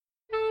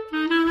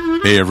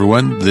Hey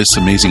everyone, this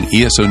amazing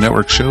ESO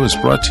Network show is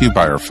brought to you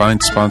by our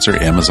fine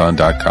sponsor,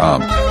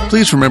 Amazon.com.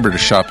 Please remember to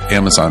shop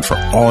Amazon for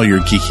all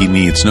your geeky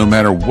needs, no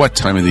matter what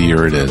time of the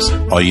year it is.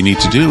 All you need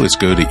to do is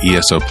go to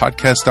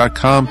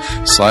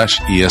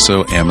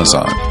esopodcast.com/ESO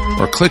Amazon,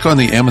 or click on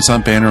the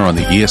Amazon banner on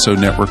the ESO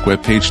Network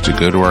webpage to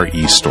go to our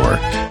e-store.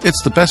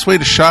 It's the best way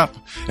to shop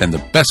and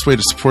the best way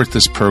to support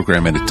this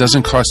program, and it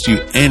doesn't cost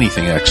you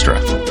anything extra.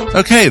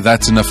 Okay,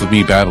 that's enough of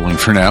me babbling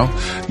for now.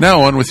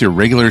 Now on with your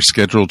regular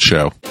scheduled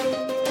show.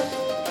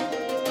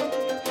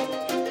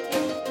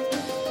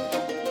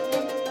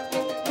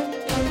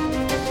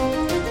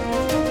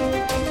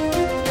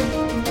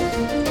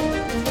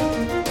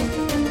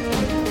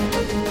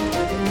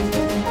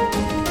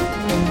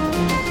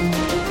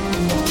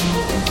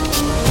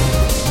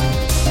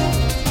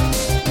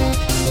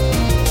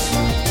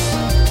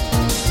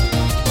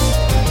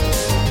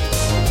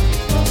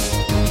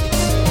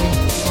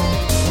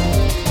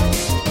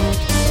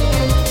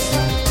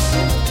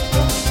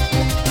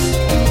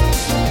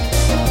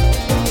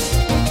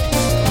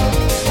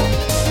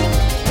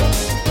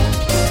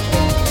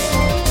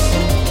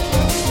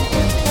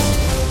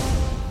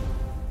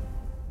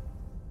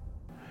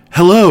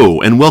 Hello,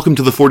 and welcome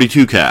to the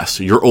 42 Cast,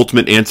 your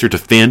ultimate answer to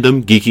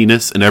fandom,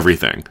 geekiness, and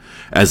everything.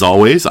 As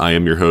always, I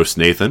am your host,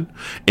 Nathan,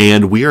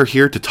 and we are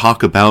here to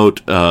talk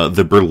about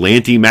the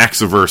Berlanti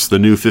Maxiverse, the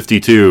new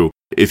 52.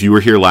 If you were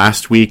here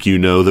last week, you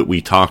know that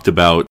we talked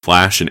about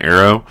Flash and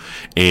Arrow,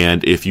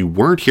 and if you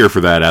weren't here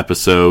for that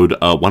episode,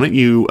 why don't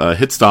you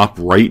hit stop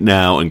right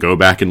now and go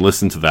back and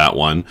listen to that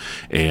one,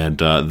 and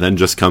then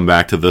just come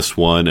back to this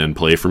one and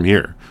play from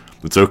here.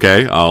 It's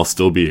okay, I'll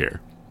still be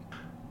here.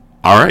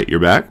 Alright, you're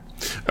back?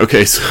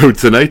 Okay, so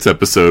tonight's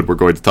episode, we're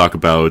going to talk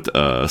about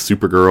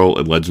Supergirl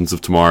and Legends of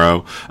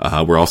Tomorrow.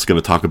 We're also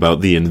going to talk about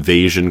the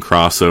Invasion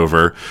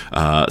crossover.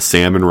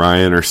 Sam and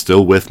Ryan are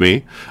still with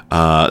me.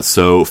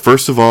 So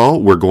first of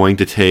all, we're going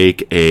to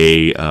take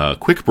a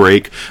quick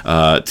break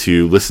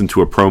to listen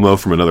to a promo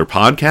from another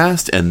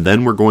podcast, and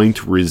then we're going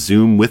to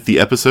resume with the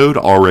episode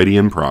already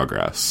in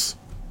progress.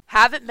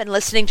 Haven't been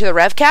listening to the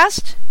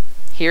Revcast?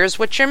 Here's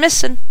what you're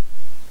missing.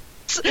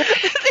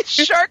 The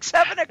sharks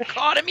have an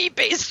economy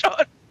based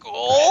on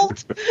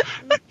gold?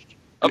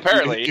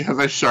 Apparently. You have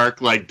a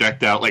shark like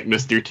decked out like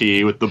Mr.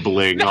 T with the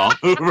bling all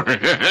over it.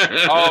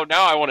 Oh,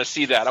 now I want to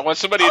see that. I want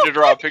somebody to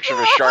draw a picture of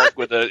a shark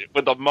with a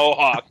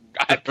mohawk.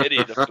 God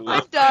pity the fool.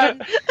 I'm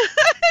done.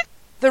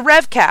 The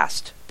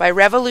Revcast by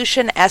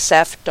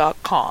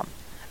RevolutionSF.com.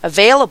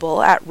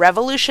 Available at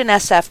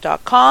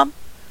RevolutionSF.com,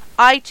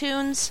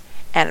 iTunes,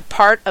 and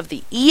part of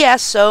the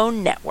ESO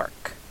Network.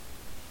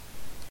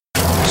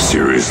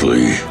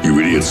 Seriously, you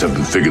idiots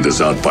haven't figured this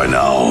out by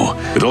now.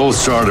 It all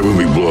started when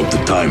we blew up the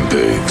Time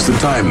Pigs, the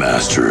Time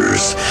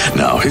Masters.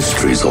 Now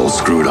history's all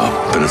screwed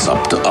up, and it's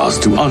up to us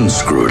to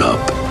unscrew it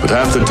up. But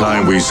half the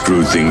time we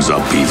screw things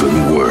up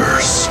even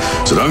worse.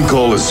 So don't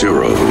call us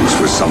heroes,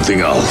 we're something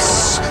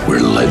else.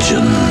 We're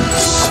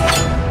legends.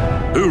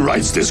 Who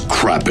writes this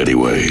crap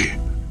anyway?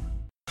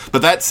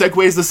 But that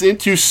segues us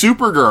into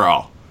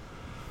Supergirl.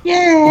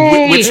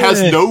 Yay! Which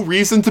has no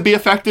reason to be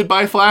affected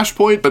by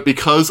Flashpoint, but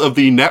because of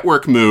the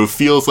network move,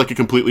 feels like a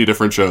completely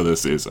different show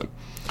this season.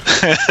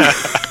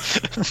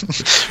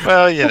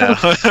 Well, you know.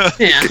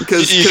 Yeah. You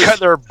cut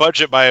their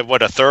budget by,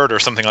 a third or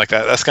something like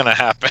that. That's going to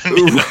happen.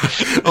 You know?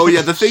 Oh,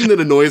 yeah, the thing that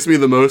annoys me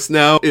the most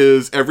now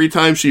is every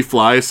time she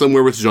flies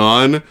somewhere with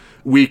Jean,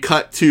 we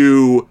cut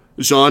to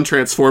Jean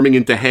transforming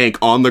into Hank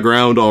on the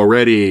ground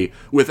already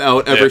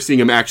without ever seeing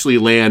him actually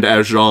land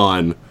as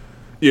Jean.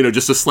 You know,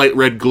 just a slight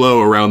red glow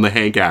around the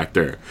Hank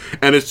actor.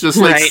 And it's just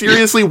like,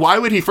 seriously, why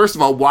would he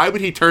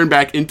turn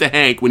back into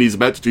Hank when he's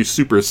about to do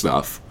super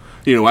stuff?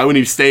 You know, why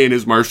wouldn't he stay in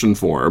his Martian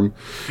form?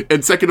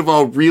 And second of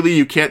all, really,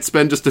 you can't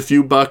spend just a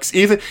few bucks,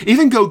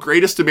 even go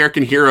Greatest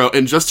American Hero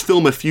and just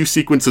film a few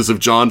sequences of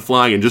John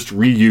flying and just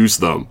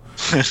reuse them.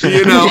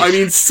 You know, I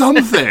mean,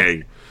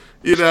 something.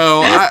 You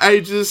know,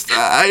 I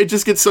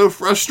just get so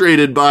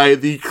frustrated by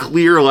the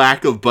clear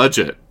lack of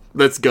budget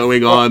that's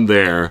going on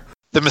there.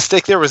 The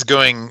mistake there was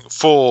going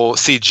full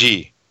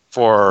CG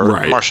for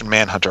Martian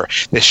Manhunter.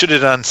 They should have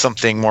done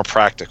something more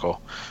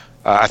practical.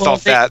 I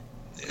thought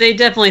they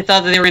definitely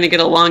thought that they were going to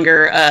get a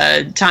longer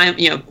time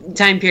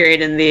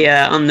period in the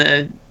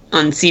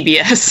on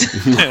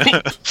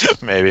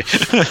CBS. Maybe.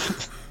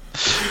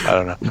 I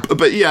don't know.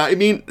 But yeah, I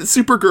mean,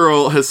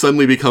 Supergirl has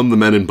suddenly become the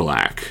Men in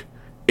Black.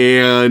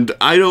 And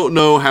I don't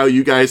know how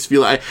you guys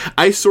feel.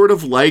 I sort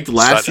of liked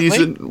last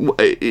season.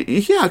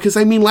 Yeah, because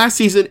I mean, last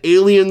season,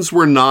 aliens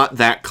were not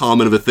that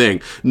common of a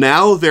thing.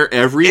 Now they're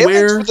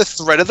everywhere. Aliens were the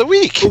threat of the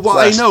week. Well,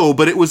 I know,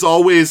 but it was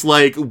always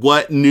like,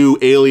 what new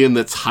alien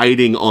that's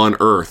hiding on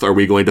Earth are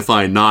we going to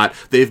find? Not,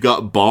 they've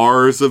got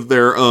bars of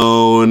their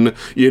own.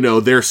 You know,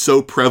 they're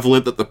so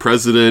prevalent that the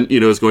president, you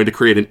know, is going to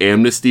create an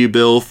amnesty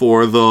bill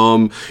for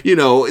them. You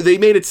know, they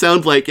made it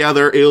sound like, yeah,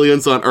 there are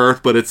aliens on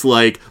Earth, but it's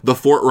like the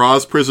Fort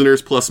Ross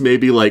prisoners plus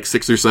maybe like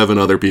 6 or 7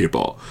 other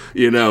people.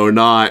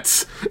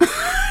 Not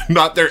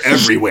they're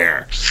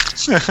everywhere.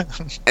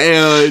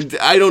 And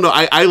I don't know.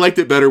 I liked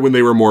it better when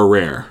they were more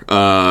rare.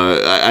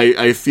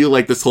 I feel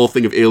like this whole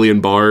thing of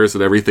alien bars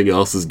and everything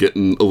else is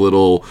getting a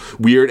little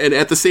weird. And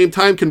at the same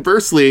time,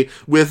 conversely,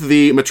 with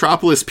the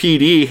Metropolis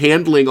PD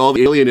handling all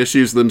the alien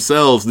issues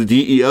themselves, the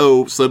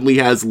DEO suddenly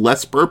has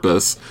less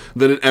purpose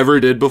than it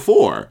ever did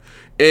before.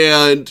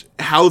 And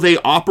how they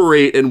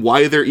operate and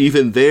why they're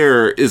even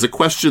there is a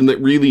question that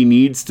really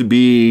needs to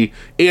be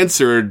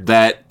answered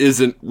that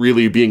isn't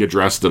really being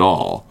addressed at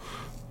all.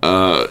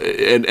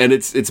 And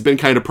it's been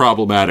kind of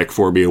problematic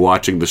for me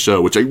watching the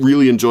show, which I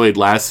really enjoyed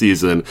last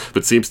season,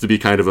 but seems to be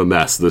kind of a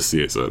mess this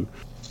season.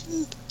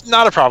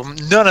 Not a problem.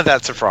 None of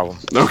that's a problem.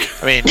 Okay.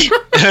 I mean,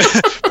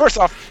 first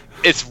off,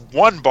 it's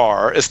one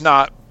bar. It's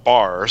not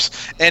bars.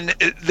 And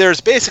there's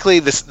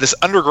basically this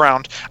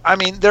underground. I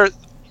mean,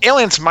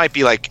 aliens might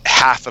be like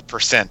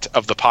 0.5%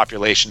 of the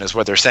population is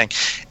what they're saying.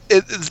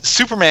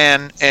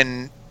 Superman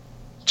and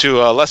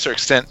to a lesser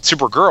extent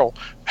Supergirl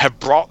have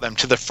brought them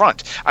to the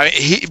front. I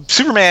mean,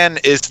 Superman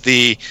is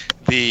the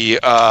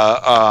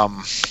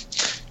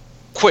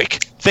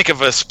quick. Think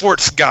of a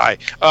sports guy.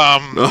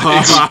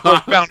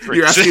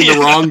 You're asking the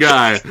wrong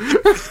guy.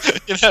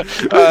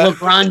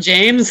 LeBron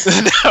James?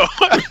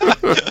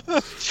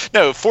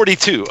 No,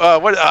 42.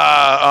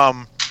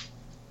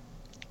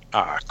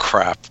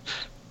 Crap.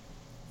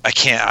 I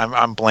can't.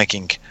 I'm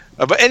blanking.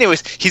 But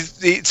anyways,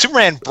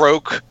 Superman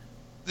broke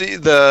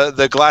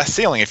the glass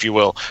ceiling, if you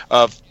will,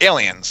 of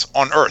aliens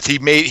on Earth.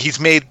 He's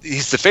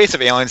the face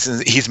of aliens,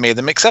 and he's made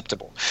them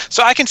acceptable.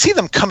 So I can see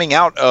them coming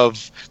out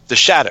of the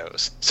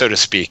shadows, so to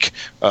speak.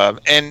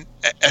 And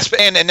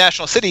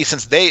National City,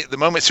 since the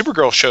moment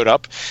Supergirl showed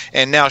up,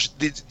 and now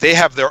they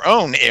have their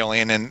own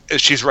alien, and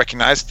she's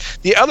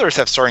recognized, the others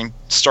have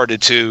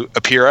started to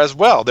appear as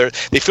well.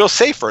 They feel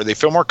safer. They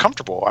feel more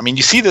comfortable. I mean,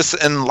 you see this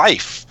in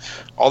life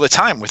all the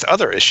time with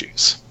other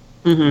issues.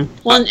 Mm-hmm.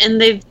 Well, and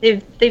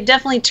they've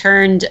definitely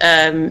turned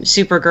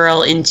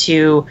Supergirl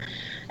into.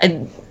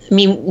 I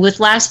mean, with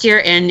last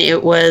year, and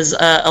it was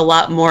a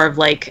lot more of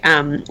like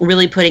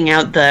really putting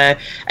out the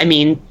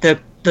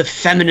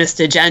feminist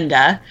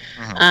agenda,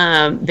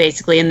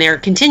 basically, and they're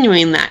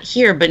continuing that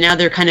here. But now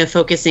they're kind of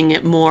focusing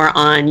it more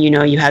on,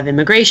 you have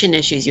immigration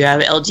issues, you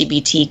have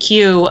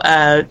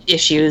LGBTQ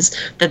issues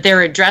that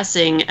they're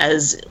addressing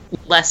as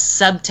less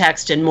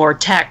subtext and more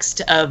text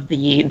of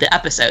the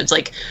episodes.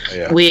 Like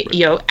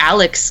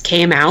Alex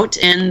came out,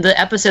 and the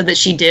episode that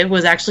she did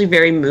was actually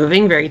very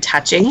moving, very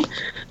touching,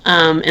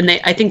 and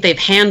I think they've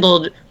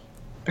handled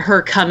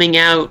her coming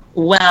out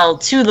well,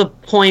 to the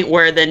point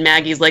where then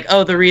Maggie's like,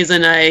 oh, the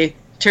reason I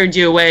turned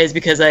you away is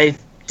because I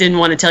didn't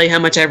want to tell you how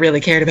much I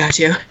really cared about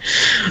you.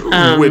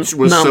 Which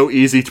was so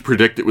easy to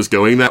predict it was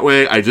going that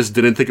way. I just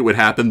didn't think it would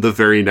happen the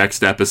very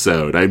next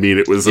episode. I mean,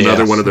 it was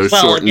another one of those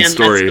shortened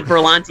stories. That's the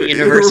Berlanti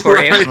universe for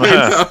you.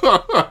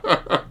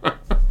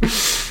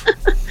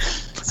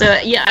 So,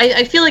 yeah,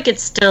 I feel like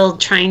it's still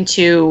trying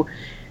to...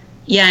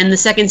 Yeah, in the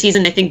second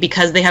season, I think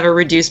because they have a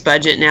reduced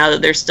budget now,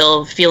 that they're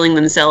still feeling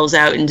themselves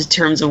out in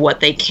terms of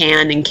what they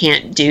can and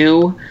can't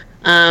do.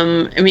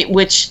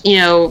 Which,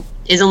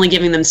 is only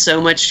giving them so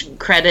much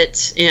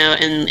credit,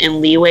 and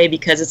leeway,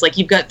 because it's like,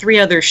 you've got 3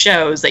 other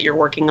shows that you're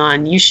working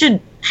on. You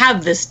should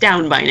have this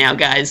down by now,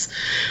 guys.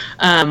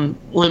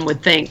 One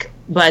would think.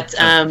 But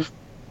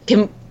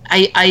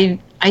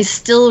I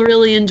still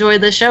really enjoy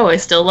the show. I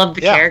still love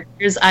the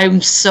characters. I'm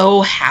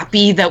so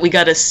happy that we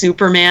got a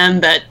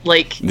Superman that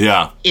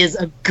is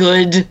a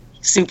good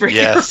superhero.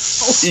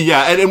 Yes.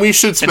 Yeah, and we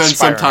should spend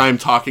some time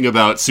talking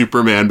about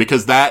Superman,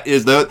 because that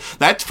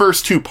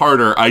first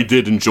 2-parter I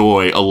did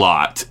enjoy a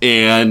lot.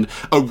 And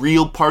a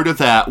real part of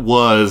that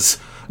was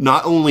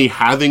not only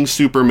having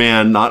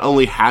Superman, not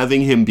only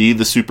having him be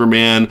the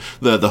Superman,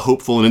 the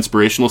hopeful and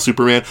inspirational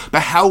Superman,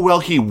 but how well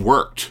he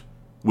worked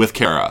with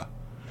Kara.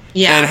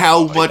 Yeah. And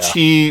how much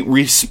he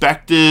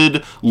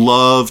respected,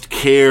 loved,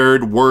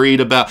 cared, worried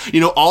about,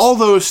 all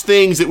those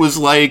things. It was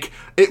like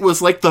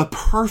the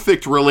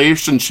perfect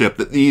relationship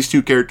that these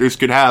 2 characters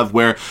could have,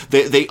 where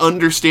they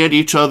understand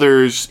each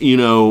other's,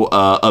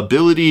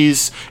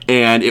 abilities,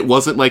 and it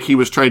wasn't like he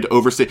was trying to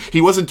overstay.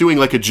 He wasn't doing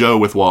like a Joe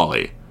with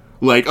Wally.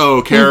 Like,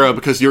 oh, Kara,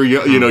 because you're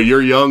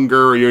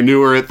younger, or you're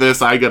newer at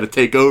this, I got to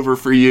take over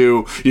for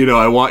you.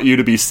 I want you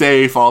to be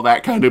safe, all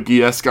that kind of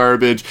BS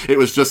garbage. It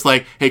was just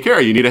like, hey,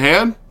 Kara, you need a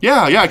hand?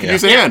 Yeah, I can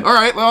use a hand. All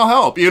right, well, I'll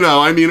help. It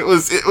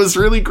was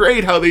really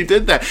great how they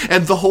did that.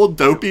 And the whole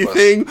dopey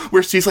thing,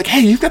 where she's like,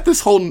 hey, you've got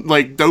this whole,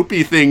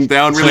 dopey thing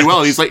down really well.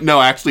 And he's like,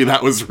 no, actually,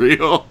 that was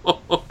real.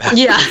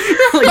 Yeah,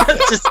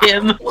 that's just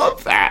him.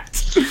 Love that.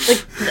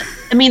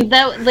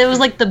 That was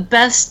the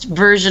best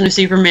version of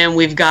Superman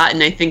we've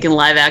gotten, I think, in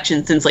live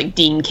action since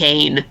Dean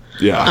Cain.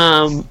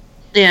 Yeah.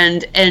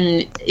 And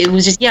it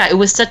was just, it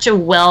was such a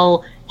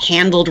well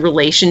handled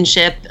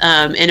relationship,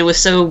 and it was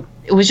so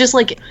it was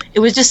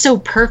just so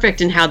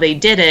perfect in how they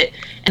did it.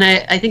 And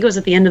I think it was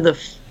at the end of the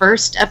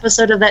first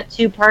episode of that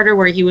 2-parter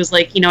where he was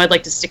like, I'd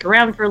like to stick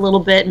around for a little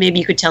bit. Maybe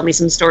you could tell me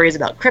some stories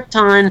about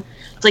Krypton.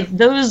 It's like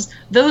those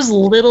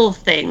little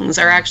things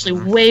are actually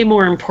way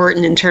more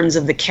important in terms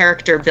of the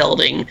character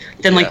building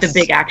than like the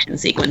big action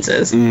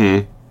sequences.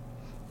 Mm-hmm.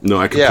 No,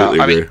 I completely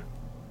agree.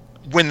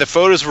 When the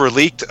photos were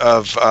leaked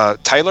of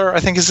Tyler, I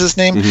think is his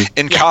name,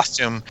 in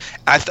costume,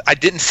 I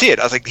didn't see it.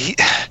 I was like,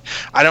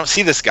 I don't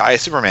see this guy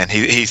as Superman.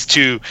 He's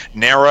too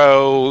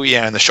narrow,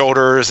 in the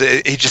shoulders.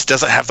 He just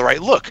doesn't have the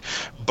right look.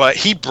 But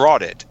he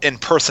brought it in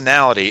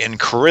personality and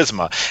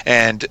charisma.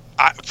 And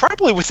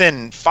probably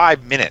within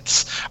 5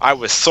 minutes, I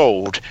was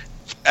sold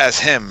as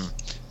him,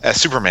 as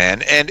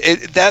Superman, and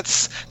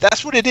that's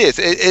what it is.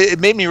 It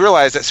made me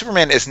realize that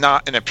Superman is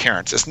not an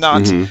appearance. It's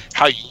not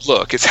how you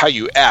look. It's how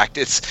you act.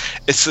 It's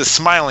the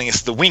smiling.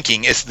 It's the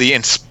winking. It's the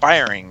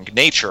inspiring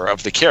nature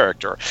of the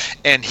character,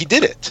 and he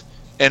did it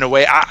in a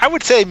way. I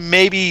would say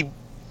maybe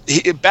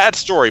bad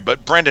story,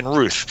 but Brandon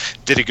Routh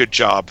did a good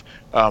job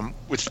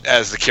with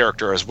as the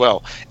character as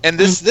well. And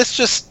this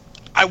just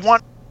I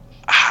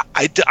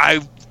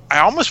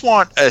almost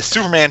want a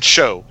Superman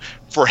show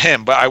for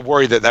him, but I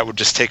worry that would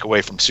just take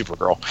away from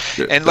Supergirl.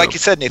 And like you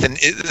said, Nathan,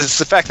 it's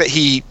the fact that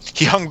he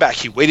hung back.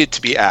 He waited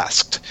to be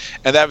asked,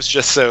 and that was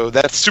just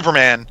that's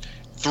Superman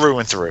through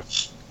and through.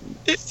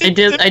 I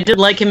did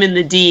like him in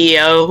the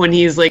DEO when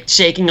he's like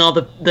shaking all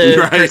the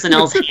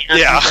personnel's hands.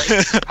 Yeah.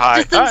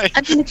 Hi.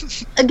 I mean,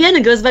 again,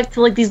 it goes back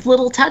to like these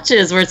little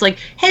touches where it's like,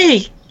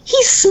 hey,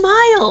 he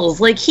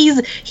smiles. Like he's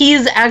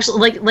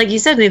actually like you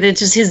said, Nathan, it's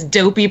just his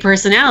dopey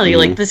personality.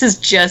 Like this is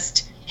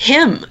just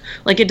him.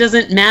 Like it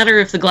doesn't matter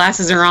if the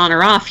glasses are on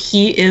or off.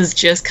 He is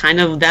just kind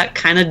of that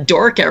kind of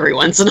dork every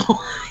once in a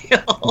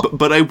while.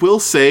 But I will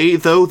say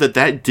though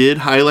that did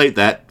highlight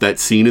that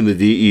scene in the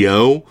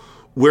DEO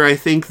where I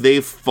think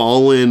they've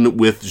fallen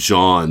with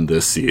Jean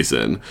this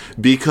season,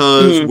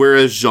 because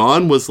whereas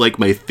Jean was like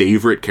my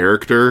favorite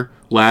character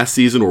last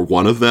season, or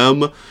one of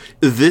them,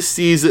 this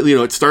season,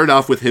 it started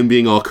off with him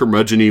being all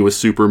curmudgeon-y with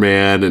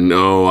Superman, and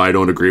I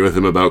don't agree with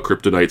him about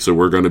kryptonite, so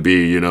we're going to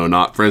be,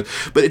 not friends.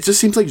 But it just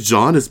seems like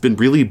John has been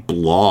really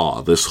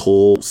blah this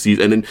whole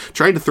season, and then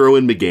trying to throw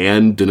in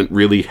McGann didn't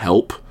really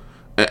help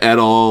at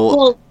all.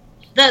 Well,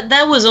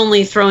 that was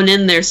only thrown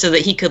in there so that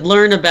he could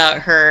learn about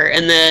her,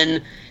 and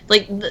then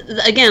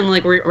again,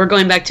 we're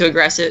going back to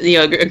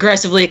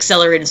aggressively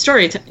accelerated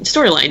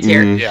storylines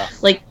here. Yeah.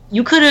 Like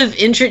you could have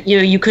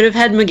you could have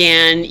had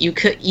McGann.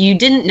 You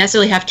didn't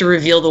necessarily have to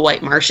reveal the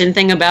White Martian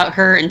thing about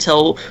her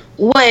until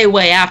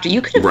way after.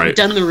 You could have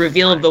done the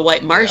reveal of the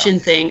White Martian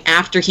thing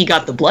after he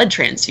got the blood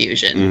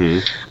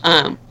transfusion.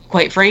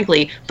 Quite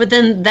frankly, but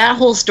then that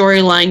whole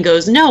storyline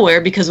goes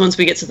nowhere because once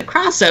we get to the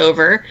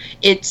crossover,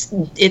 it's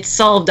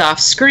solved off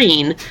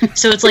screen.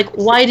 So it's like,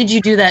 why did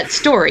you do that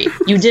story?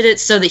 You did it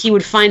so that he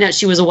would find out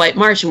she was a White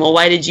Martian. Well,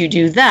 why did you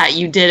do that?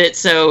 You did it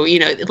so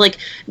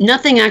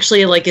nothing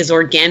actually is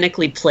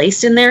organically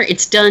placed in there.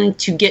 It's done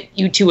to get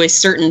you to a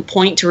certain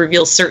point to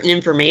reveal certain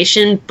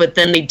information, but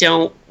then they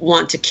don't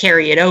want to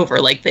carry it over.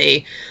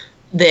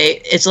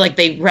 It's like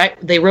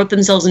they wrote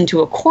themselves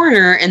into a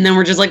corner, and then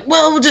we're just like,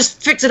 well, we'll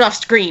just fix it off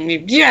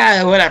screen.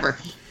 Yeah, whatever.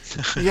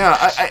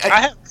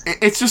 Yeah,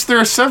 it's just there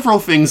are several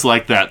things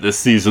like that this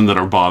season that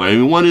are bothering. I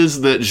mean, one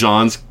is that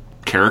Jean's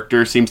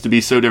character seems to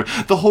be so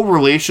different. The whole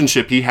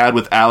relationship he had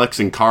with Alex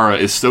and Kara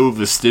is so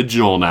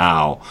vestigial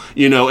now,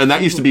 and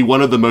that used to be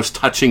one of the most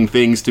touching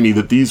things to me,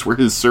 that these were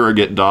his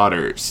surrogate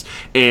daughters,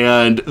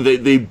 and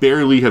they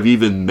barely have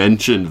even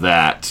mentioned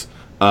that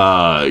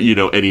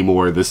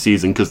anymore this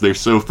season, because they're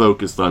so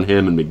focused on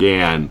him and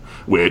McGann,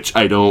 which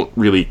I don't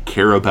really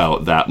care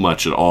about that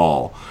much at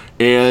all.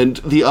 And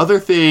the other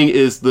thing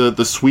is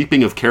the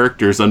sweeping of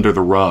characters under the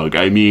rug.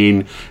 I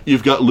mean,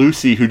 you've got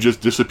Lucy, who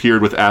just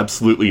disappeared with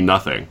absolutely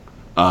nothing.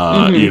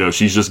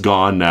 She's just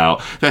gone now.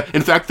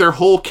 In fact, their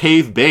whole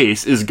cave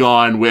base is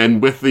gone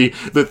with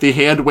the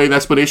hand wave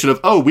explanation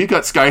of, we've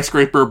got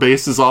skyscraper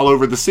bases all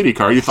over the city,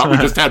 Car. You thought we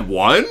just had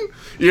one?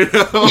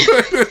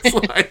 It's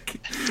like,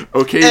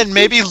 okay. And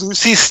maybe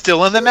Lucy's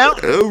still in the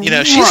mountain.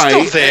 She's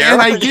still there.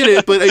 And I get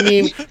it, but I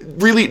mean,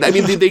 really,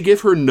 they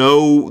give her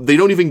they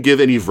don't even give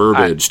any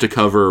verbiage to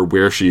cover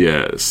where she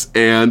is.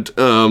 And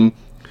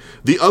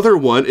the other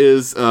one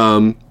is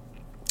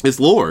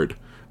Lord.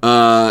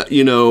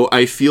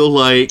 I feel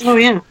like... Oh,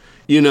 yeah.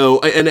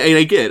 And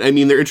I get,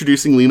 they're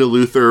introducing Lena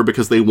Luthor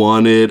because they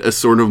wanted a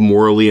sort of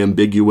morally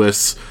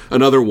ambiguous,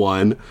 another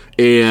one,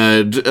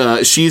 and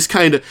she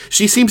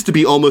seems to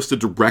be almost a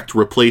direct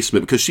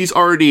replacement, because she's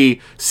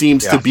already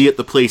seems to be at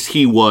the place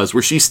he was,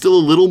 where she's still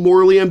a little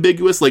morally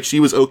ambiguous, like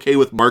she was okay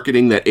with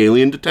marketing that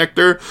alien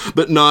detector,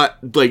 but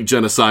not,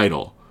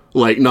 genocidal.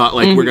 Not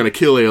we're going to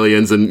kill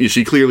aliens, and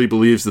she clearly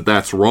believes that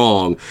that's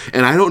wrong.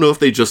 And I don't know if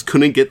they just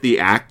couldn't get the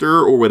actor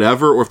or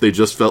whatever, or if they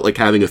just felt like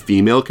having a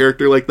female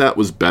character like that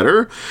was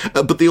better.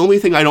 But the only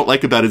thing I don't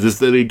like about it is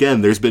that, again,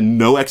 there's been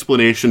no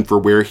explanation for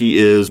where he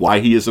is, why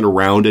he isn't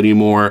around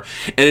anymore.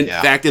 And in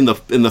fact, in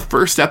the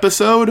first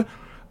episode,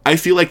 I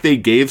feel like they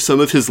gave some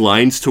of his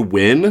lines to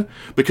Wynn,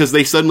 because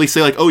they suddenly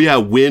say, like, oh yeah,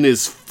 Wynn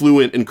is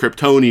fluent in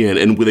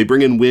Kryptonian, and they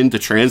bring in Wynn to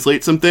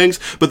translate some things,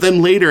 but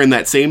then later in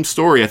that same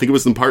story, I think it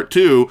was in part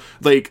 2,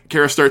 like,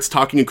 Kara starts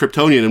talking in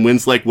Kryptonian, and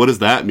Wynn's like, what does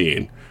that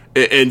mean?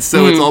 And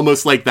so it's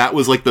almost like that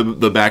was like the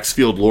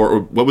Maxfield lore, or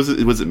what was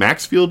it? Was it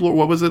Maxfield lore?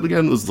 What was it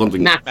again? It was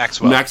something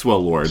Maxwell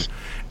Lord.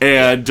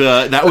 And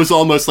that was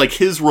almost like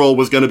his role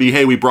was going to be,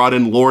 hey, we brought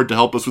in Lord to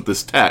help us with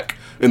this tech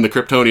in the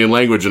Kryptonian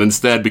language, and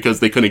instead, because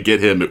they couldn't get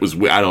him, it was,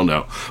 I don't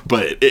know.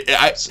 But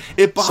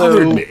it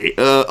bothered me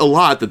a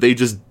lot that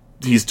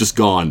he's just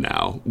gone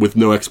now with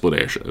no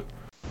explanation.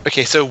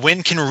 Okay, so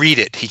Wynn can read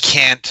it. He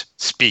can't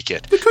speak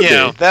it. You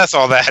know, that's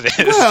all that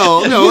is.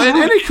 Well, no, and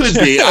it could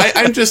be.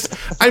 I'm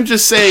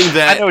just saying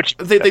that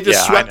they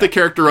just swept the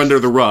character under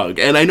the rug.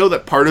 And I know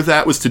that part of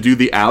that was to do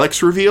the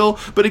Alex reveal.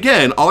 But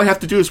again, all I have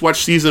to do is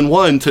watch season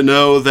 1 to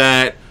know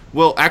that,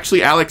 well,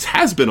 actually, Alex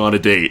has been on a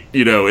date,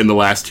 you know, in the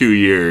last 2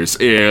 years.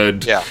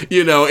 And,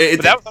 you know,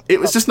 it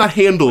was just not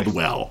handled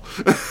well.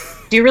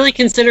 Do you really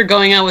consider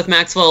going out with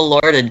Maxwell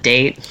Lord a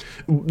date?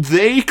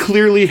 They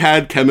clearly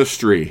had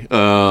chemistry.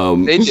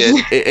 They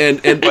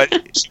did, but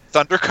it's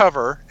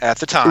undercover at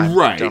the time.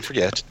 Right. Don't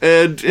forget.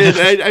 And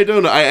I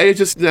don't know. I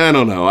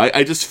don't know.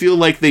 I just feel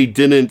like they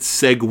didn't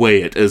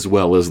segue it as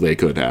well as they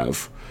could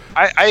have.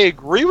 I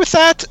agree with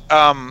that.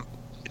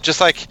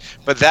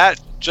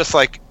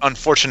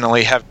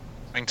 Unfortunately,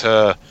 having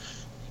to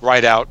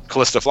write out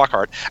Callista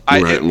Flockhart.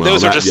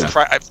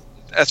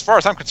 As far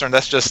as I'm concerned,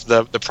 that's just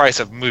the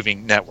price of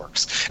moving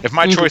networks. If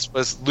my choice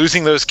was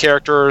losing those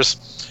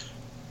characters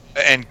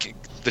and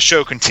the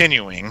show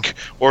continuing,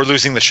 or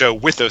losing the show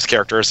with those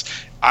characters,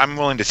 I'm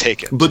willing to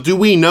take it. But do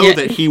we know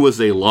that he was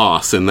a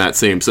loss in that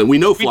same sense? We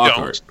know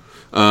Flockhart.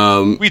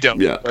 We don't.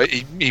 Yeah.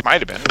 He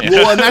might have been.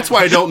 Well, and that's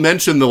why I don't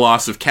mention the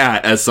loss of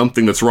Kat as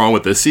something that's wrong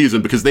with this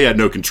season, because they had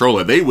no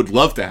control. They would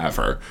love to have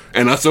her,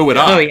 and so would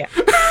I. Oh, yeah.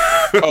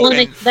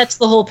 Well, that's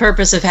the whole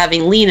purpose of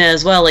having Lena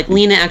as well. Like,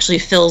 Lena actually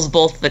fills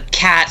both the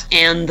Kat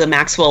and the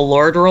Maxwell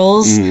Lord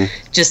roles,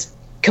 just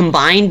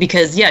combined,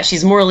 because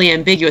she's morally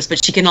ambiguous,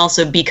 but she can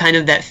also be kind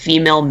of that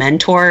female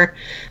mentor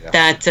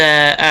that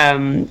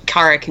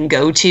Kara can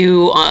go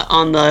to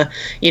on the,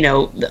 you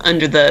know,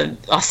 under the,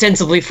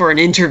 ostensibly for an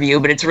interview,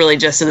 but it's really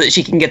just so that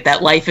she can get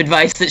that life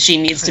advice that she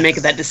needs to make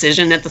that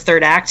decision at the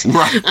third act.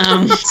 Right.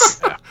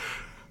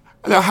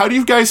 Now, how do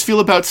you guys feel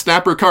about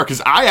Snapper Carr?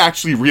 Because I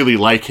actually really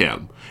like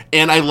him.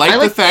 And I like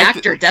the fact the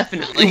actor,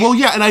 definitely. Well,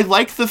 yeah, and I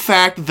like the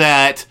fact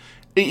that,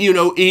 you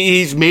know,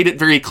 he's made it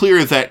very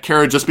clear that,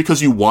 Kara, just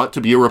because you want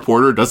to be a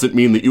reporter doesn't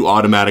mean that you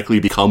automatically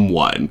become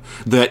one.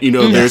 That, you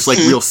know, there's, like,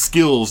 real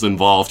skills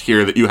involved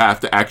here that you have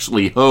to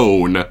actually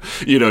hone,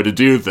 you know, to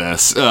do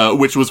this.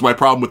 Which was my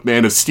problem with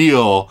Man of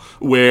Steel,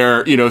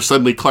 where, you know,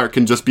 suddenly Clark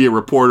can just be a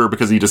reporter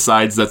because he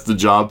decides that's the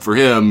job for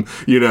him,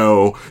 you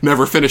know,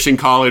 never finishing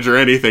college or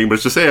anything, but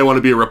it's just, hey, I want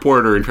to be a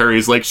reporter, and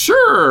Perry's like,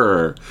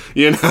 sure,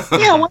 you know?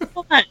 Yeah, why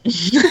not?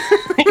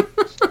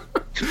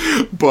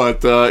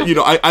 But, you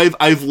know,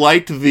 I've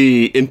liked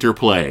the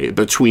interplay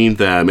between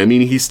them. I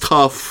mean, he's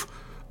tough,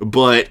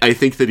 but I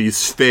think that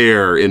he's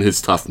fair in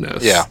his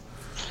toughness. Yeah.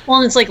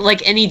 Well, it's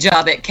like any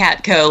job at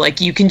Catco. Like,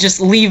 you can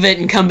just leave it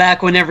and come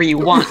back whenever you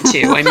want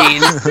to. I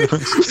mean...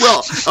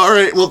 Well, all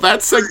right. Well, that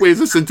segues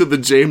us into the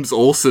James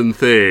Olsen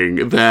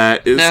thing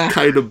that is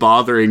kind of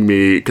bothering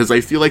me, because I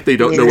feel like they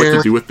don't know what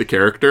to do with the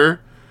character.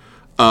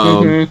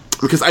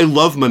 Because I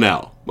love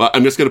Manel.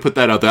 I'm just going to put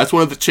that out there. That's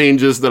one of the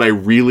changes that I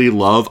really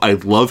love. I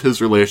love his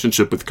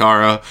relationship with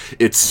Kara.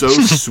 It's so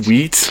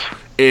sweet.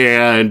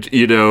 And,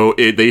 you know,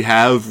 they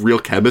have real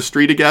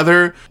chemistry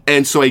together.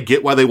 And so I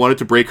get why they wanted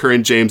to break her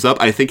and James up.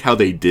 I think how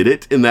they did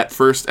it in that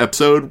first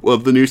episode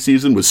of the new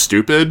season was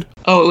stupid.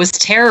 Oh, it was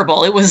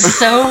terrible. It was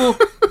so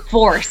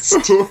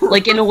forced.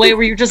 Like, in a way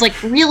where you're just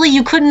like, really?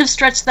 You couldn't have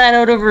stretched that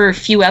out over a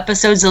few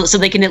episodes so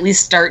they can at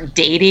least start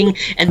dating,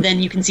 and then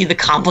you can see the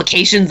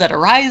complications that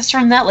arise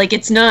from that? Like,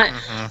 it's not,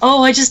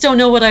 oh, I just don't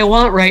know what I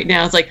want right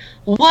now. It's like,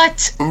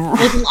 what?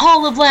 Like,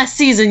 all of last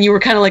season, you were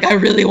kind of like, I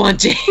really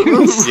want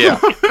James. Yeah.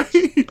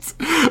 Right?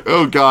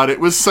 Oh, God, it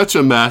was such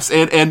a mess.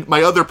 And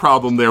my other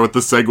problem there with the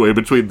segue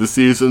between the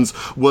seasons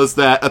was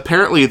that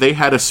apparently they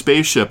had a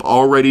spaceship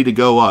all ready to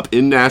go up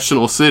in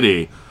National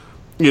City,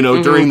 you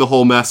know, during the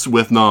whole mess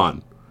with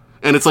Non.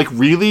 And it's like,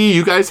 really?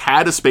 You guys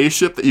had a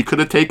spaceship that you could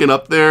have taken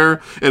up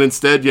there, and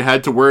instead you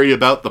had to worry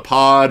about the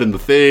pod and the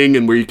thing,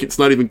 and where it's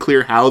not even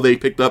clear how they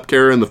picked up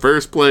Kara in the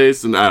first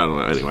place, and I don't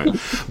know, anyway.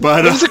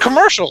 But it was a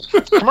commercial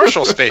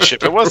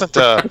spaceship. It wasn't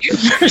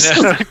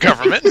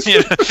government. You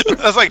know,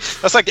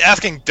 that's like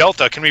asking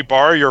Delta, can we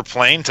borrow your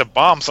plane to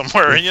bomb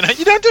somewhere? You know,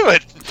 you don't do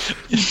it.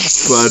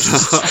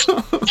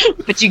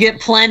 But but you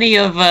get plenty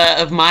of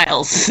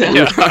miles. So.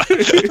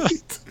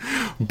 Right.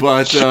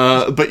 But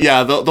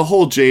yeah, the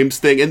whole James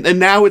thing, and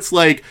now it's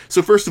like,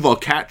 so first of all,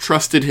 Kat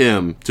trusted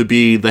him to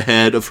be the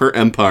head of her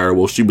empire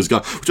while she was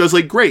gone, which I was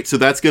like, great, so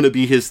that's going to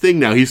be his thing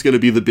now. He's going to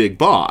be the big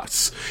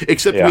boss.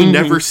 Except we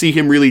never see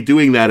him really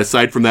doing that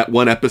aside from that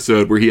one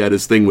episode where he had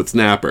his thing with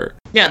Snapper.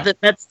 Yeah,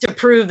 that's to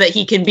prove that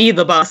he can be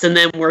the boss, and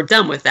then we're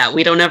done with that.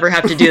 We don't ever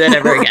have to do that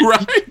ever again.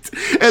 Right.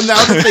 And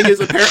now the thing is,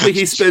 apparently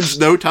he spends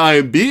no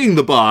time being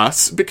the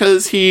boss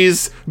because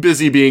he's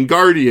busy being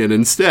Guardian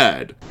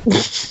instead.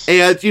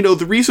 And, you know,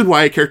 the reason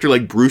why a character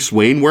like Bruce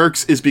Wayne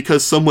works is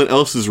because someone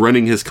else is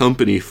running his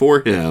company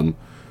for him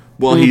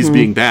while he's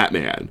being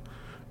Batman.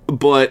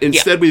 But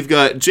instead we've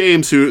got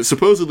James, who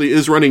supposedly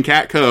is running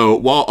Catco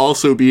while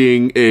also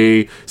being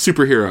a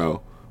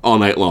superhero all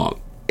night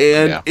long.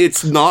 And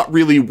it's not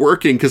really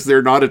working because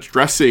they're not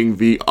addressing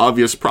the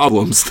obvious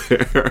problems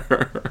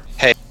there.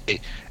 Hey,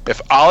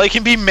 if Ollie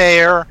can be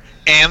mayor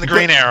and the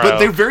Green Arrow... But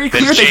they're very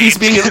clear that he's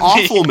being an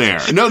awful mayor.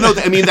 No,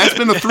 I mean, that's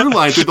been the through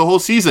line through the whole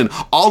season.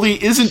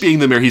 Ollie isn't being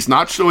the mayor. He's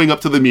not showing up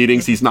to the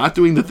meetings. He's not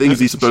doing the things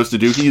he's supposed to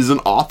do. He's an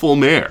awful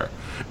mayor.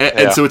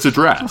 And so it's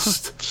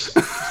addressed.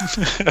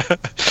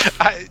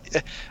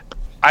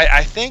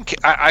 I think...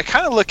 I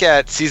kind of look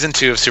at Season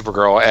 2 of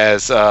Supergirl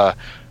as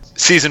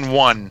Season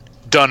 1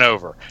 done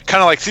over.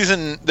 Kind of like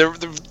season 1,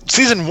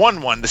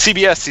 the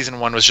CBS Season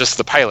 1 was just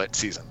the pilot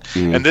season.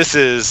 And this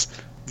is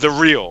the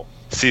real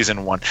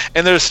Season 1.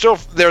 And they're still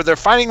they're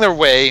finding their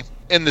way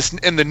in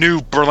the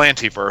new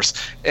Berlanti verse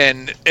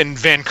in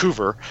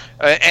Vancouver.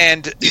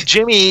 And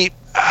Jimmy,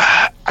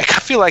 I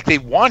feel like they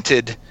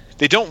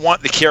don't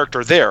want the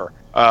character there.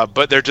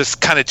 But they're just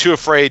kind of too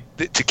afraid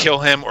to kill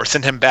him or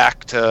send him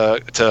back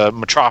to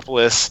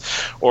Metropolis,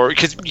 or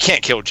because you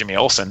can't kill Jimmy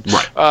Olsen.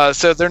 Right.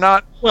 So they're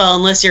not. Well,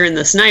 unless you're in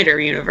the Snyder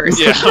universe.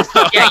 Yeah.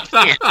 Yeah, you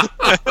can't.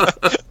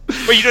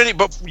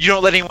 But you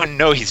don't let anyone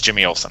know he's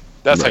Jimmy Olsen.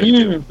 That's how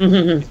you do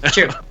it.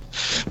 True.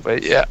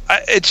 But yeah,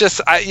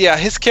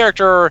 his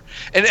character,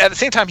 and at the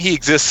same time, he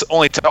exists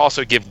only to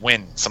also give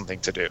Wynn something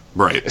to do.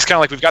 Right. It's kind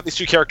of like we've got these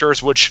two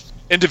characters, which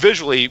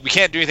individually we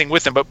can't do anything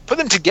with them, but put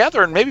them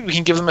together and maybe we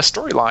can give them a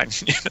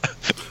storyline. You know?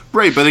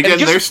 Right, but again,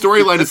 their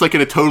storyline is like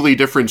in a totally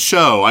different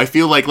show. I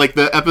feel like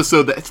the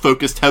episode that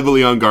focused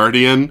heavily on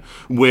Guardian,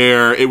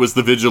 where it was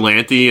the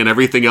vigilante and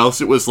everything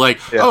else, it was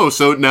like,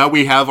 so now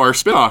we have our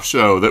spin-off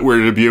show that we're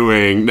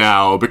debuting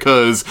now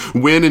because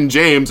Wynn and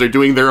James are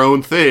doing their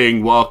own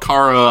thing while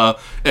Kara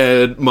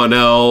and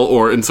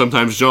Monel and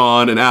sometimes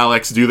John and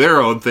Alex do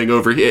their own thing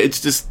over here.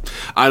 It's just,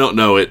 I don't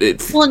know.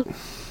 It's well,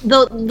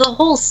 the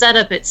whole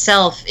setup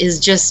itself is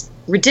just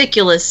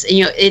ridiculous.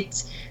 You know,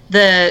 it's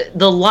the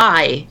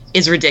lie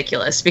is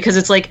ridiculous because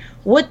it's like,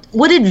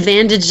 what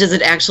advantage does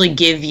it actually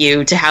give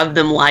you to have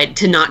them lie,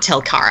 to not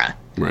tell Kara?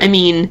 Right. I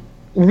mean,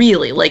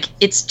 really, like,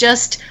 it's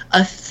just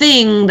a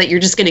thing that you're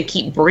just going to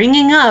keep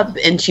bringing up,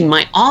 and she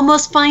might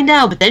almost find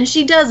out, but then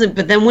she doesn't.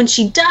 But then when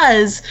she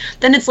does,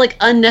 then it's like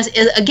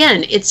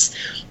again, it's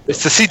the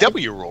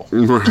CW rule.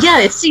 Yeah,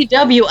 it's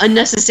CW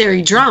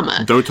unnecessary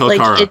drama. Don't tell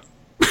Kara.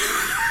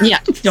 Yeah,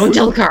 don't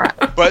tell Kara.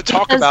 But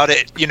talk about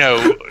it, you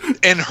know,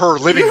 in her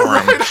living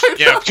room.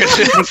 You know, because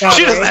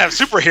she doesn't have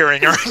super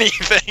hearing or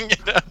anything. You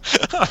know?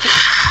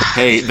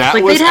 Hey, that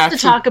like was they'd have to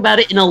talk about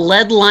it in a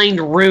lead-lined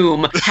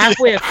room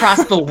halfway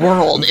across the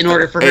world in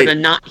order for her to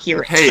not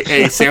hear it.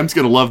 Hey, Sam's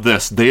gonna love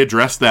this. They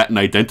addressed that in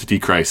Identity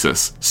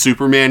Crisis.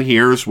 Superman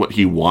hears what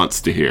he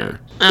wants to hear.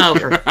 Oh,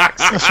 for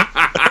fuck's sake.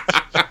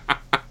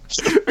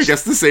 I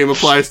guess the same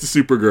applies to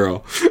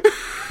Supergirl.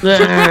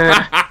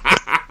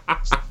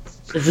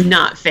 It's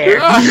not fair.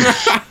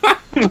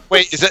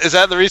 Wait, is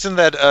that the reason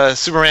that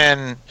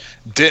Superman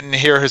didn't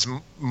hear his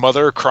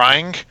mother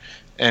crying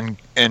in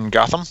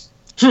Gotham?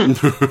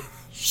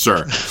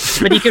 Sure.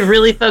 But he could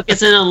really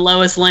focus in on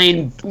Lois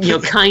Lane, you know,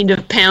 kind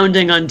of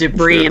pounding on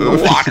debris in the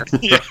water.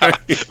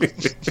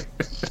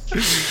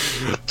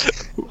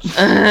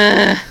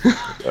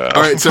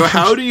 All right, so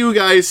how do you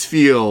guys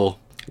feel?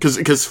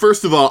 Because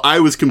first of all, I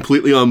was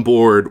completely on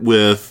board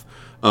with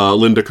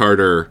Linda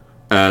Carter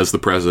as the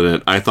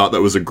president. I thought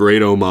that was a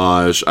great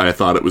homage. I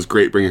thought it was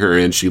great bringing her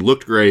in. She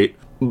looked great.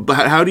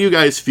 But how do you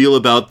guys feel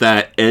about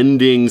that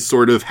ending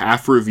sort of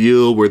half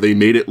reveal where they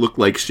made it look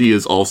like she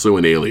is also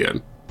an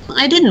alien?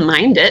 I didn't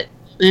mind it.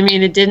 I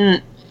mean, it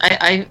didn't...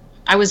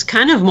 I was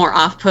kind of more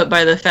off-put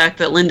by the fact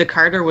that Linda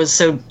Carter was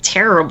so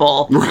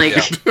terrible. Right.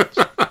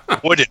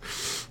 Like, Would it?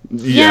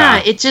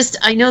 Yeah, it just...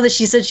 I know that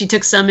she said she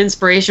took some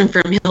inspiration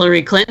from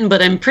Hillary Clinton,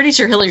 but I'm pretty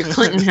sure Hillary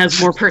Clinton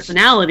has more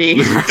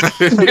personality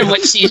than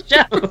what she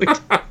showed.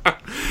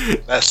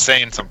 That's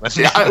saying something.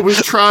 Yeah, I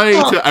was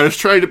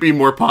trying to be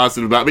more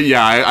positive about it, but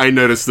yeah, I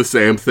noticed the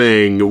same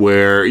thing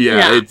where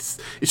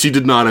she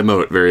did not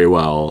emote very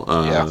well.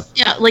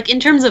 Yeah, like in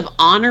terms of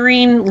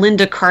honoring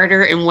Linda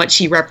Carter and what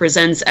she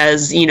represents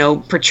as, you know,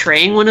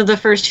 portraying one of the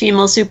first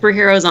female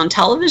superheroes on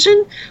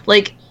television,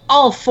 like,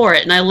 all for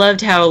it. And I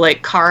loved how,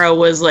 like, Kara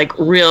was, like,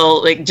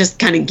 real, like, just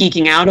kind of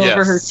geeking out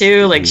over her,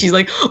 too. Like, she's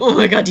like, oh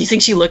my god, do you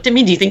think she looked at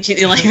me? Do you think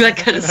she, like, that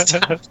kind of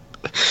stuff.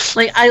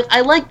 Like, I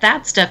like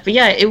that stuff. But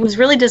yeah, it was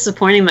really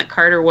disappointing that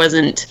Carter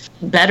wasn't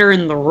better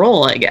in the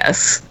role, I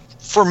guess.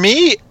 for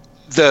me,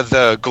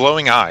 the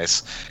glowing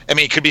eyes. I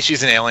mean, it could be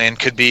she's an alien,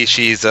 could be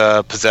she's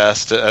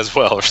possessed as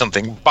well or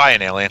something by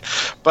an alien,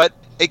 but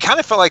it kind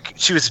of felt like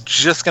she was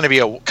just going to be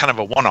a kind of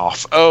a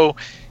one-off. Oh,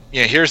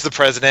 here's the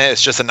president.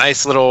 It's just a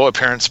nice little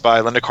appearance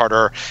by Linda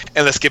Carter,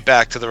 and let's get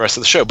back to the rest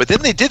of the show. But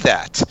then they did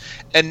that,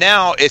 and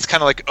now it's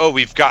kind of like, oh,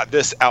 we've got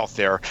this out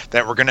there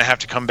that we're going to have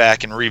to come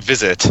back and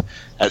revisit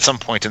at some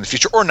point in the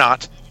future, or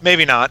not.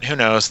 Maybe not. Who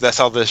knows? That's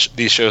how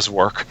these shows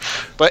work.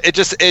 But it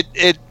just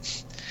it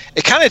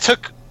kind of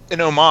took an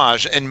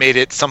homage and made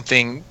it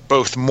something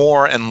both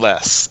more and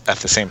less at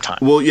the same time.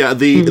 Well, yeah,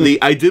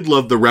 I did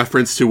love the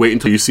reference to wait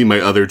until you see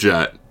my other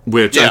jet,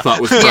 which I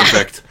thought was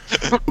perfect.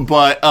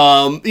 But,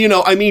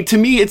 I mean, to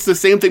me, it's the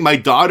same thing. My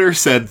daughter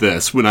said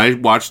this when I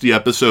watched the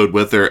episode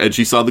with her, and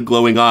she saw the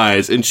glowing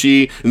eyes, and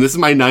this is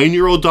my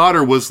 9-year-old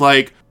daughter, was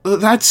like,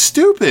 that's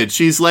stupid.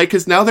 She's like,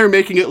 because now they're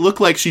making it look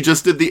like she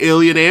just did the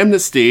alien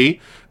amnesty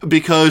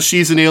because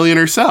she's an alien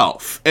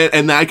herself.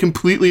 And I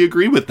completely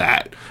agree with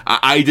that.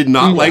 I did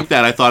not like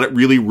that. I thought it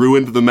really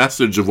ruined the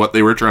message of what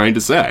they were trying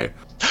to say.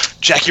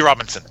 Jackie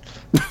Robinson.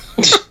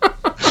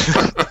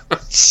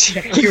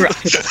 Jackie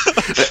Robinson.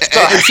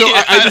 And so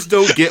I just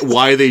don't get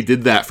why they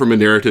did that from a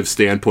narrative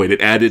standpoint.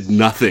 It added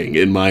nothing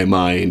in my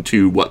mind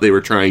to what they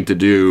were trying to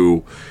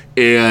do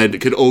and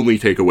could only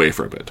take away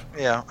from it.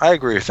 Yeah, I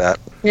agree with that.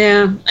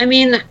 Yeah, I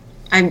mean,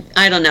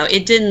 I don't know.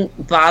 It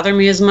didn't bother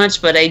me as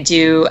much, but I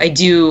do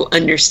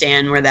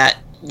understand where that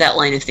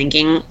line of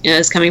thinking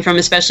is coming from,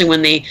 especially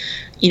when they,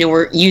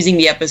 were using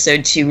the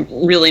episode to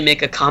really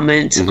make a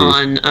comment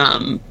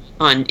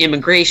on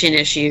immigration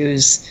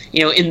issues,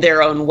 in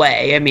their own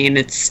way. I mean,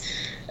 it's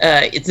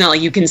not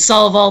like you can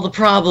solve all the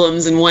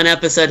problems in one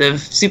episode of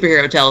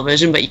superhero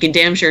television, but you can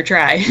damn sure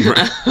try.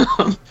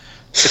 Right.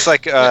 It's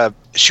like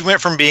she went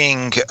from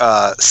being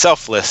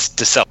selfless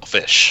to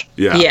selfish.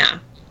 Yeah.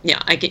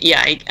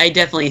 I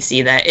definitely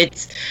see that.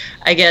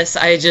 I guess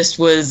I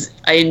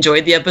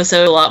enjoyed the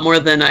episode a lot more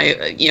than I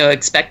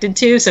expected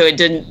to, so it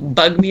didn't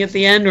bug me at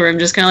the end, where I'm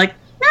just kind of like,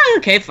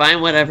 okay,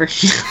 fine, whatever.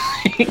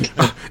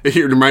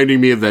 You're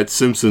reminding me of that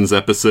Simpsons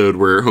episode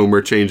where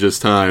Homer changes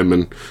time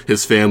and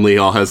his family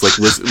all has like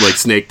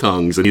snake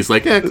tongues, and he's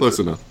like, close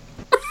enough.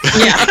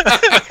 Yeah.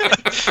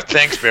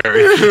 Thanks,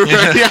 Barry.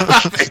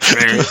 Thanks,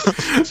 Barry.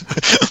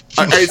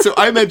 All right, so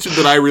I mentioned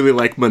that I really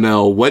like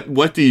Manel.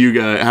 What do you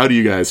guys? How do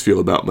you guys feel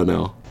about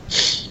Manel?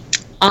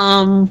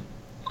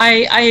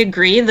 I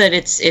agree that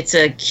it's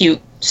a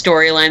cute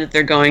storyline that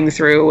they're going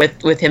through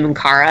with him and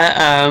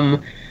Kara.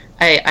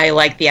 I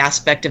like the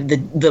aspect of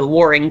the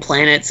warring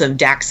planets of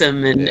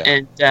Daxam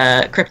and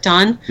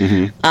Krypton.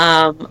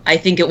 Mm-hmm. I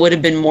think it would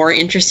have been more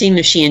interesting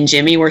if she and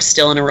Jimmy were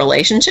still in a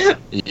relationship.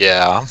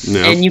 Yeah.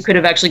 And you could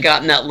have actually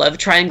gotten that love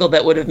triangle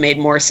that would have made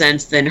more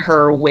sense than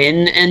her,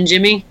 Win, and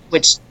Jimmy,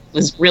 which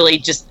was really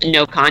just a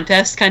no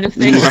contest kind of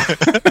thing.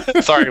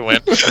 Sorry, Win.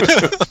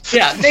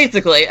 Yeah,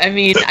 basically. I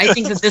mean, I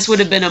think that this would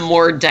have been a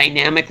more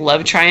dynamic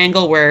love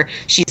triangle where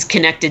she's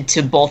connected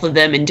to both of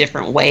them in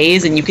different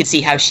ways, and you could see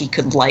how she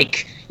could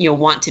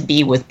want to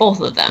be with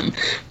both of them.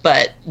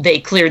 But they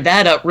cleared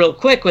that up real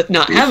quick with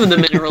not having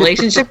them in a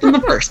relationship in the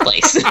first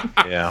place.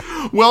 Yeah.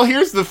 Well,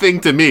 here's the thing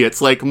to me.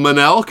 It's like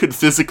Manel could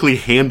physically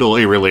handle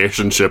a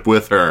relationship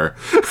with her.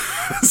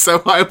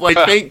 So I'm like,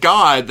 thank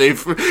God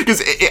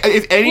because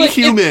if any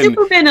human... If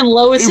Superman and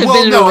Lois have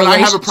been in a relationship, I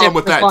have a problem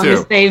with that too.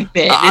 As they've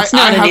been. It's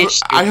not an issue.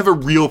 I have a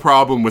real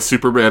problem with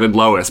Superman and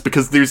Lois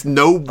because there's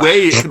no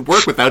way it could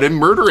work without him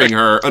murdering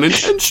her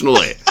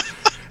unintentionally.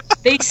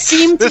 They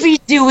seem to be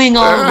doing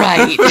all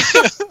right.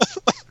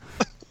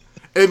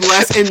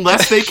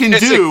 unless they can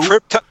do...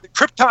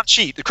 The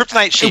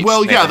kryptonite sheet.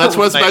 Well, yeah, that's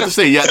what I was about to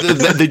say. Yeah,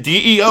 the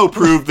DEO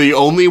proved the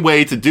only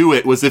way to do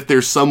it was if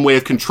there's some way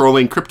of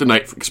controlling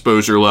kryptonite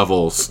exposure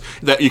levels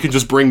that you can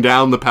just bring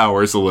down the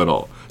powers a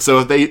little. So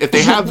if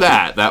they have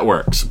that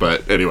works.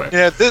 But anyway,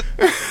 yeah,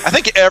 I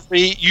think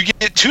you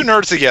get two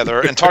nerds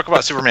together and talk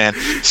about Superman.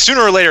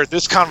 Sooner or later,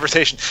 this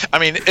conversation. I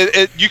mean,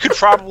 you could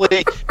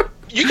probably.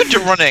 You could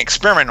run an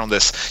experiment on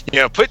this.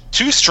 Put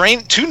two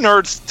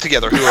nerds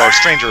together who are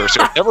strangers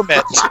who have never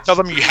met. Tell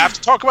them you have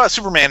to talk about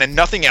Superman and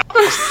nothing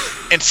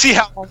else, and see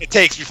how long it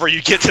takes before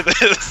you get to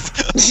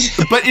this.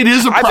 But it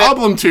is a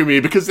problem to me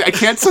because I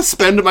can't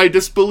suspend my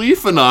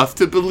disbelief enough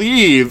to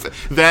believe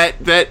that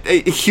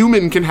a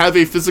human can have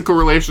a physical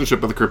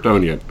relationship with a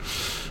Kryptonian.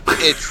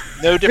 It's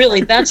no different.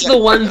 Really, that's the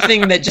one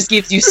thing that just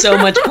gives you so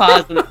much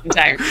pause in the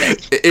entire thing.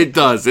 It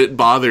does. It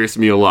bothers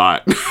me a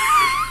lot.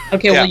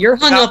 Okay, well, you're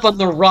hung up on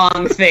the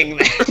wrong thing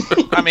then.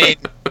 I mean,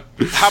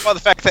 how about the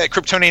fact that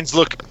Kryptonians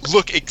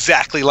look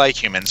exactly like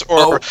humans?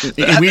 Or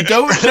we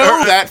don't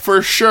know that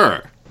for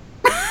sure.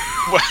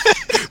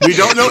 We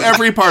don't know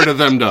every part of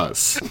them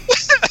does.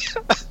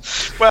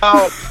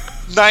 Well,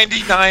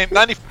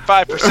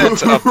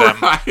 95% of them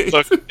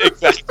look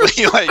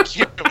exactly like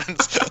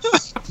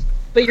humans.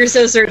 But you're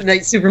so certain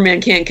that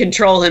Superman can't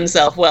control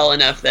himself well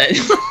enough that...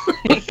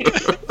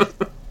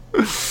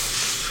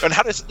 And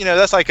how does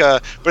that's like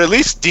but at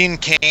least Dean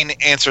Cain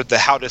answered the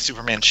how does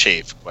Superman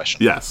shave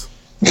question. Yes.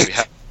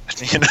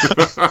 You know,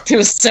 It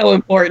was so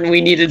important.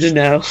 We needed to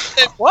know.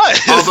 it was.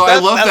 Although I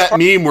love That's that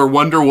meme where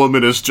Wonder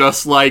Woman is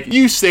just like,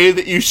 you say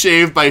that you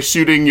shave by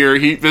shooting your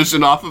heat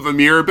vision off of a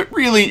mirror, but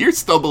really your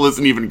stubble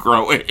isn't even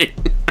growing.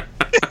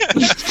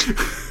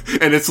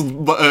 And it's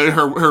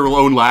her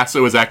own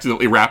lasso is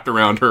accidentally wrapped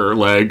around her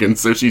leg, and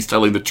so she's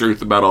telling the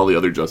truth about all the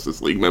other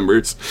Justice League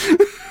members.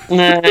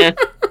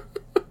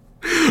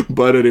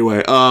 But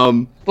anyway,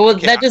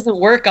 But that doesn't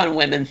work on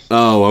women.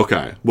 Oh,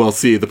 okay. Well,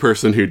 see, the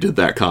person who did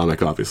that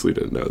comic obviously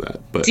didn't know that.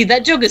 But See,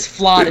 that joke is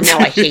flawed, and now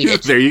I hate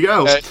it. There you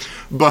go.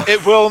 But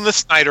It will in the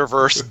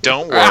Snyderverse.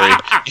 Don't worry.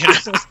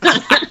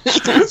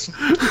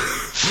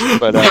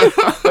 But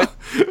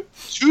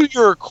to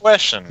your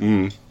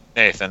question,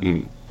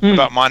 Nathan,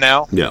 about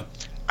Mon-El, yeah.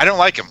 I don't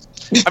like him.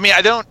 I mean,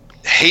 I don't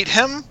hate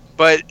him,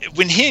 but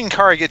when he and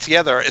Kara get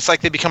together, it's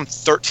like they become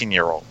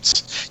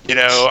 13-year-olds. You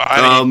know,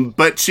 I mean,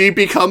 But she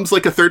becomes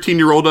like a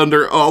 13-year-old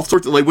under all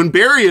sorts of, like, when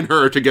Barry and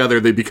her are together,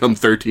 they become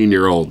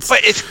 13-year-olds. but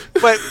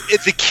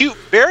it's a cute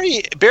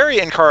Barry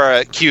and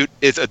Kara cute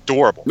is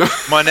adorable.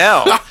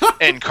 Mon-El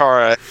and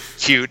Kara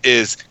cute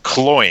is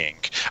cloying.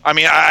 I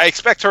mean, I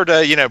expect her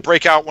to, you know,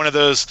 break out one of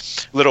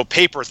those little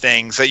paper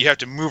things that you have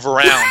to move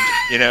around,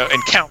 you know,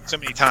 and count so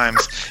many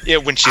times, you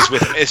know, when she's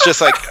with him. It's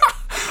just like,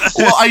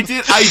 Well, I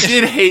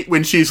did hate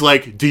when she's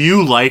like, "Do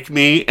you like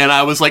me?" And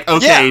I was like,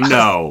 "Okay,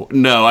 Yeah.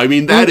 no. I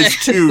mean, that is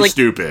too Like-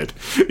 stupid."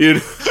 You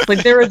know?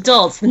 Like, they're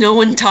adults. No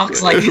one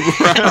talks like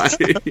that.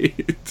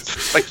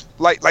 Right.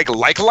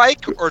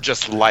 like, or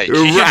just like.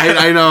 Right,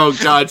 I know.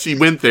 God, she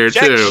went there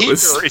Jack too.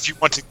 Heater, if you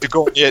wanted to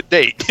go on a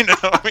date, you know.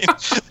 I mean,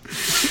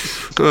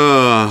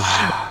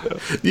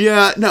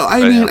 Yeah, no,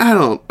 I mean, I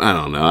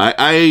don't know.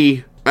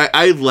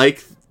 I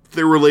like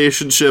the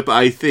relationship.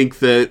 I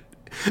think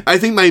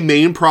my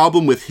main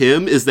problem with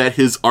him is that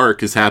his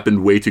arc has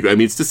happened way too. I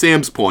mean, it's to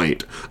Sam's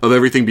point of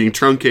everything being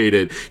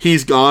truncated.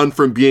 He's gone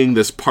from being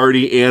this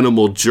party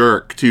animal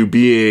jerk to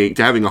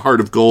having a heart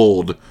of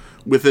gold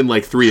within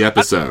like 3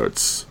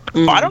 episodes.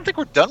 I don't think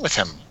we're done with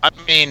him. I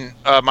mean,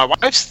 my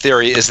wife's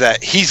theory is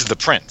that he's the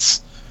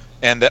prince,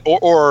 and that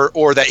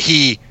or that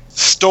he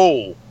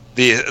stole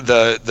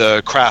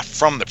the craft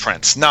from the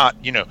prince, not,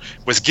 you know,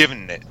 was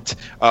given it.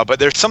 But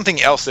there's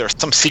something else there,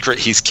 some secret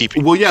he's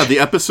keeping. Well, yeah, the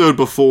episode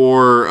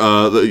before,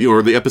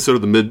 the episode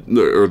of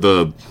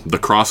the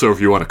crossover,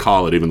 if you want to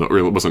call it, even though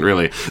it wasn't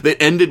really. They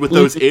ended with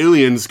those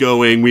aliens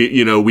going,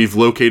 we've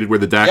located where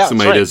the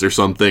Daxamite is or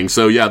something.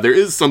 So yeah, there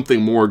is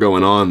something more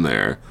going on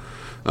there.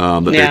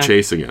 That they're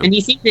chasing him. And he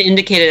seemed to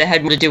indicate it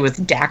had more to do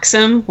with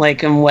Daxam,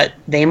 like, and what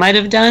they might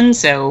have done,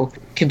 so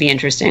could be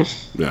interesting.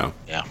 Yeah.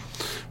 Yeah.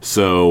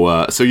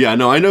 So yeah,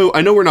 no, I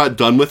know we're not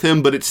done with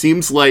him, but it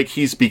seems like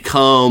he's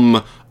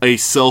become a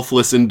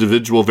selfless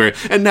individual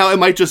and now it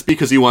might just be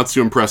because he wants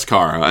to impress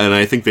Kara, and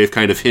I think they've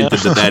kind of hinted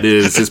that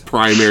is his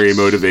primary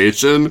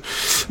motivation.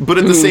 But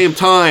at the same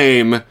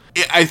time,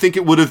 I think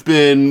it would have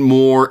been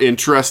more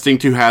interesting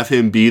to have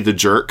him be the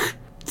jerk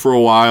for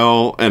a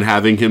while and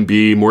having him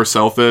be more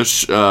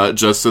selfish,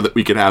 just so that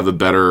we could have a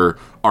better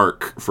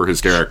arc for his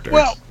character.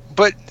 Well,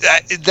 but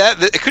that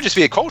it could just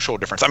be a cultural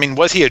difference. I mean,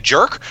 was he a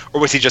jerk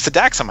or was he just a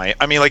Daxamite?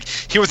 I mean, like,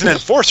 he was an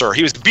enforcer.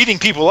 He was beating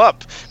people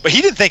up, but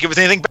he didn't think it was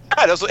anything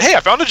bad. I was like, hey,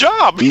 I found a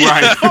job. You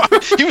Right. know?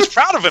 He was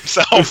proud of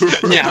himself.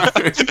 Yeah.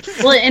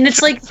 Well, and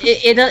it's like,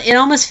 it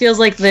almost feels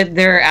like that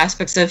there are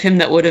aspects of him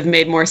that would have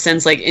made more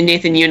sense. Like,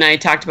 Nathan, you and I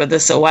talked about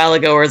this a while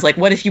ago, where it's like,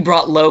 what if you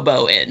brought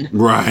Lobo in?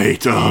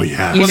 Right. Oh,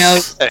 yeah. You know?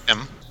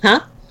 Huh?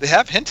 They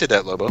have hinted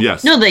at Lobo.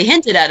 Yes. No, they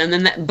hinted at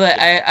him, but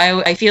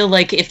I feel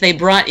like if they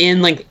brought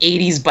in like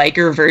 80s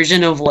biker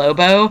version of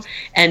Lobo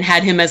and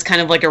had him as kind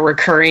of like a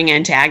recurring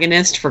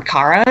antagonist for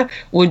Kara,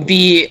 would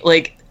be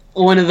like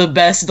one of the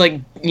best,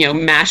 like, you know,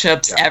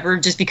 mashups ever,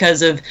 just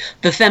because of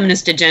the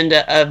feminist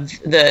agenda of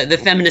the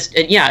feminist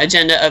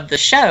agenda of the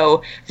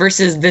show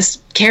versus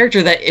this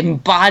character that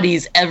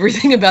embodies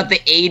everything about the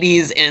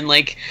 80s and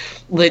like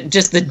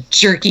just the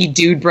jerky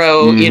dude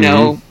bro, you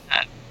know,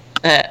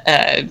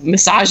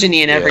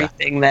 misogyny and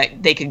everything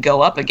that they could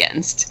go up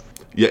against.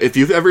 Yeah, if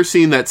you've ever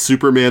seen that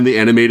Superman the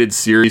Animated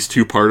Series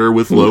 2-parter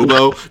with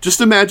Lobo, just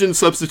imagine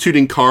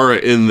substituting Kara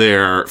in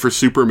there for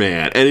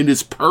Superman, and it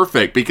is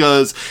perfect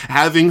because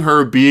having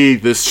her be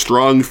this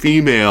strong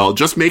female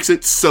just makes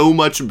it so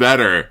much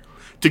better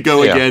to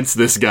go against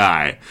this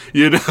guy.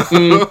 You know,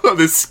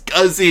 this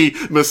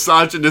scuzzy,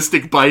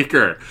 misogynistic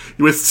biker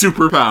with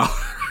superpowers.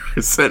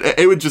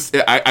 It would just,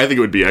 I think it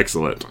would be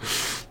excellent.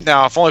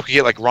 Now, if only we could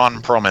get like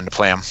Ron Perlman to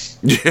play him.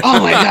 Yeah. Oh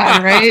my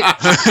god, right?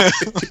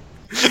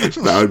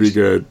 That would be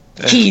good.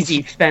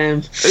 Easy,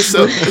 fam.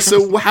 So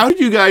how did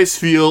you guys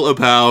feel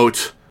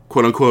about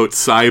quote-unquote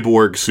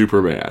cyborg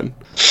Superman?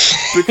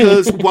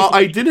 Because while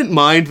I didn't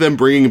mind them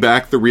bringing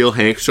back the real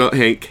Hank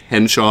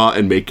Henshaw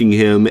and making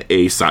him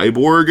a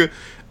cyborg,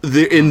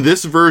 in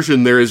this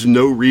version there is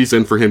no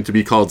reason for him to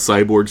be called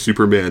Cyborg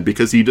Superman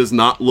because he does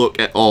not look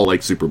at all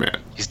like Superman.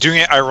 He's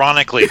doing it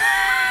ironically.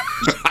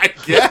 I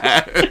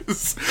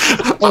guess.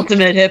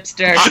 Ultimate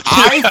hipster.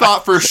 I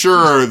thought for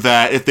sure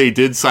that if they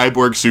did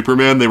Cyborg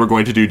Superman, they were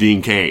going to do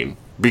Dean Cain.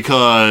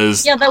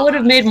 Because... Yeah, that would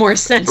have made more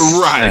sense.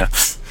 Right.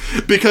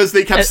 Because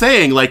they kept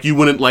saying, like, you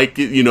wouldn't like,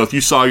 if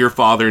you saw your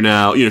father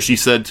now, she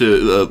said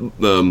to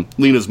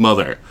Lena's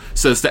mother,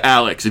 says to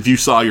Alex, if you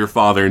saw your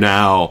father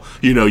now,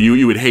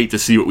 you would hate to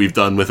see what we've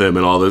done with him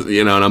and all this,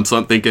 and I'm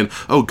thinking,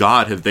 oh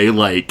God, have they,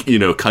 like,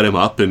 cut him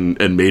up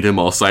and made him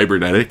all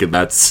cybernetic, and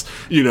that's,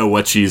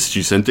 what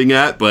she's hinting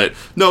at. But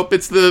nope,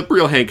 it's the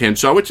real Hank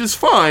Henshaw, which is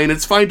fine.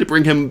 It's fine to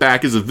bring him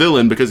back as a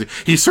villain, because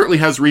he certainly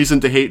has reason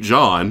to hate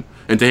John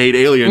and to hate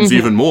aliens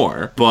even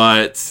more.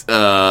 But,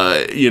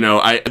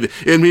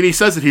 he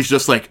says that he's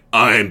just like,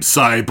 I'm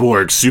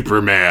Cyborg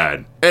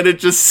Superman. And it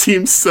just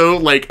seems so,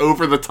 like,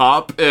 over the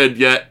top, and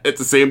yet, at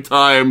the same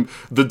time,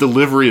 the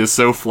delivery is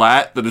so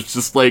flat that it's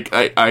just like,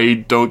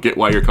 I don't get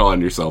why you're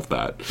calling yourself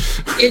that.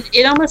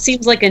 It almost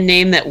seems like a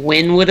name that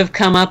Wynn would have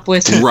come up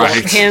with for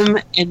him,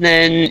 and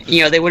then,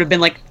 they would have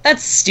been like,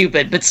 that's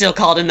stupid, but still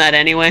called him that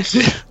anyway.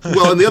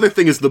 Well, and the other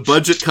thing is the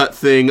budget cut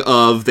thing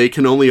of they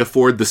can only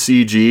afford the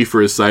CG for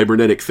his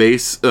cybernetic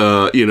face,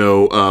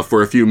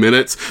 for a few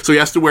minutes, so he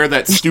has to wear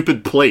that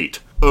stupid plate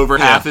over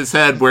half his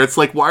head, where it's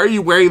like, why are you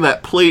wearing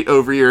that plate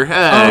over your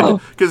head?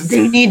 Because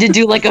they need to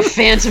do like a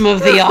Phantom of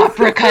the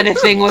Opera kind of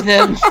thing with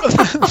him.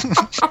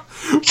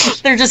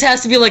 There just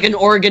has to be like an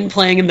organ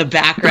playing in the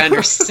background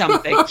or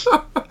something.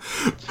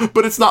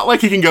 But it's not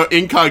like he can go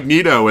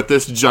incognito with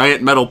this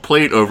giant metal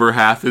plate over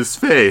half his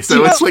face.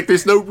 So it's like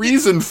there's no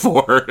reason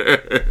for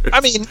it.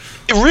 I mean,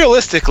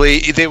 realistically,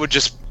 they would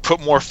just put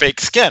more fake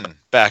skin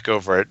back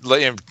over it,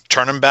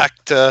 turn him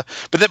back to.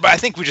 But I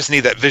think we just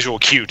need that visual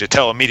cue to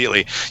tell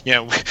immediately.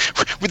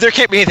 There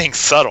can't be anything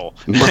subtle.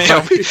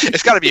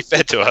 It's got to be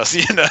fed to us.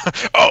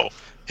 Oh,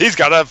 he's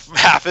got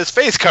half his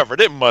face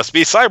covered. It must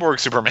be Cyborg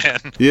Superman.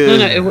 Yeah.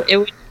 No,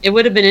 it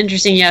would have been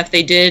interesting, if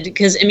they did,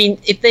 because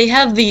if they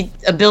have the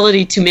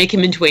ability to make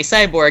him into a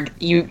cyborg,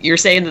 you're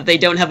saying that they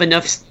don't have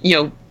enough,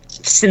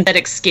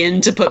 synthetic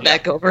skin to put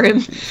back over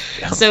him.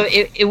 Yeah. So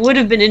it would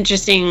have been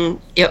interesting,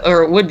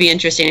 or it would be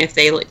interesting if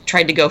they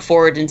tried to go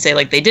forward and say,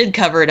 like, they did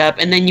cover it up,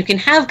 and then you can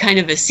have kind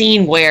of a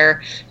scene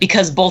where,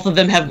 because both of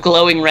them have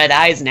glowing red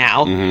eyes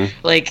now,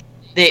 like,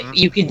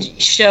 you could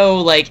show,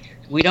 like,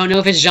 we don't know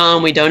if it's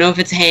Jean, we don't know if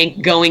it's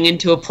Hank going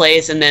into a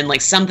place, and then,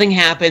 like, something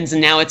happens,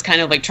 and now it's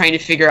kind of like trying to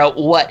figure out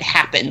what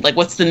happened. Like,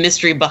 what's the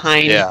mystery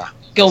behind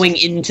going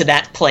into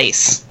that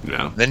place?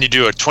 Yeah. Then you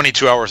do it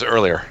 22 hours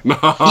earlier.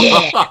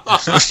 Yeah.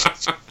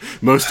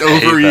 Most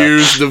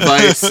overused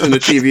device in a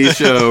TV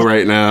show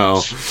right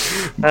now.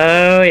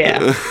 Oh,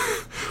 yeah.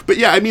 But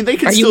yeah, they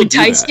could Are still you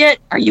enticed yet?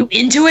 Are you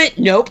into it?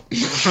 Nope.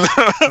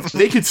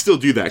 They could still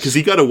do that, because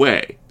he got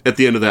away at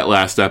the end of that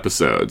last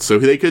episode. So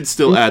they could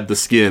still add the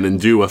skin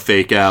and do a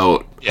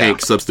fake-out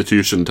Hank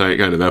substitution type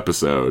kind of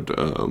episode,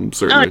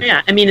 certainly. Oh,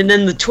 yeah. And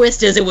then the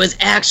twist is it was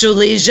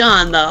actually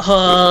Jean the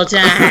whole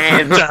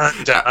time.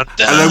 Dun, dun, dun.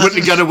 And I wouldn't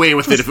have got away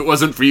with it if it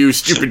wasn't for you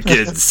stupid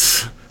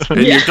kids.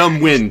 And your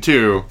dumb Win,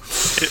 too.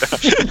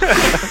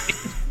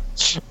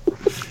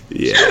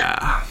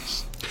 Yeah.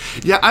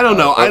 Yeah, I don't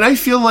know. And I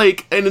feel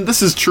like, and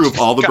this is true of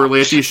all the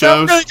Berlanti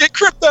shows. I'm gonna get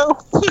crypto.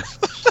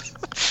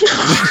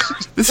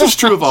 This is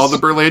true of all the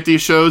Berlanti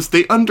shows.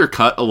 They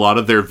undercut a lot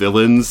of their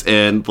villains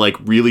and, like,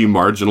 really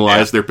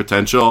marginalize their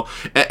potential.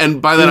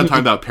 And by that, I'm talking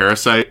about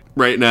Parasite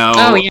right now.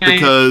 Oh, yeah.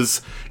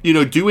 Because,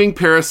 doing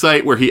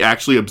Parasite where he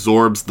actually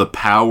absorbs the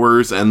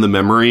powers and the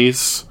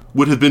memories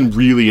would have been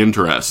really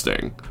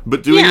interesting.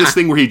 But doing this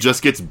thing where he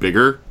just gets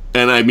bigger,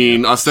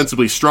 and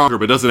ostensibly stronger,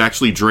 but doesn't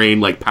actually drain,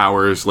 like,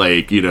 powers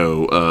like,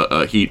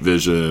 heat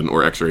vision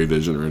or X-ray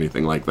vision or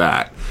anything like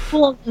that.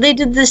 Well, they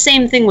did the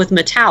same thing with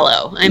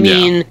Metallo.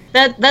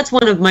 That's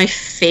one of my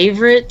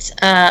favorite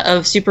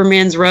of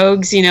Superman's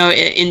rogues,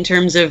 in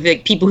terms of,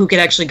 like, people who could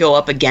actually go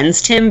up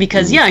against him,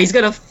 because, he's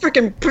got a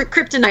freaking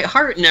kryptonite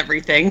heart and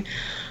everything.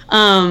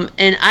 And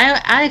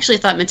I actually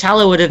thought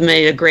Metallo would have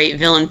made a great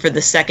villain for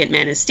the second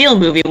Man of Steel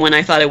movie, when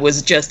I thought it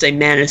was just a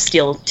Man of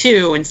Steel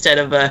 2 instead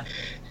of a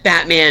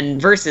Batman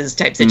versus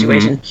type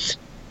situation.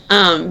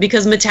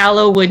 Because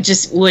Metallo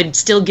would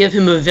still give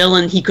him a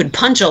villain he could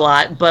punch a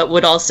lot, but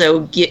would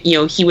also get,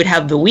 he would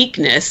have the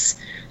weakness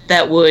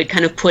that would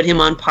kind of put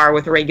him on par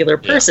with a regular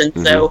person.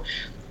 So,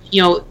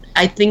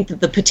 I think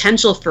that the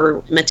potential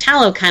for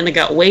Metallo kind of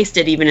got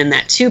wasted even in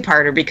that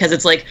two-parter, because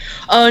it's like,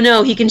 oh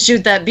no, he can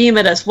shoot that beam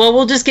at us. Well,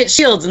 we'll just get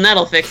shields and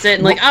that'll fix it.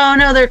 And like, oh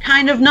no, they're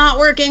kind of not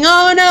working.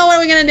 Oh no, what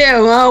are we going to do?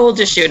 Oh, we'll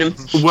just shoot him.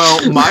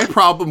 Well, my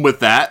problem with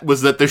that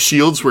was that the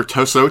shields were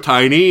so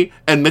tiny,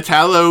 and both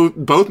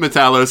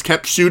Metallos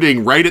kept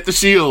shooting right at the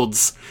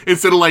shields.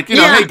 Instead of like,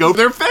 hey, go for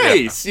their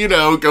face,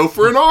 go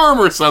for an arm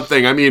or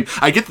something.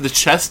 I get that the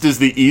chest is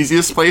the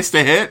easiest place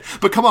to hit,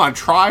 but come on,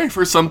 try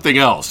for something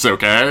else,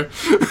 okay?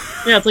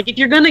 Yeah, it's like, if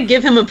you're going to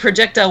give him a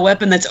projectile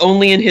weapon that's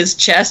only in his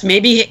chest,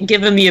 maybe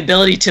give him the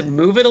ability to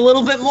move it a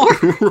little bit more.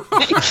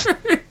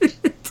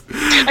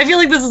 I feel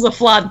like this is a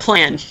flawed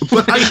plan.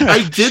 But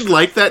I did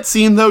like that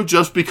scene, though,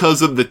 just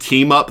because of the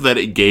team-up that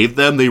it gave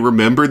them. They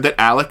remembered that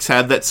Alex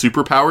had that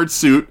super-powered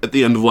suit at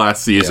the end of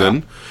last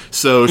season.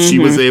 So she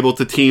was able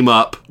to team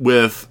up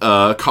with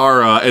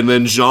Kara, and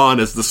then Jean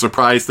as the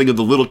surprise thing of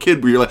the little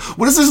kid, where you're like,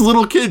 what is this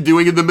little kid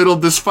doing in the middle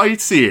of this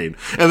fight scene?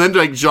 And then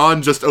like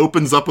Jean just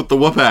opens up with the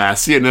whoop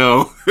ass, and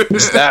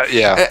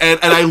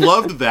I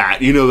loved that,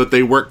 that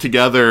they worked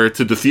together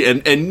to defeat,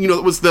 and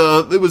it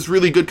was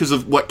really good because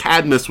of what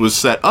Cadmus was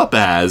set up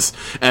as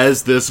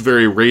this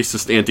very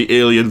racist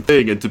anti-alien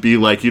thing, and to be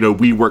like,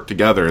 we work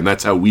together, and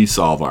that's how we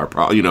solve our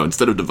problem.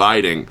 Instead of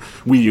dividing,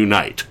 we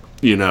unite.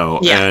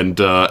 And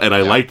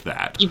I liked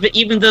that.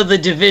 Even though the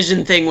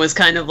division thing was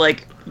kind of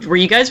like, were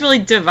you guys really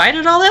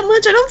divided all that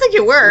much? I don't think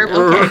you were.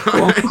 Okay,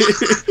 cool.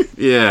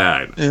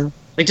 Yeah.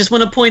 I just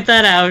want to point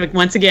that out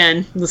once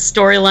again. The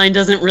storyline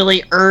doesn't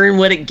really earn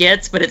what it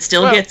gets, but it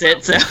still gets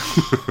it. So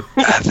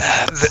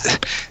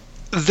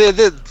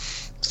the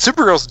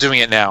Supergirl's doing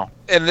it now,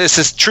 and this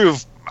is true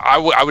of,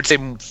 I would say,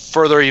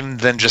 further even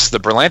than just the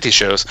Berlanti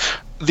shows.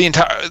 The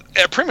entire,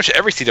 pretty much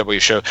every CW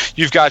show,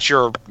 you've got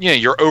your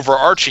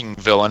overarching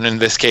villain. In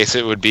this case,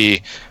 it would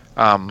be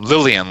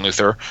Lillian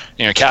Luthor,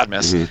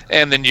 Cadmus,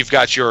 and then you've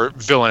got your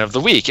villain of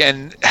the week.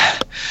 And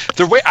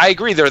I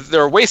agree,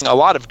 they're wasting a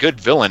lot of good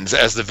villains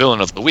as the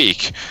villain of the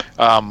week.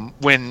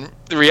 When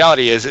the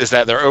reality is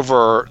that their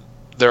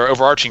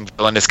overarching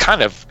villain is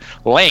kind of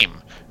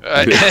lame.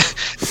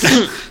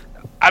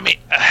 I mean,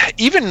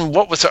 even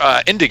what was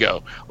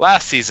Indigo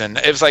last season,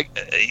 it was like,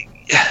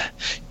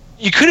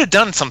 you could have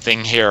done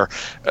something here.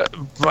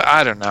 But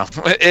I don't know.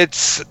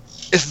 It's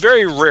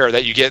very rare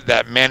that you get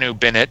that Manu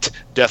Bennett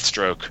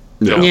Deathstroke.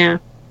 Yeah.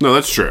 No,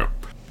 that's true.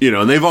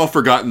 And they've all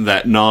forgotten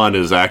that Non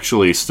is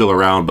actually still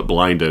around but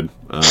blinded.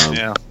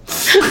 Yeah.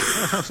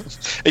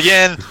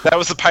 Again, that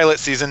was the pilot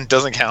season.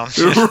 Doesn't count.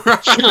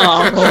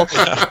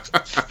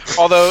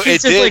 Although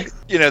it did,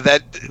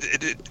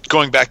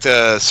 going back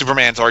to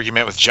Superman's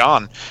argument with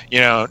John,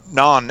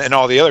 Non and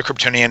all the other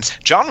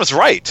Kryptonians, John was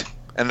right.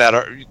 And that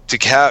to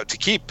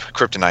keep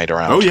Kryptonite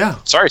around. Oh, yeah.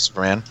 Sorry,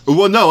 Superman.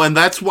 Well, no, and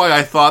that's why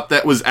I thought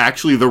that was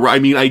actually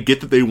I get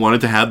that they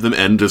wanted to have them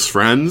end as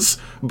friends,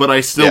 but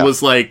I still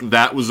was like,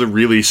 that was a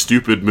really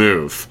stupid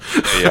move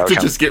to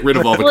just get rid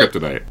of all the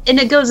Kryptonite. And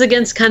it goes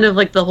against kind of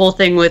like the whole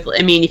thing with,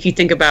 if you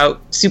think about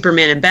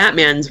Superman and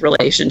Batman's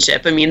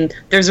relationship,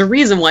 there's a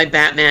reason why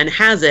Batman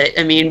has it,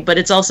 but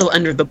it's also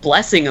under the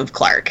blessing of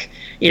Clark.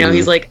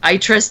 He's like, I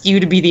trust you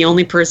to be the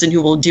only person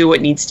who will do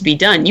what needs to be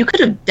done. You could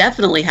have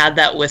definitely had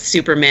that with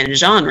Superman and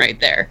Jean right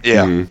there.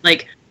 Yeah.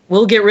 Like,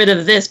 we'll get rid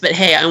of this, but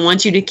hey, I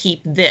want you to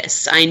keep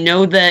this. I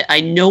know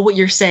what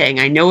you're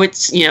saying. I know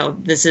it's,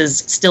 this is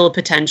still a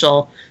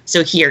potential.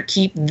 So here,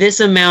 keep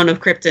this amount of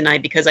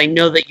kryptonite because I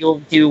know that you'll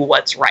do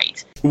what's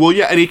right. Well,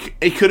 yeah, and he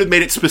could have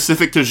made it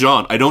specific to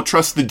Jean. I don't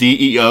trust the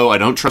DEO. I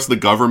don't trust the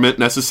government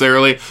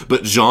necessarily.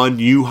 But Jean,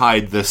 you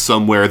hide this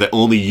somewhere that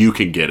only you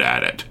can get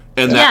at it.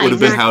 And that would have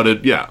been how to,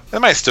 They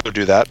might still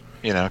do that,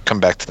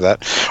 come back to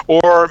that.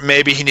 Or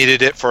maybe he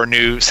needed it for a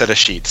new set of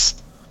sheets.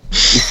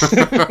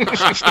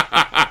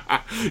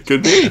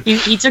 Could be.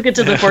 He took it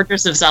to the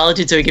Fortress of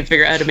Solitude so he could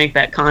figure out how to make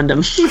that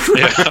condom.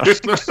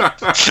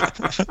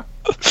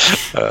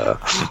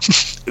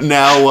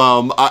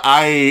 Now,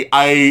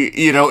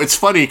 it's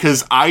funny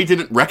because I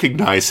didn't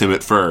recognize him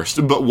at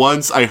first, but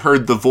once I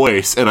heard the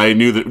voice and I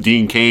knew that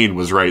Dean Cain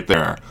was right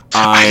there.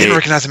 I didn't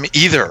recognize him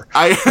either.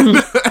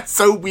 That's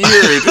so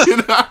weird.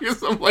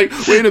 Because I'm like,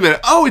 wait a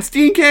minute. Oh, it's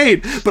Dean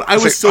Cain. But I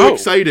was so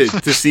excited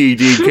to see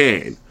Dean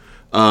Cain.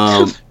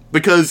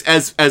 Because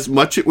as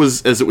much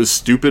as it was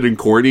stupid and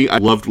corny, I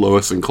loved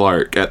Lois and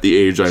Clark at the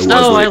age I was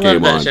when it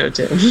came on. I loved that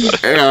show too.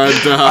 And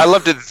I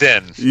loved it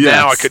then. Yes.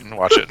 Now I couldn't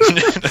watch it.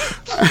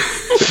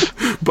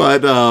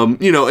 But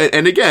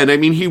and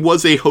again, he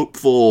was a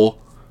hopeful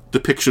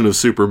depiction of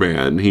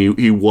Superman.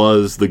 He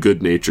was the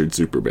good-natured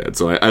Superman.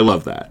 So I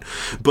love that.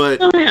 But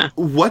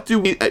what do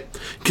we?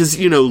 Because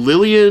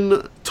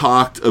Lillian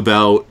talked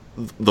about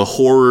the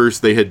horrors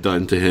they had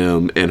done to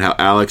him and how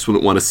Alex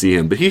wouldn't want to see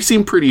him, but he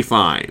seemed pretty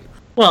fine.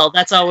 Well,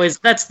 that's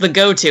the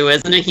go-to,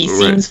 isn't it? He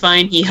seems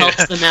fine, he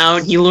helps them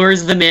out, he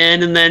lures them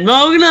in, and then,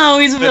 oh no,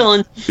 he's a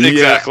villain.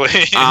 Exactly.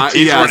 He's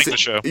running the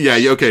show. Yeah,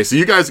 okay, so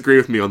you guys agree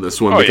with me on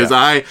this one, because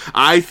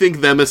I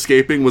think them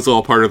escaping was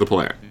all part of the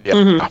plan. Yep.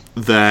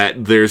 Mm-hmm.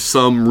 That there's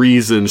some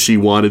reason she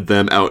wanted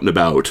them out and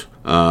about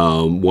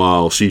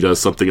while she does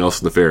something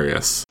else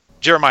nefarious.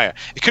 Jeremiah,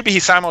 it could be he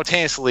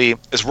simultaneously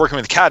is working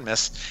with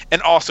Cadmus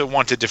and also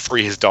wanted to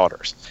free his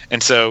daughters.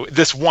 And so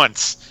this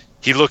once,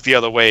 he looked the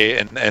other way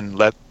and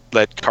let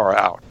Kara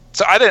out.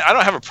 So I don't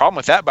have a problem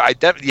with that, but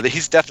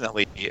he's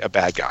definitely a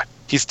bad guy.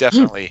 He's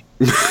definitely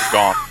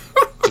gone.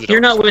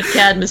 You're not with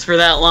Cadmus for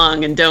that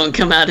long and don't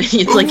come out of it.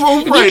 It's like,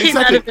 if you came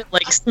out of it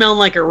like smelling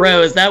like a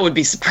rose, that would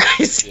be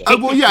surprising.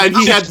 And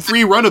he had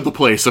free run of the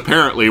place,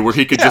 apparently, where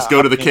he could just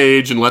go to the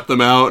cage and let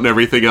them out and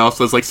everything else.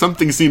 So it's like,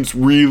 something seems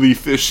really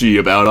fishy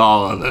about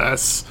all of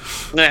this.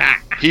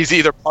 He's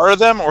either part of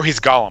them or he's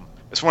Gollum.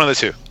 It's one of the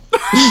two.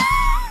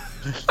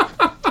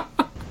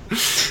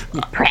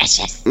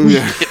 Precious.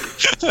 Yeah.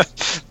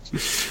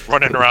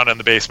 running around in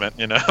the basement,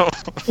 you know.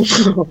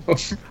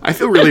 I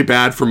feel really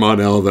bad for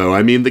Mon-El, though.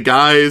 I mean, the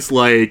guy's,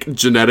 like,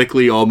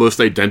 genetically almost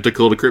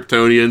identical to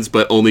Kryptonians,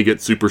 but only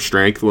gets super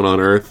strength when on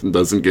Earth and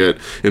doesn't get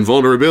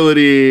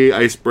invulnerability,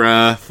 ice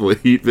breath,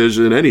 heat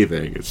vision,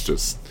 anything. It's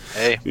just,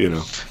 hey, you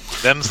know.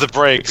 Them's the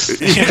breaks.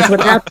 That's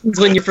what happens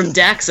when you're from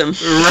Daxam.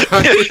 Right.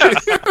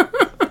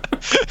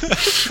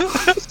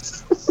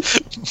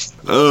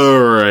 All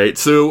right.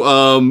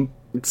 So,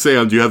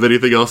 Sam, do you have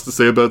anything else to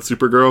say about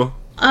Supergirl?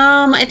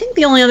 I think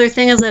the only other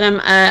thing is that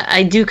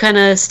I do kind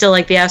of still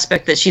like the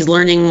aspect that she's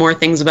learning more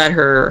things about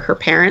her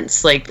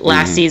parents. Like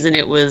last season,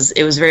 it was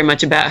very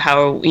much about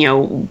how, you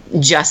know,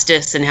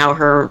 justice and how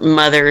her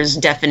mother's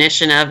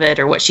definition of it,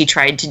 or what she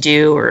tried to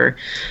do, or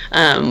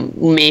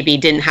maybe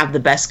didn't have the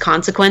best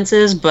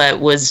consequences, but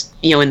was,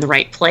 you know, in the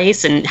right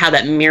place, and how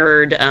that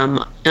mirrored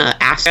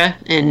Asha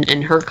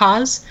and her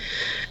cause.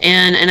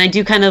 And I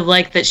do kind of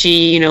like that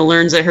she, you know,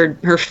 learns that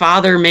her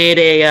father made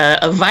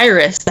a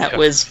virus that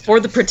was for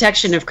the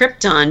protection of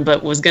Krypton,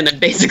 but was going to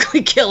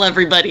basically kill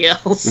everybody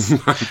else.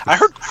 I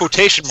heard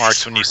quotation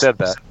marks when you said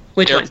that.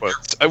 Which air one?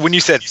 Quotes. When you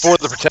said for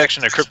the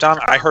protection of Krypton,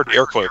 I heard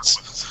air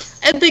quotes.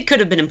 They could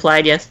have been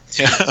implied, yes.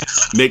 Yeah.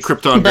 Make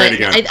Krypton But great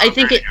again. I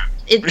think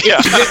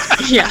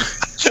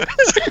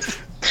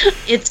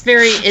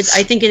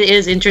I think it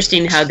is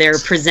interesting how they're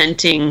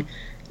presenting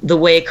the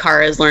way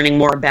Kara is learning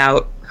more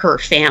about her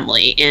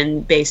family,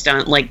 and based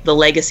on like the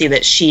legacy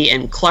that she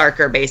and Clark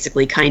are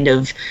basically kind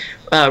of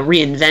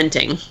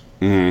reinventing.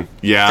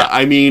 Yeah, so.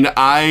 I mean,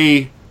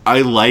 I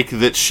like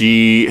that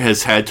she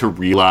has had to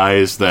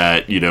realize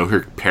that, you know, her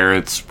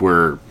parents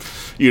were,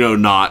 you know,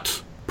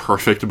 not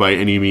perfect by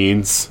any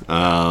means.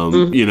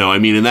 You know, I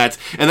mean, and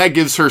that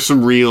gives her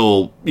some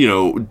real, you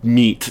know,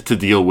 meat to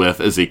deal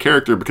with as a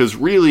character, because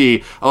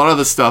really a lot of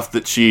the stuff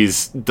that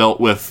she's dealt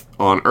with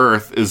on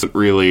Earth isn't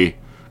really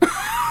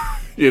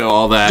you know,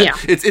 all that. Yeah.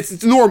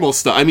 It's normal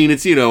stuff. I mean,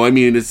 it's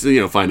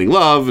finding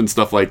love and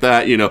stuff like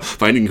that, you know,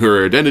 finding who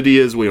her identity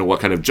is, you know, what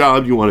kind of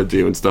job you want to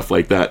do and stuff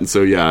like that. And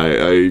so,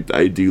 yeah,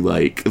 I do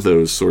like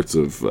those sorts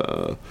of,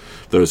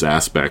 those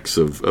aspects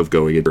of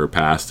going into her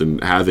past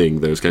and having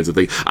those kinds of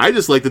things. I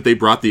just like that they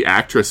brought the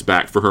actress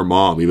back for her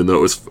mom, even though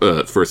it was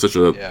for such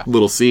a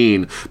little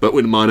scene. But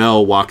when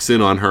Mon-El walks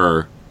in on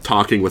her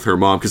talking with her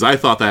mom, because I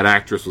thought that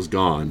actress was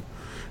gone.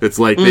 It's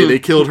like they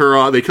killed her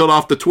off. They killed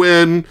off the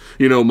twin.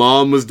 You know,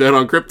 mom was dead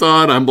on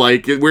Krypton. I'm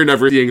like, we're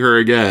never seeing her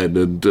again.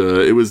 And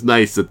it was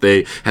nice that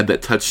they had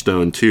that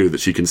touchstone too, that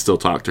she can still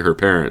talk to her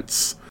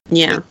parents.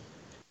 Yeah. It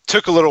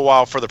took a little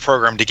while for the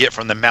program to get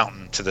from the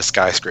mountain to the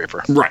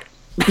skyscraper. Right.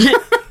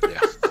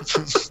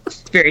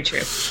 Very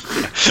true.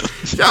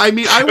 Yeah, I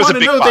mean, I want to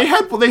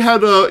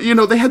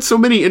know. They had so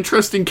many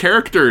interesting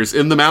characters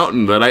in the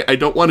mountain that I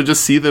don't want to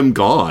just see them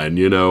gone.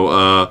 You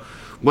know,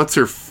 what's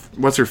her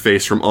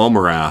face from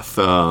Almarath?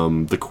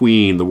 The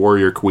queen, the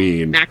warrior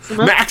queen.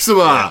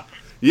 Maxima!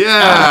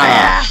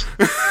 Yeah!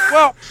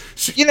 Well,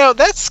 you know,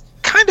 that's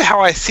kind of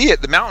how I see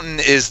it. The mountain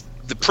is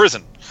the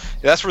prison.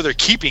 That's where they're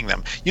keeping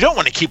them. You don't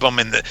want to keep them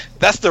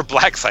that's their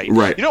black site.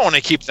 Right. You don't want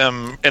to keep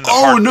them in the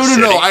heart of the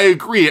city. No, I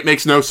agree. It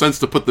makes no sense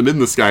to put them in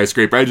the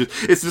skyscraper.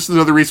 It's just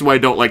another reason why I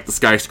don't like the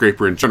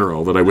skyscraper in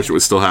general, that I wish it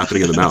was still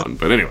happening in the mountain.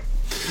 But anyway.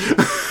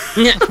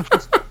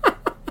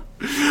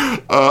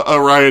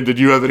 Ryan, did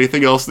you have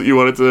anything else that you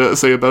wanted to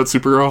say about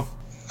Supergirl?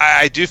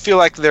 I do feel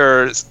like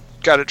they're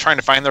trying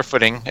to find their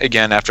footing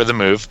again after the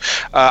move.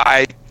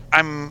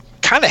 I'm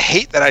kind of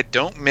hate that I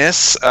don't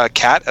miss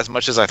Kat as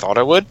much as I thought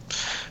I would.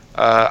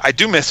 I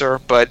do miss her,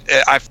 but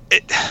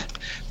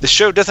the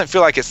show doesn't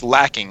feel like it's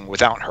lacking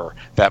without her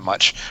that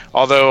much.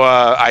 Although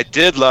I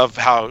did love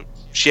how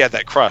she had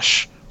that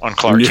crush on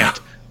Clark Kent.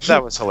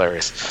 That was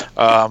hilarious.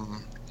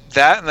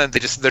 That, and then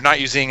they're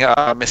not using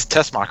Miss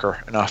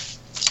Tessmacher enough.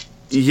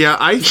 Yeah,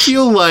 I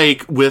feel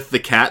like with the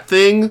Cat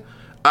thing,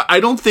 I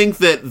don't think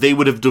that they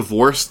would have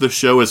divorced the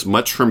show as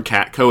much from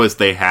Catco as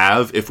they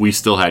have if we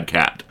still had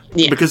Cat.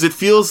 Yeah. Because it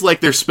feels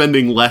like they're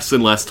spending less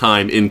and less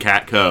time in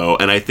Catco,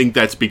 and I think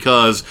that's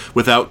because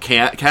without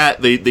Cat,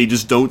 they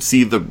just don't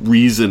see the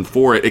reason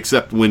for it,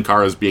 except when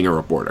Kara's being a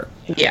reporter.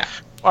 Yeah.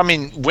 I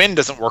mean, Wynn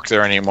doesn't work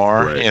there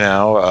anymore, right. You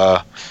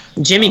know.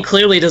 Jimmy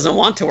clearly doesn't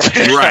want to work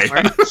there right.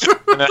 anymore.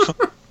 You know?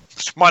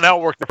 Mon-El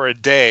worked for a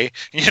day,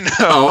 you know.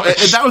 Oh,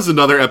 and that was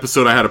another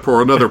episode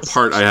another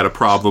part I had a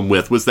problem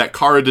with, was that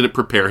Kara didn't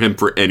prepare him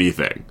for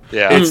anything.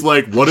 Yeah. It's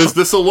like, what is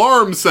this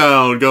alarm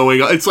sound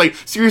going on? It's like,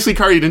 seriously,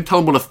 Kara, you didn't tell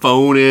him what a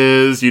phone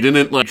is. You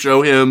didn't, like,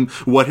 show him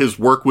what his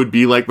work would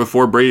be like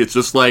before Brady. It's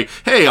just like,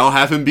 hey, I'll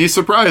have him be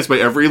surprised by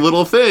every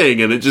little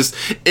thing. And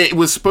it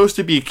was supposed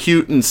to be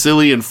cute and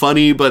silly and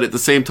funny, but at the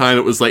same time,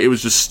 it was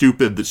just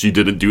stupid that she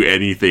didn't do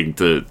anything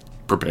to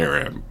prepare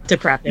him. To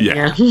prep him,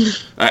 yeah.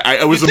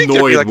 I was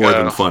annoyed more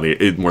than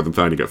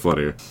finding it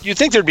funny. You'd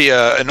think there'd be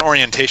an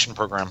orientation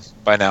program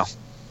by now.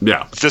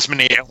 Yeah. With this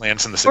many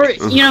aliens in the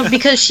city. Or, you know,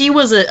 because she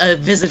was a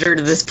visitor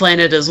to this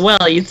planet as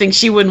well, you'd think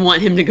she wouldn't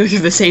want him to go through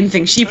the same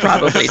thing she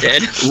probably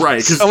did.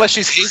 Right. Unless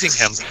she's hazing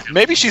him.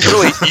 Maybe she's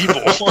really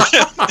evil.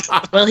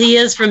 Well, he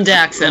is from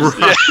Daxam.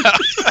 Right.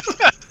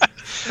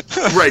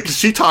 Right, because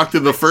she talked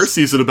in the first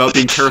season about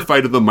being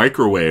terrified of the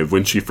microwave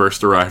when she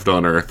first arrived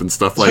on Earth and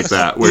stuff like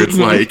that, where it's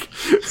like,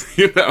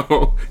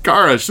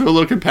 Kara, show a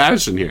little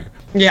compassion here.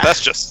 Yeah.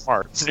 That's just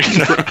smart.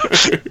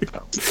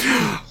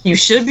 You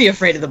should be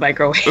afraid of the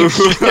microwave.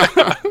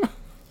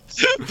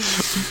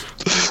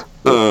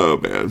 Oh,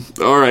 man.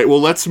 All right,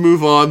 well, let's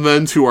move on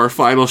then to our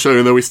final show,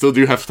 even though we still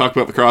do have to talk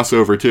about the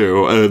crossover,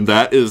 too, and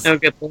that is... Oh,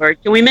 good lord.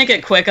 Can we make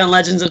it quick on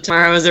Legends of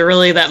Tomorrow? Is there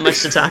really that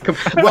much to talk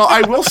about? Well,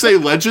 I will say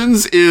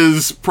Legends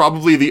is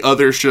probably the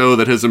other show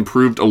that has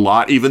improved a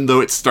lot, even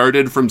though it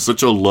started from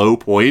such a low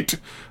point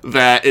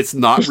that it's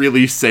not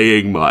really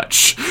saying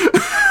much.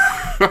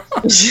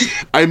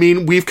 I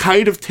mean, we've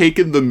kind of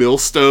taken the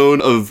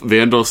millstone of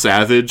Vandal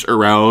Savage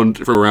around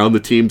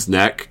the team's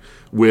neck,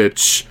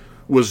 which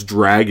was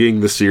dragging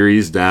the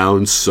series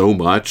down so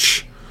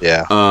much.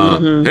 Yeah.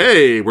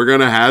 Hey, we're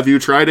gonna have you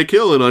try to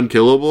kill an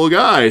unkillable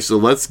guy, so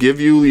let's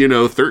give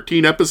you,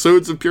 13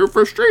 episodes of pure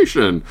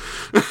frustration.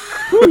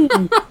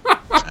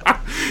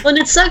 Well, and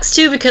it sucks,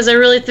 too, because I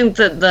really think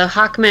that the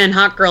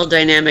Hawkman-Hawkgirl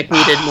dynamic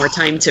needed more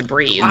time to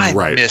breathe. I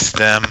Right. miss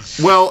them.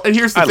 Well, and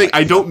here's the thing. like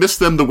I don't miss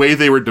them the way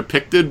they were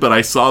depicted, but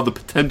I saw the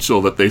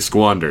potential that they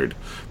squandered.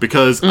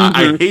 Because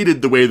I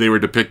hated the way they were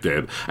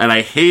depicted. And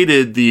I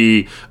hated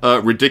the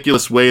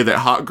ridiculous way that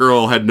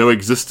Hawkgirl had no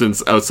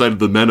existence outside of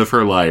the men of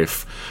her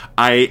life.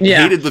 I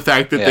hated the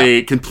fact that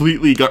they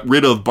completely got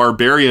rid of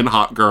Barbarian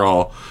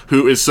Hawkgirl,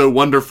 who is so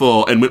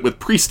wonderful, and went with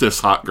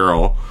Priestess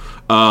Hawkgirl.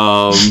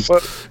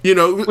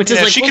 Which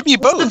is she could be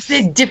both. What's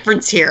the big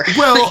difference here?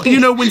 Well,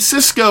 when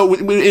Cisco,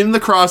 in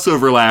the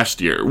crossover last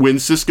year, when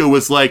Cisco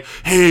was like,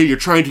 hey, you're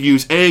trying to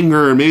use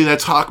anger, and maybe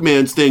that's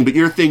Hawkman's thing, but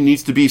your thing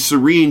needs to be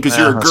serene because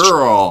you're a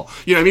girl.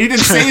 He didn't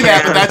say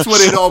that, but that's what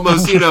it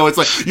almost, it's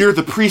like, you're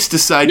the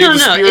priestess side, you're the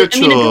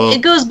spiritual.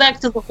 It goes back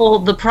to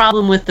the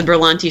problem with the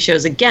Berlanti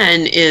shows,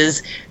 again,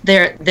 is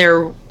their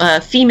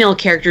female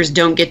characters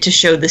don't get to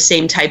show the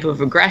same type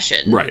of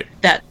aggression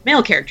that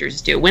male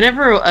characters do.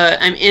 Whenever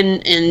I'm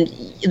in, and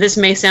this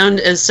may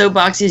sound as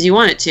soapboxy as you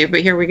want it to,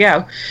 but here we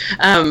go.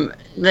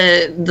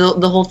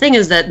 The whole thing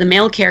is that the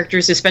male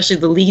characters, especially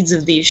the leads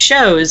of these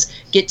shows,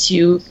 get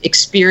to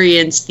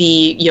experience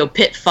the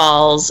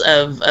pitfalls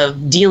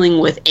of dealing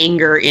with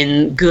anger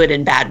in good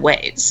and bad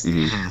ways.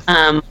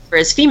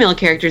 Whereas female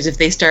characters, if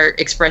they start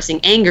expressing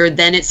anger,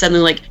 then it's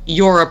suddenly like,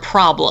 you're a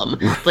problem.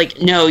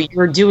 Like, no,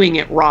 you're doing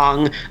it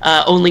wrong.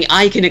 Only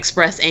I can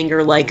express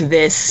anger like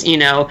this.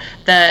 We've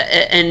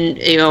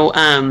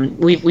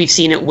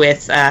seen it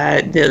with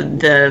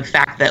the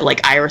fact that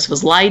like Iris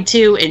was lied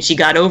to and she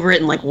got over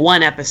it in like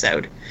one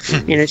episode.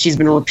 She's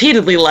been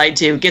repeatedly lied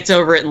to, gets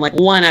over it in like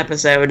one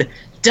episode,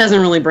 doesn't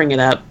really bring it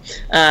up.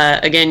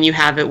 Again, you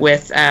have it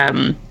with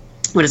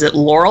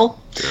Laurel.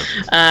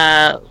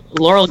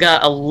 Laurel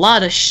got a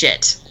lot of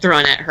shit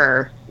thrown at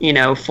her,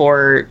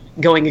 for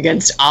going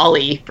against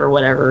Ollie for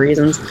whatever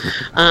reasons.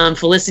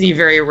 Felicity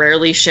very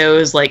rarely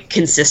shows like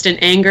consistent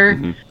anger.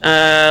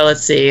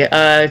 Let's see.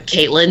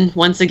 Caitlin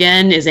once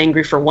again is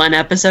angry for one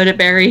episode at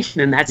Barry,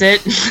 and that's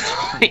it.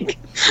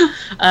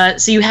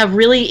 So you have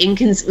really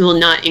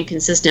not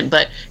inconsistent,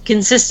 but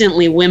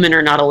consistently women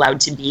are not allowed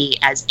to be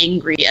as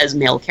angry as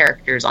male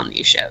characters on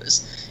these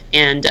shows.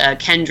 And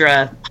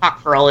Kendra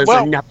Hawkgirl is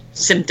another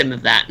symptom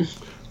of that.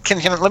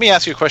 Let me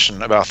ask you a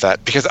question about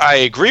that, because I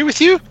agree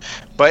with you,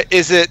 but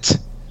is it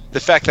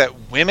the fact that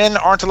women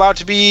aren't allowed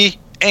to be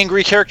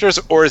angry characters,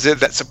 or is it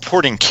that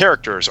supporting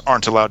characters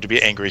aren't allowed to be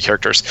angry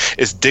characters?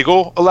 Is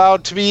Diggle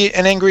allowed to be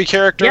an angry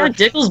character? Yeah,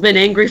 Diggle's been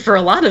angry for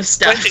a lot of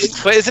stuff.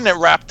 But isn't it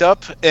wrapped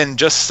up in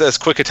just as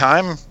quick a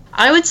time?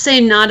 I would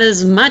say not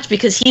as much,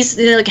 because he's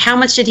like, how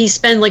much did he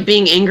spend like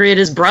being angry at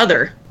his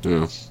brother?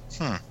 Yeah.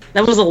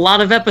 That was a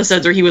lot of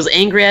episodes where he was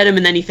angry at him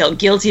and then he felt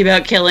guilty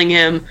about killing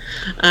him,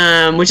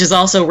 which is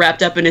also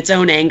wrapped up in its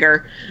own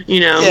anger,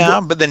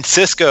 Yeah, but then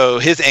Cisco,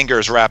 his anger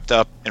is wrapped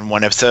up in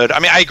one episode. I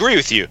mean, I agree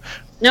with you.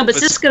 No, but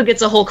Cisco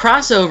gets a whole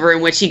crossover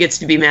in which he gets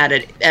to be mad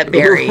at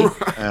Barry. He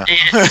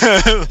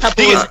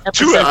gets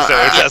 2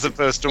 episodes as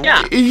opposed to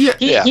one. He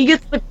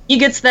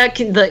gets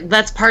that.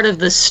 That's part of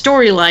the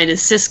storyline,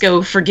 is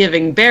Cisco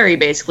forgiving Barry,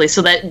 basically.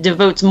 So that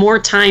devotes more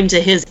time to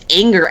his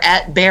anger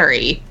at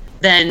Barry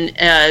than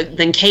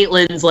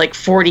Caitlin's like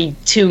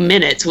 42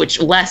 minutes,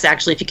 which less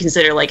actually if you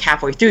consider like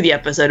halfway through the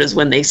episode is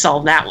when they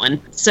solve that one.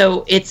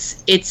 So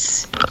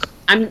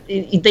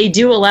they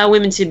do allow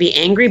women to be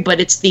angry,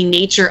 but it's the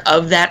nature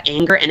of that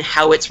anger and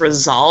how it's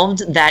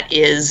resolved that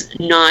is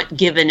not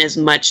given as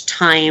much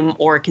time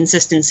or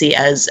consistency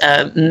as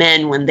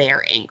men when they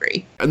are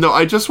angry. No,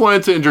 I just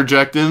wanted to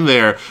interject in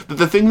there that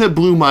the thing that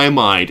blew my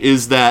mind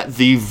is that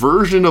the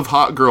version of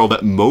Hawkgirl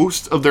that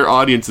most of their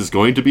audience is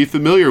going to be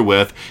familiar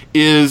with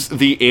is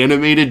the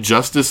animated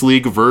Justice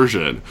League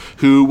version,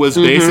 who was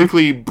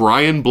basically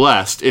Brian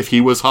Blessed if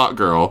he was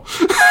Hawkgirl.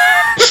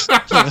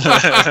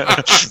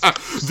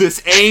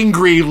 This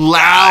angry,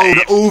 loud,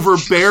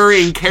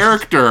 overbearing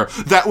character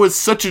that was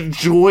such a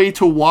joy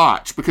to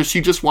watch because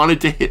she just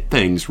wanted to hit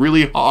things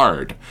really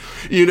hard,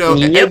 and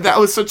that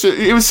was such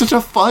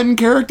a fun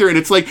character. And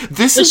it's like,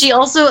 this is... She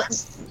also...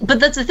 but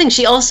that's the thing.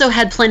 She also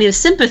had plenty of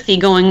sympathy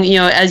going,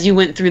 as you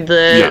went through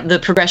the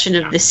progression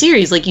of the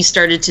series. Like, you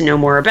started to know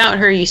more about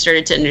her. You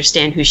started to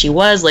understand who she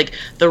was, like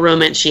the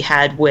romance she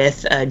had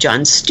with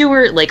Jon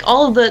Stewart. Like,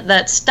 all of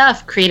that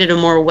stuff created a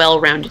more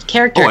well-rounded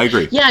character. Oh, I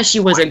agree. Yeah, she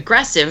was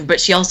aggressive, but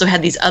she also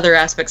had these other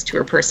aspects to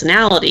her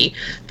personality.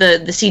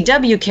 The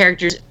CW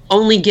characters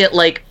only get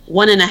like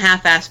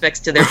 1.5 aspects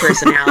to their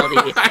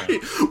personality.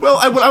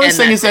 Well, what I was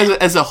saying is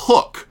as a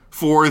hook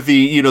for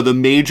the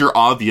major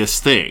obvious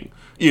thing.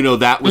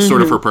 That was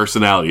sort of her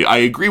personality. I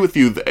agree with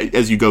you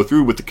as you go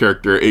through with the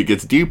character, it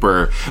gets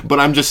deeper, but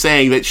I'm just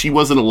saying that she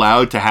wasn't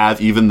allowed to have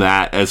even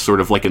that as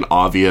sort of like an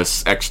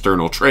obvious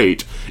external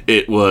trait.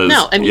 It was...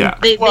 No, I mean,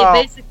 they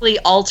basically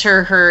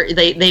alter her,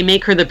 they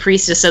make her the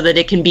priestess so that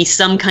it can be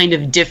some kind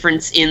of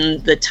difference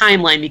in the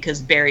timeline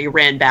because Barry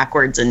ran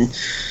backwards and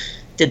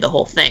did the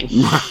whole thing.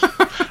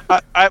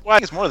 I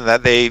think it's more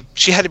than that.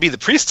 She had to be the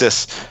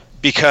priestess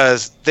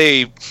because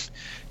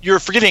you're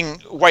forgetting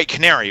White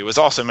Canary was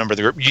also a member of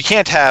the group. You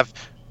can't have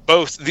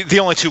both the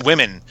only two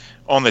women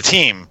on the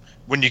team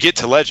when you get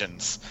to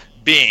Legends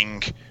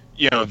being,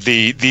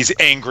 these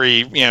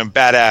angry,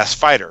 badass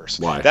fighters.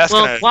 Why?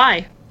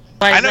 Why?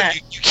 Why I know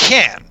you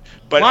can,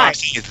 but why? I'm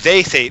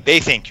saying they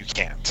think you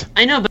can't.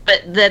 I know,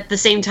 but at the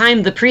same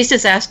time, the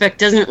priestess aspect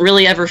doesn't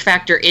really ever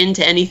factor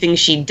into anything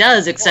she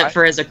does except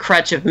for as a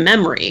crutch of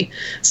memory.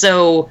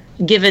 So,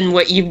 given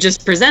what you've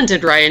just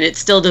presented, Ryan, it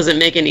still doesn't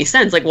make any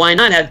sense. Like, why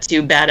not have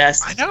two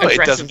badass,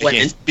 aggressive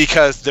women?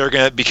 Because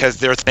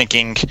they're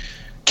thinking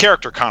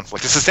character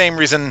conflict. It's the same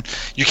reason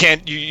you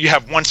can't. You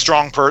have one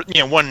strong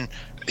one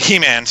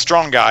He-Man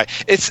strong guy.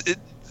 It's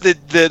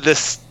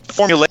this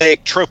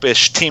formulaic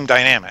tropish team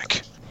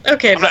dynamic.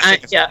 Okay, but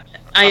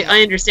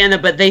I understand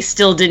that, but they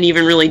still didn't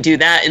even really do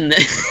that in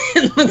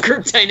the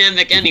group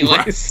dynamic anyway.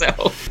 Right.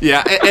 So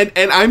yeah,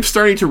 and I'm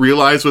starting to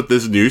realize with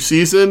this new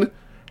season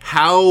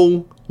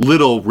how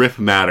little Rip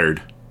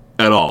mattered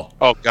at all.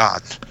 Oh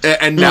God!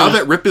 And now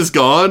that Rip is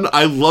gone,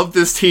 I love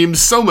this team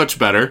so much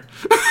better.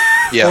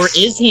 Yes. Or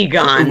is he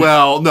gone?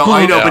 Well, no,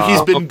 I know, but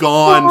he's been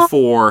gone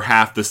for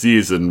half the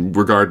season,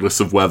 regardless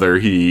of whether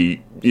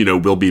he,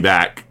 will be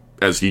back,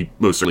 as he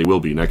most certainly will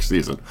be next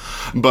season,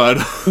 but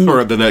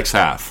or the next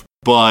half.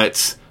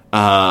 But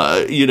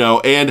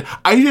and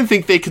I didn't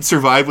think they could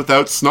survive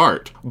without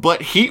Snart.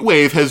 But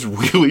Heatwave has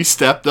really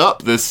stepped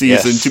up this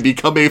season to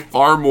become a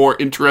far more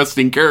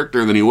interesting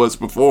character than he was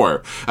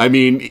before. I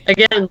mean,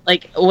 again,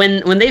 like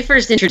when they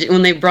first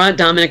when they brought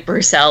Dominic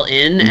Purcell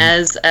in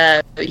as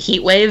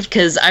Heatwave,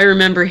 because I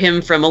remember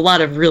him from a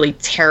lot of really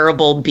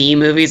terrible B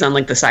movies on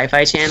like the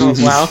Sci-Fi Channel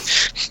as well,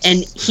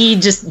 and he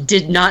just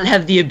did not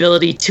have the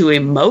ability to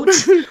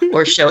emote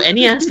or show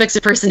any aspects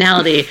of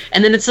personality.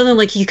 And then it's something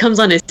like he comes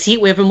on as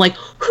Heatwave. I'm like,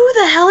 who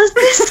the hell is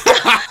this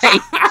guy?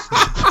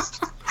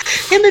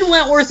 Him and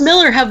Wentworth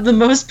Miller have the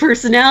most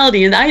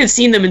personality, and I have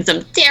seen them in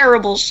some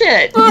terrible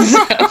shit.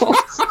 So.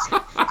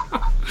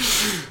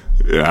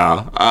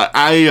 Yeah,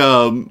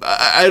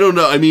 I don't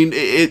know. I mean,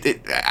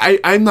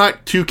 I'm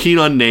not too keen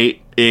on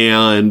Nate,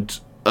 and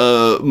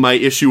my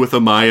issue with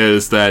Amaya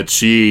is that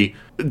she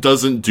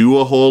doesn't do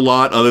a whole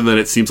lot other than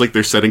it seems like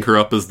they're setting her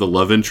up as the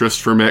love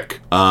interest for Mick.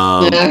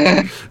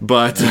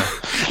 But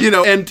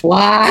and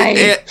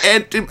why?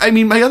 And I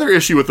mean, my other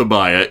issue with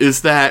Amaya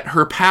is that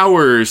her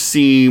powers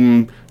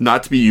seem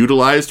not to be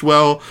utilized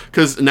well,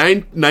 because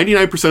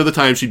 99% of the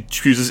time she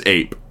chooses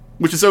ape,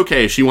 which is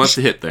okay. She wants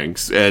to hit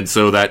things, and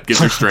so that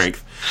gives her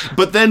strength.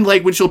 But then,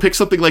 like, when she'll pick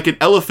something like an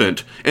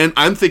elephant, and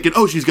I'm thinking,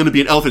 oh, she's going to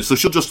be an elephant, so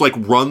she'll just, like,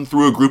 run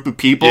through a group of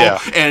people,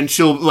 and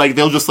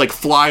they'll just, like,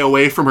 fly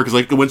away from her, because,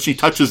 like, when she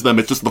touches them,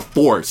 it's just the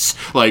force,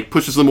 like,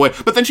 pushes them away.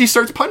 But then she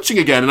starts punching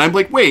again, and I'm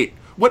like, wait,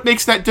 what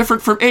makes that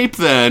different from ape,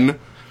 then?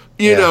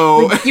 You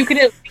know? You could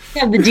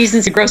have the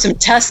decency to grow some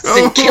tusks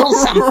and kill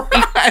somebody.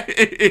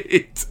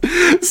 Right.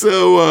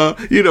 So,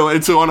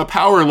 and so on a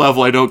power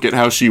level, I don't get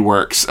how she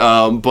works.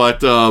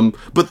 But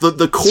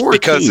the core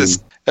team...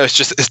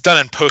 It's done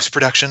in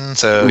post-production,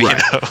 so,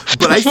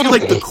 But I feel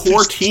like the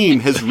core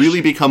team has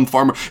really become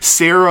far more...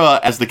 Sarah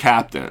as the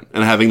captain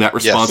and having that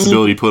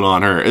responsibility put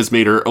on her has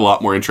made her a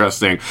lot more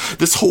interesting.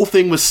 This whole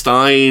thing with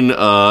Stein,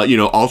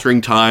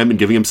 altering time and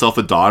giving himself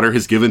a daughter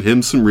has given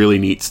him some really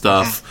neat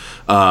stuff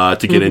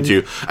to get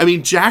into. I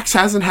mean, Jax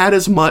hasn't had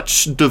as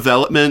much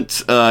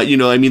development.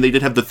 They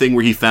did have the thing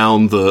where he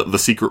found the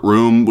secret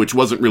room, which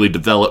wasn't really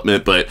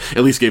development, but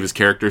at least gave his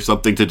character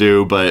something to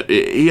do. But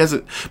he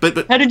hasn't...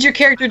 But how did your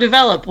character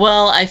develop?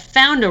 Well, I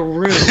found a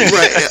room.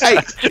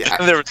 Right.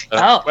 There was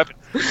a weapon.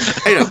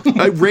 I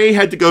know. Ray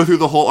had to go through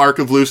the whole arc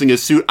of losing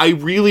his suit. I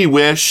really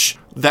wish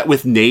that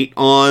with Nate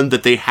on,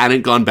 that they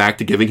hadn't gone back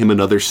to giving him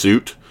another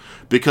suit.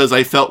 Because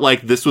I felt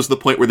like this was the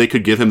point where they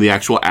could give him the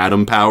actual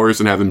atom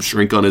powers and have him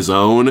shrink on his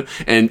own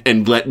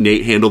and let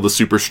Nate handle the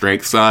super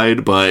strength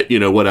side. But,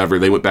 whatever.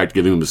 They went back to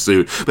giving him a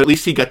suit. But at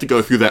least he got to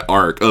go through that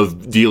arc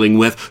of dealing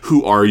with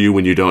who are you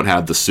when you don't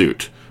have the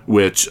suit,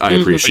 which I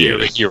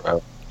appreciate. You're a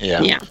hero.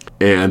 Yeah.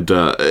 And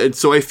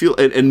so I feel...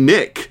 And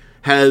Mick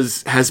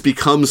has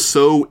become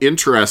so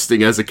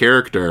interesting as a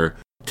character,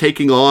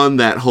 taking on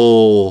that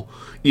whole...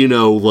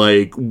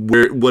 like,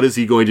 what is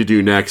he going to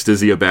do next?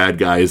 Is he a bad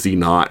guy? Is he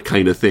not?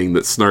 Kind of thing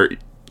that Snart,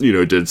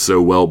 did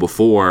so well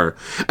before.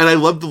 And I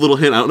love the little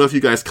hint. I don't know if you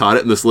guys caught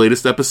it in this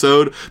latest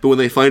episode, but when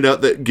they find out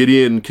that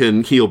Gideon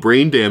can heal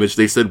brain damage,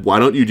 they said, why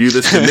don't you do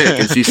this to Nick?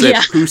 And she said,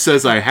 who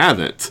says I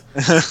haven't?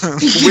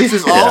 Which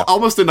is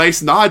almost a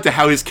nice nod to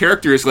how his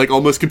character is, like,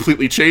 almost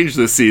completely changed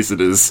this season.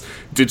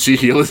 Did she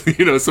heal,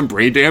 some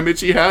brain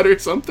damage he had or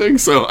something?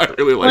 So I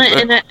really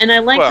like that. And I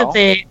like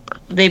that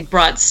they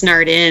brought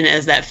Snart in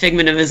as that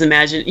figment of his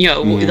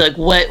imagination. Like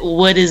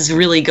what is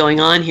really going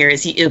on here?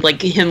 Is he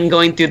like him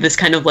going through this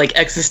kind of like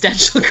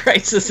existential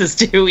crisis as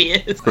to who he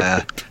is?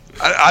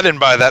 I didn't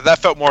buy that. That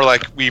felt more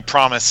like we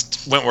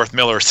promised Wentworth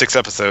Miller 6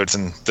 episodes,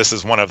 and this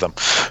is one of them.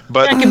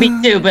 But that could be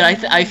too. But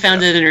I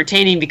found it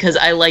entertaining because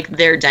I like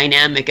their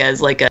dynamic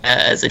as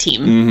a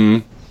team.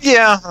 Mm-hmm.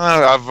 Yeah,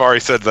 I've already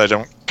said that I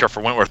don't care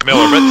for Wentworth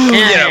Miller,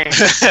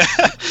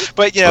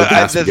 but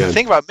the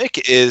thing about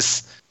Mick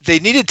is they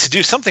needed to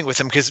do something with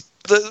him because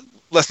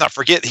let's not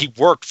forget he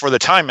worked for the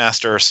Time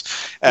Masters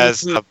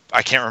as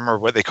I can't remember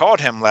what they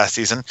called him last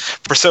season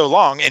for so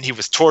long, and he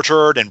was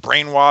tortured and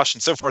brainwashed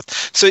and so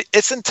forth. So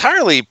it's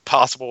entirely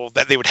possible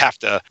that they would have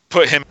to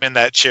put him in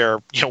that chair,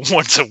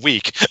 once a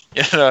week,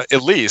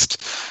 at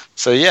least.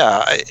 So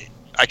I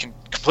can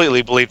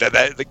completely believe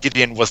that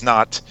Gideon was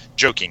not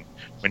joking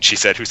when she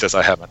said, "Who says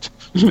I haven't?"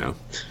 No.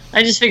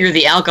 I just figure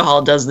the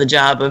alcohol does the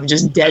job of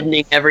just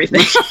deadening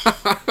everything.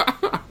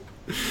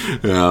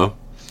 Yeah.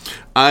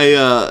 How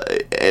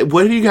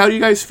do you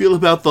guys feel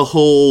about the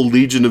whole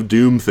Legion of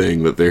Doom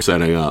thing that they're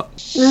setting up?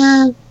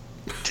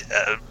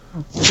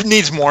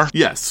 Needs more.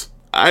 Yes,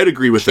 I'd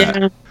agree with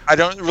that. I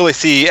don't really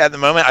see, at the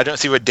moment, I don't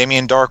see what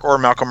Damien Dark or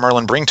Malcolm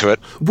Merlin bring to it.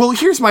 Well,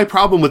 here's my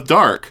problem with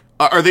Dark.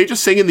 Are they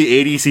just saying in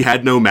the 80s he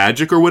had no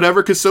magic or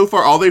whatever? Because so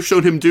far all they've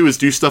shown him do is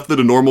do stuff that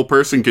a normal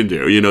person can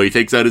do. He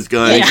takes out his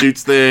gun, he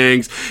shoots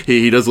things,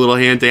 he does a little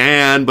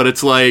hand-to-hand, but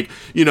it's like,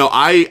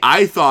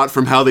 I thought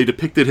from how they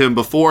depicted him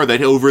before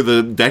that over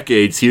the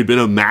decades he had been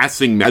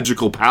amassing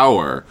magical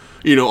power,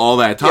 all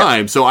that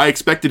time. Yeah. So I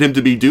expected him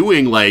to be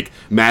doing, like,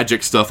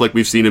 magic stuff like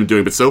we've seen him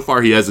doing, but so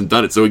far he hasn't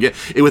done it. So again,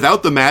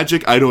 without the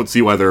magic, I don't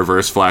see why the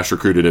Reverse Flash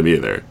recruited him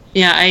either.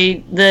 Yeah,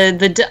 I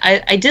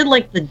did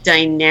like the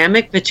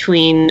dynamic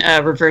between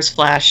Reverse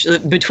Flash,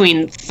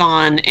 between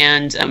Thawne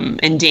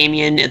and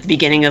Damien at the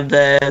beginning of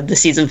the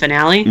season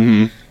finale.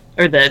 Mm-hmm.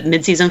 Or the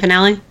mid-season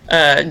finale,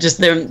 just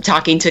them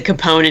talking to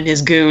Capone and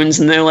his goons,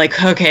 and they're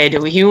like, "Okay,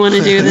 do you want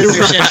to do this?"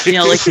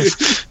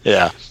 Right.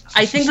 Yeah.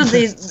 I think that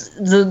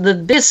the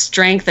biggest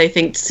strength I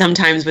think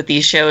sometimes with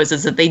these shows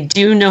is that they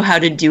do know how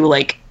to do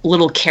like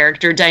little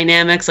character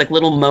dynamics, like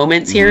little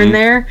moments here and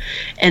there,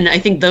 and I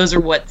think those are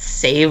what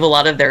save a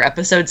lot of their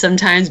episodes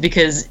sometimes.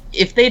 Because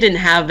if they didn't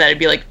have that, it'd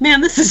be like,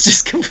 man, this is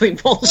just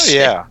complete bullshit.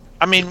 Yeah,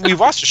 I mean, we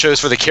watched the shows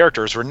for the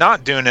characters. We're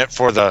not doing it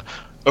for the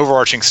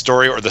overarching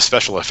story or the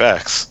special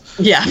effects.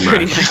 Yeah,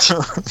 pretty much.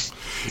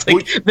 It's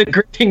like the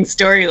gripping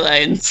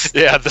storylines.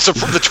 Yeah,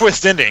 the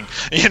twist ending.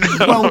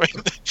 Well,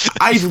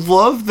 I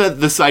love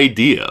that this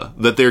idea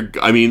that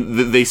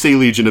they say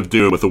Legion of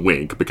Doom with a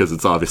wink because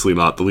it's obviously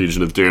not the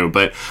Legion of Doom,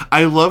 but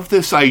I love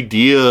this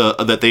idea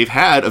that they've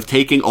had of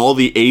taking all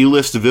the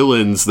A-list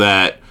villains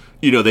that,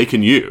 they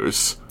can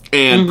use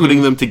and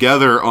putting them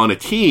together on a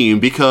team,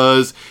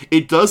 because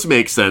it does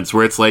make sense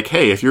where it's like,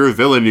 hey, if you're a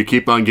villain, you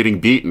keep on getting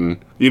beaten,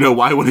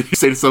 why wouldn't you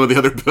say to some of the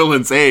other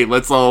villains, hey,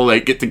 let's all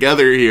like get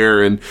together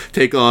here and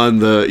take on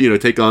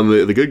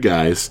the good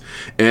guys.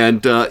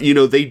 And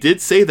they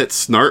did say that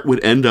Snart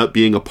would end up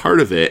being a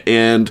part of it,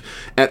 and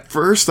at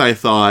first I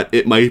thought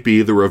it might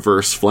be the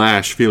Reverse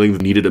Flash feeling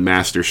the needed a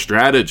master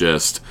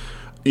strategist,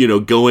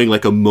 going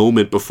like a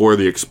moment before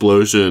the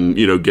explosion,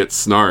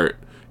 gets Snart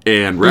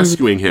and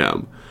rescuing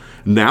him.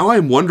 Now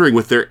I'm wondering,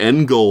 with their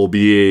end goal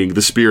being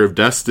the Spear of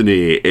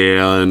Destiny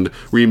and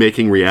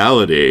remaking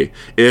reality,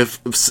 if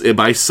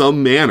by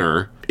some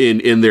manner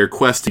in their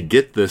quest to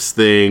get this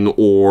thing,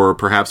 or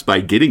perhaps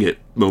by getting it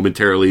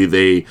momentarily,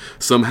 they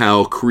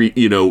somehow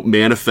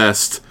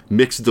manifest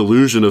mixed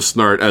delusion of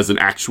Snart as an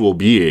actual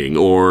being,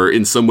 or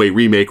in some way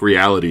remake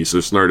reality so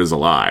Snart is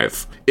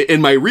alive. In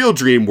my real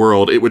dream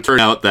world, it would turn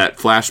out that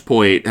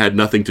Flashpoint had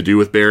nothing to do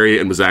with Barry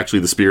and was actually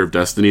the Spear of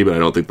Destiny, but I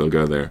don't think they'll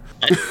go there.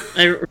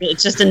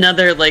 It's just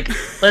another, like,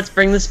 let's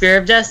bring the Spear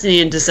of Destiny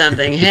into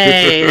something.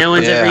 Hey, no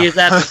one's ever used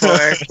that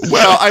before.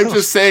 Well, I'm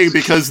just saying,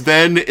 because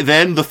then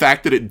the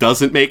fact that it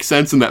doesn't make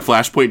sense and that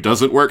Flashpoint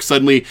doesn't work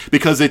suddenly,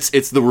 because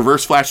it's the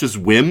Reverse Flash's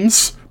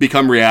whims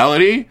become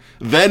reality,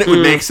 then it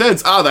would make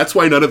sense. That's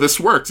why none of this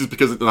works, is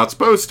because it's not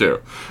supposed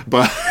to.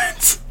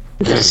 But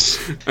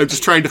I'm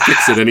just trying to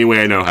fix it any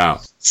way I know how.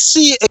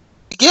 See,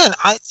 again,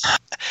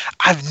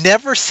 I've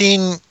never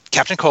seen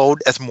Captain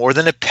Cold as more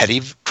than a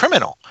petty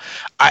criminal.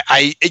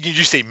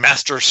 You say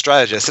master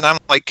strategist, and I'm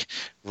like,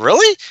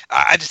 really?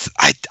 I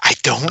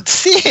don't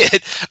see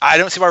it. I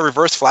don't see why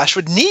Reverse Flash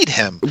would need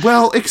him.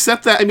 Well,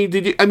 except that,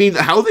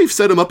 how they've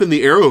set him up in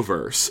the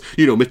Arrowverse,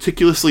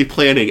 meticulously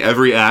planning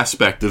every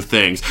aspect of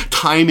things,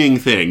 timing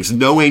things,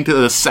 knowing to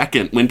the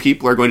second when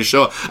people are going to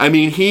show up.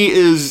 He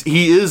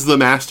is the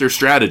master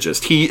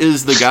strategist. He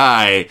is the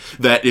guy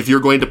that if you're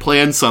going to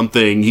plan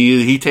something,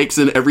 he takes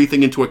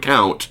everything into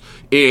account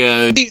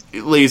and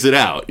lays it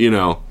out,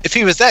 If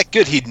he was that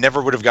good, he never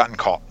would have gotten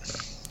caught.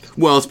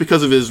 Well, it's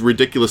because of his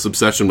ridiculous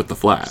obsession with the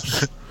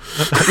Flash.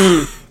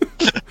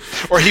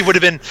 Or he would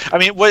have been,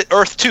 what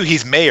Earth 2,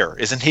 he's mayor,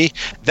 isn't he?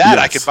 That yes.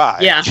 I could buy.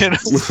 Yeah.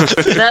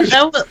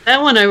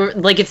 That one,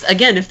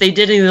 if they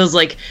did any of those,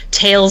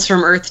 Tales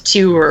from Earth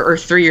 2 or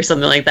Earth 3 or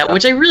something like that,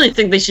 which I really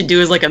think they should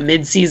do as, a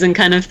mid-season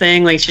kind of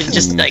thing. Should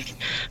just,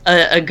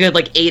 a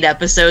good, 8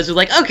 episodes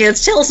with, okay,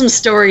 let's tell some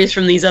stories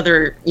from these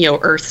other,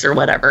 Earths or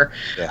whatever.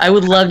 Yeah. I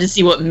would love to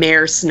see what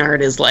Mayor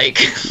Snart is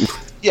like.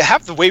 Yeah,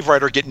 have the Wave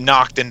Rider get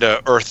knocked into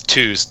Earth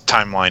 2's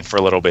timeline for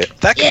a little bit.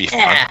 That could be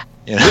fun.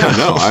 Yeah,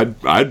 no,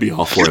 I'd be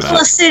all for that.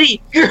 Gorilla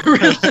City!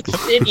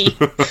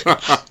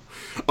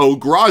 Oh,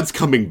 Grodd's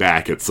coming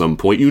back at some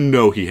point.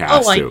 He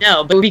has to. I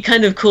know, but it would be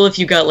kind of cool if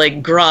you got,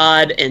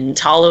 Grodd and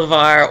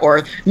Talivar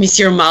or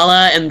Monsieur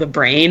Mala and the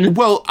Brain.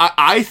 Well,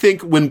 I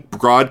think when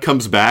Grodd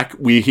comes back,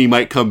 he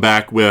might come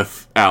back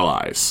with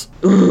allies.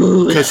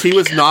 Because he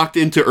was knocked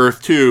into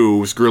Earth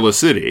 2's Gorilla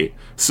City.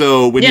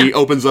 So when he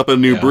opens up a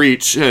new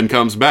breach and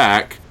comes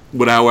back,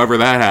 however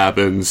that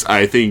happens,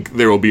 I think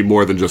there will be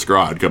more than just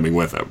Grodd coming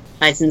with him.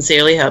 I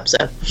sincerely hope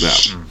so. Yeah.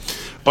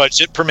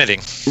 Budget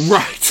permitting.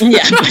 Right.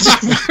 Yeah.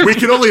 We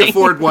can only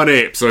afford one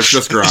ape, so it's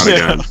just Grodd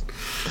again.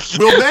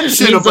 We'll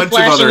mention a bunch of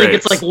other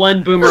apes. It's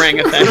one boomerang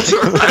effect.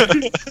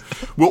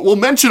 We'll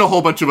mention a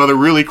whole bunch of other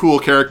really cool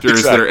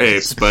characters that are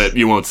apes, but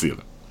you won't see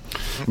them.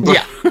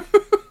 Yeah.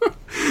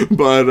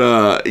 But,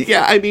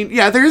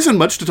 there isn't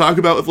much to talk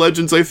about with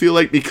Legends, I feel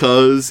like,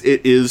 because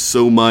it is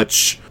so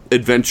much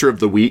adventure of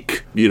the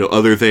week,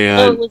 other than...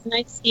 Oh, it was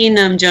nice seeing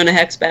Jonah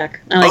Hex back.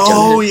 I like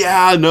Jonah Hex.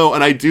 Yeah, no,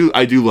 and I do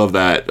love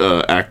that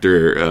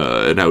actor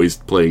and how he's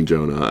playing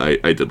Jonah.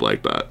 I did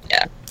like that.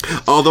 Yeah.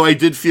 Although I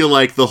did feel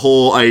like the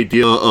whole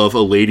idea of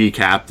a lady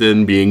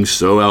captain being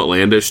so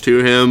outlandish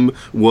to him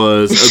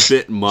was a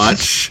bit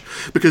much.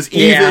 Because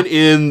even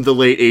in the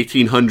late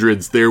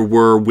 1800s, there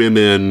were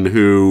women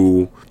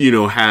who,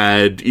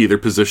 had either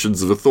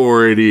positions of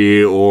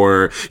authority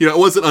or, it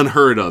wasn't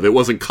unheard of. It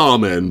wasn't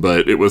common,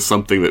 but it was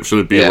something that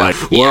shouldn't be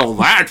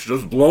that's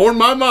just blowing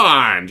my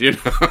mind,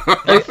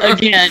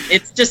 Again,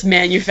 it's just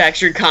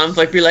manufactured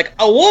conflict. Be like,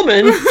 a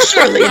woman?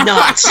 Surely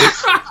not.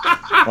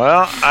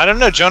 Well, I don't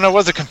know. Jonah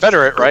was a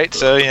Confederate, right?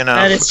 So,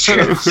 That is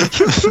true.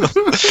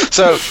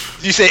 So,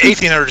 you say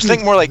 1800s.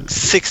 Think more like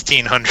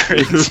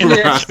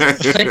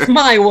 1600s. It's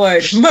my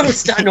word.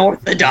 Most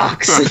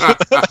unorthodox.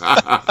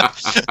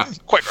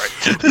 Quite right.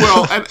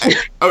 Well,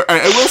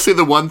 I will say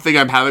the one thing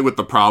I'm having with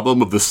the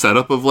problem of the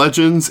setup of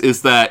Legends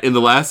is that in the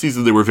last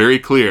season they were very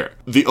clear.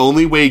 The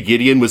only way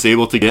Gideon was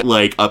able to get,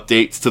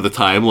 updates to the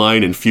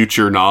timeline and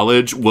future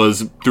knowledge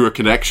was through a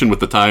connection with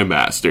the Time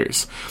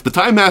Masters. The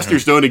Time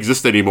Masters don't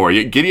exist anymore.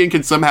 Gideon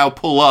can somehow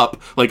pull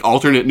up,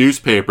 alternate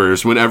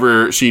newspapers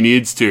whenever she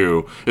needs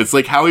to. It's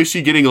how is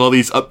she getting all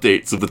these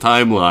updates of the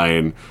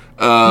timeline?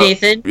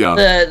 Nathan,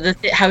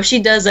 how she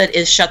does it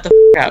is shut the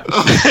f*** up.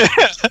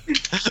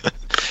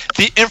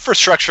 The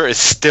infrastructure is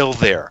still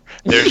there.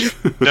 There's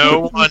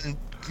no one,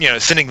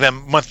 sending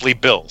them monthly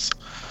bills.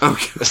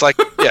 Okay. It's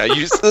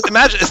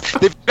imagine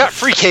they've got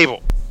free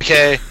cable.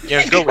 Okay,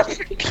 go with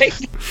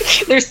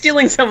it. They're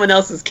stealing someone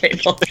else's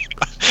cable.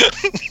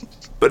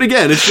 But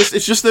again,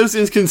 it's just those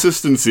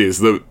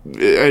inconsistencies.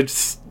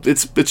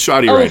 It's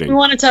shoddy writing. If we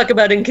want to talk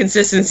about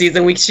inconsistencies,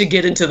 then we should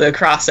get into the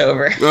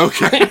crossover.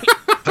 Okay.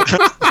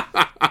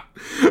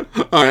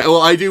 All right.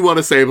 Well, I do want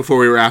to say before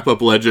we wrap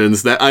up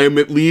Legends that I am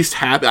at least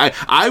happy.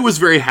 I was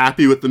very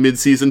happy with the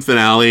mid-season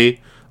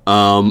finale.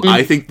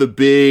 I think the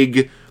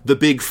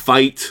big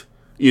fight,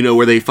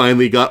 where they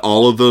finally got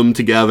all of them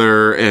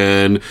together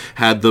and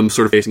had them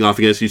sort of facing off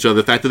against each other.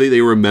 The fact that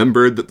they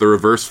remembered that the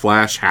Reverse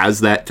Flash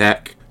has that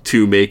tech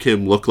to make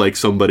him look like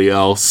somebody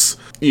else,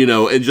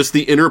 and just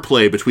the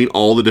interplay between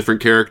all the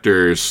different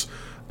characters,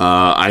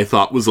 I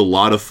thought was a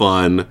lot of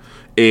fun.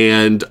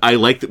 And I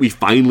like that we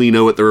finally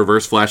know what the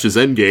Reverse Flash's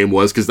endgame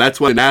was, because that's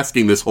what I'm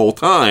asking this whole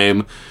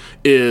time,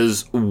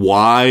 is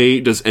why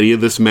does any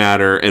of this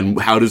matter, and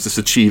how does this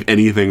achieve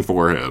anything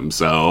for him?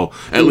 So,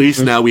 at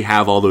least now we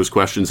have all those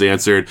questions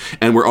answered,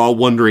 and we're all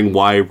wondering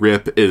why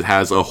Rip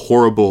has a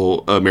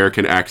horrible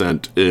American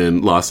accent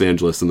in Los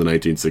Angeles in the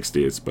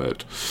 1960s,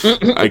 but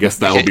I guess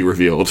that will be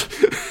revealed.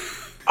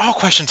 All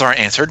questions aren't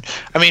answered.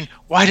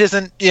 why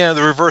doesn't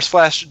the Reverse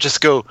Flash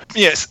just go?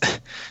 Yes,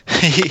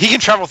 he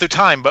can travel through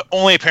time, but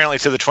only apparently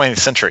to the 20th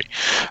century.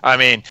 I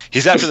mean,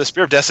 he's after the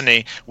Spear of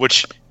Destiny,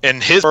 which in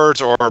his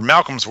words or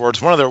Malcolm's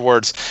words, one of their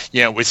words,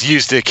 was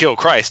used to kill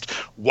Christ.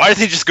 Why did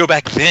he just go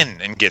back then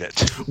and get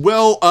it?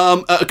 Well,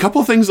 a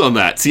couple things on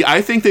that. See,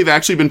 I think they've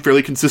actually been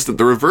fairly consistent.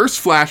 The Reverse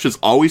Flash has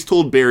always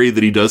told Barry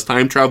that he does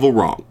time travel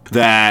wrong.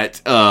 That,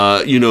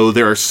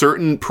 there are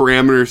certain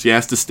parameters he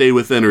has to stay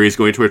within or he's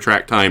going to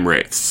attract time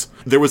wraiths.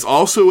 There was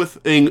also a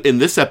thing in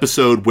this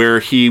episode where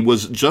he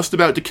was just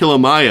about to kill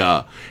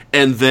Amaya,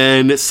 and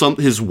then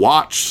his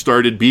watch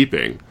started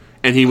beeping.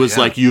 And he was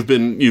like, "You've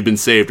been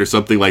saved," or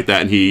something like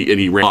that, and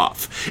he ran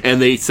off.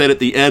 And they said at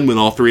the end, when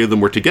all three of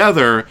them were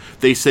together,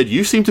 they said,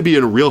 "You seem to be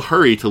in a real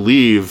hurry to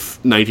leave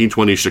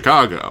 1920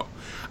 Chicago."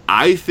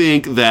 I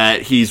think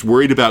that he's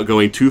worried about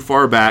going too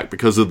far back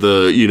because of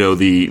the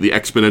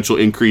exponential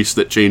increase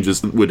that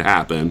changes would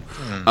happen.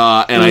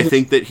 And I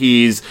think that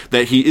he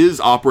is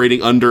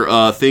operating under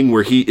a thing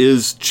where he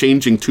is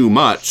changing too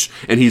much,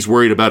 and he's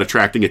worried about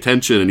attracting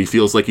attention, and he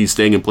feels like he's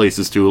staying in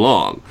places too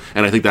long.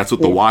 And I think that's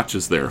what the watch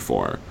is there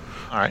for.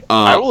 All right,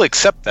 I will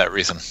accept that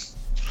reason.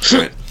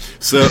 Right.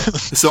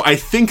 So I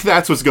think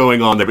that's what's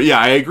going on there. But yeah,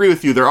 I agree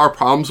with you. There are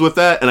problems with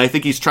that, and I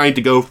think he's trying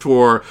to go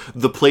for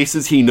the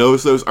places he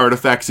knows those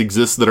artifacts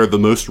exist that are the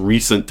most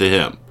recent to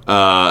him,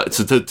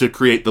 to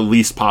create the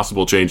least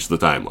possible change to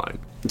the timeline.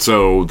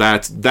 So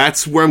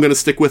that's where I'm going to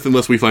stick with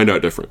unless we find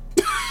out different.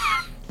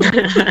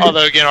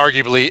 Although, again,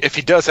 arguably, if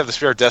he does have the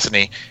Spear of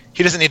Destiny,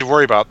 he doesn't need to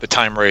worry about the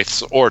time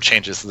wraiths or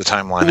changes to the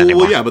timeline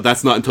anymore. Well, yeah, but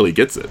that's not until he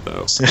gets it,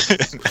 though.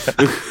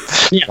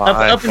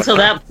 Up until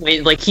that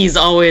point, like, he's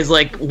always,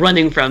 like,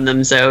 running from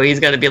them, so he's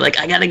got to be like,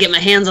 I got to get my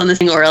hands on this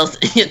thing, or else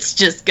it's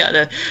just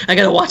I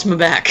got to watch my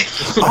back.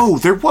 Oh,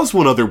 there was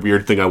one other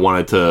weird thing I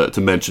wanted to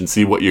mention,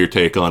 see what your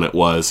take on it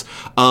was.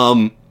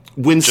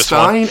 When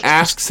Stein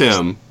asks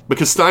him,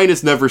 because Stein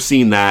has never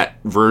seen that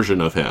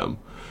version of him,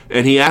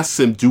 and he asks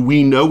him, "Do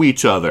we know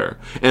each other?"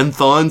 And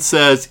Thawne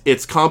says,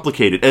 "It's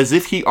complicated," as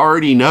if he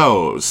already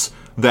knows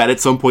that at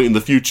some point in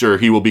the future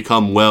he will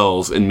become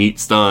Wells and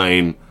meet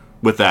Stein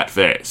with that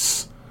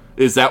face.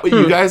 Is that what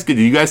you guys did?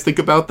 You guys think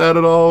about that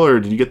at all, or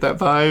did you get that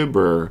vibe?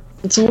 Or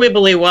it's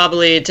wibbly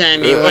wobbly,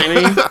 timey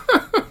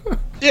wimey.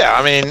 Yeah,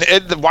 I mean,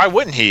 why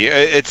wouldn't he?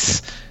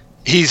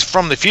 He's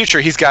from the future.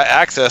 He's got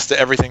access to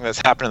everything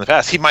that's happened in the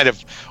past. He might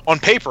have, on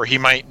paper, he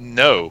might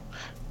know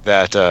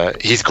that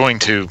he's going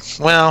to.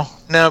 Well,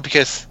 no,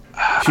 because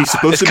he's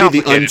supposed to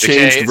be the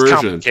unchanged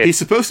version. He's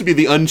supposed to be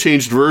the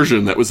unchanged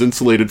version that was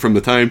insulated from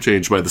the time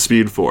change by the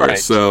Speed Force. Right.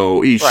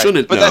 So he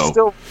shouldn't know. That's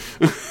still,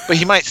 but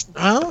he might.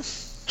 Well,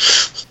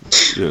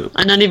 yeah.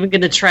 I'm not even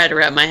going to try to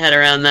wrap my head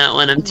around that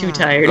one. I'm too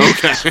tired.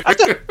 Okay. I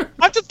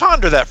have to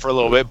ponder that for a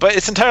little bit. But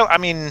it's entirely. I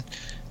mean,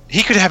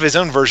 he could have his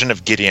own version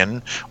of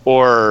Gideon,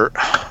 or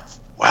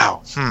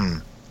wow.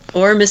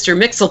 Or Mr.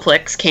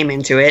 Mixelplex came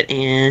into it,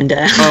 and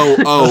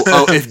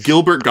if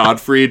Gilbert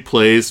Gottfried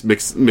plays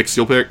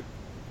Mixelplex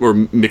or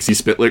Mixie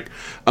Spitlick,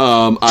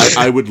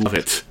 I would love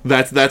it.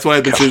 That's why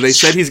I've been saying. They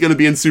said he's going to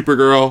be in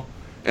Supergirl,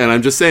 and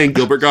I'm just saying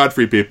Gilbert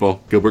Gottfried,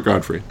 people. Gilbert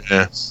Gottfried.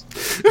 Yeah.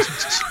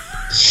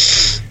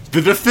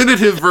 The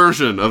definitive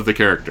version of the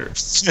character.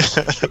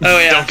 Oh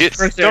yeah,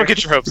 don't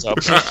get your hopes up.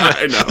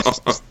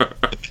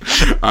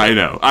 I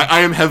know. I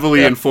am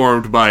heavily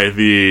informed by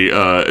the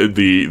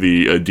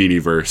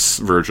Diniverse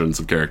versions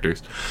of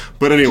characters.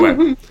 But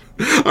anyway,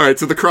 all right.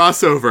 So the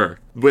crossover,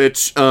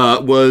 which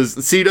was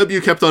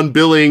CW kept on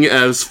billing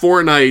as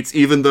 4 nights,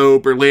 even though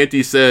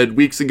Berlanti said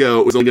weeks ago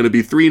it was only going to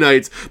be 3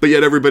 nights. But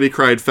yet everybody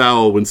cried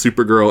foul when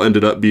Supergirl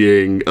ended up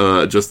being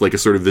just like a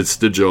sort of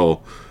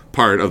vestigial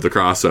part of the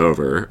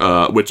crossover,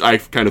 which I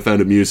kind of found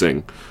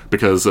amusing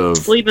because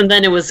of. Well, even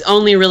then, it was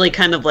only really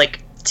kind of like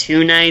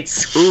 2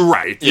 nights.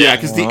 Right. Yeah,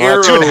 because the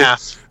Arrow.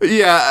 2.5.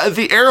 Yeah,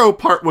 the Arrow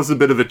part was a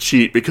bit of a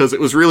cheat because it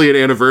was really an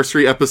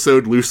anniversary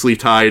episode loosely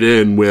tied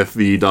in with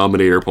the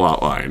Dominator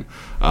plotline.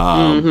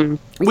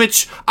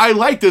 Which I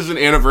liked as an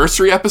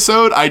anniversary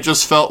episode. I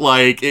just felt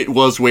like it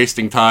was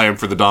wasting time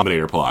for the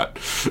Dominator plot.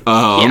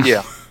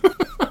 Yeah.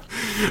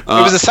 It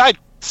was a side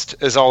quest,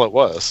 is all it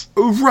was.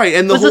 Right,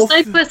 and it was a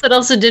side quest that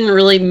also didn't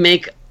really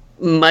make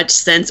much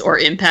sense or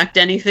impact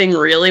anything,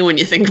 really, when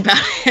you think about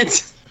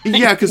it.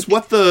 Yeah, because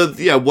what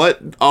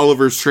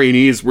Oliver's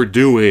trainees were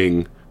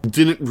doing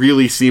didn't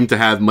really seem to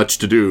have much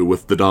to do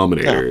with the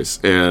Dominators,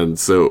 and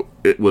so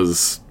it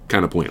was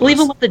kind of pointless. Well,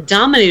 even what the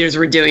Dominators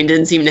were doing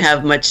didn't seem to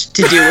have much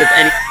to do with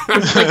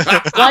anything.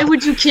 Like, why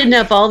would you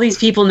kidnap all these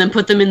people and then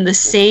put them in the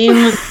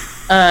same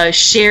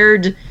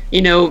shared,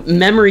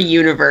 memory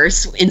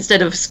universe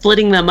instead of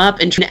splitting them up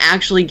and trying to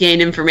actually gain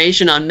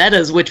information on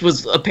metas, which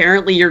was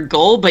apparently your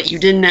goal, but you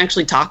didn't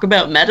actually talk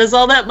about metas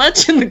all that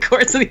much in the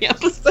course of the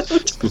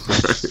episode?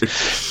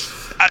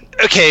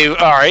 Okay, all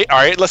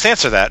right. Let's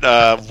answer that.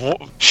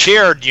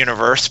 Shared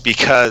universe,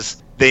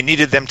 because they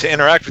needed them to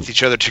interact with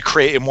each other to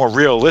create a more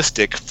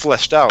realistic,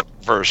 fleshed out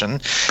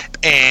version,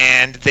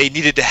 and they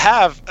needed to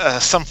have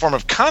some form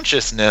of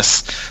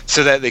consciousness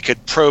so that they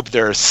could probe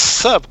their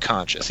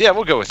subconscious. Yeah,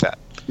 we'll go with that.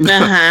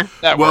 Uh-huh.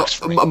 That works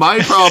for me. My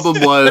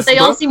problem was, But they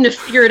all seem to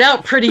figure it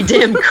out pretty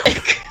damn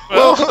quick.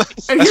 Well,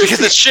 that's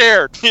because it's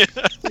shared.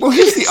 well,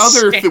 here's the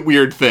other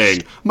weird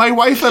thing. My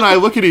wife and I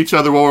look at each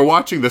other while we're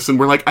watching this, and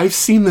we're like, I've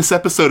seen this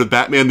episode of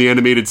Batman the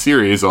Animated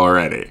Series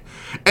already.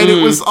 And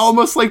it was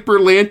almost like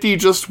Berlanti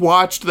just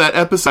watched that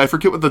episode. I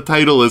forget what the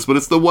title is, but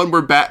it's the one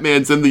where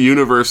Batman's in the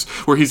universe,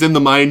 where he's in the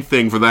mind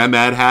thing for the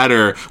Mad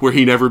Hatter, where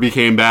he never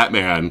became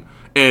Batman.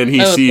 And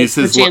he sees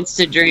his... Perchance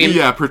to Dream.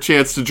 Yeah,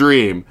 Perchance to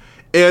Dream.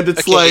 And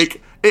it's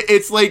like...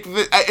 It's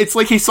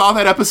like he saw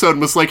that episode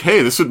and was like,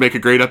 "Hey, this would make a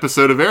great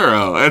episode of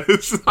Arrow." And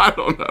I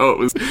don't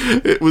know.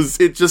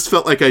 It just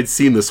felt like I'd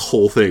seen this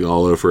whole thing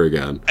all over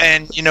again.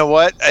 And you know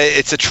what?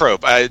 It's a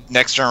trope.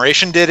 Next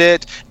Generation did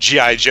it.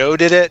 G.I. Joe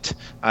did it.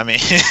 I mean,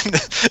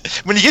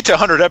 when you get to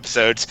 100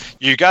 episodes,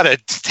 you got to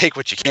take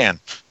what you can.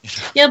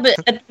 Yeah, but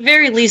at the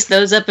very least,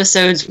 those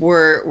episodes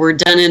were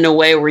done in a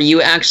way where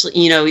you actually,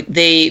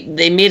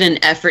 they made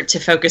an effort to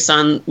focus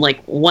on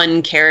like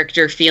one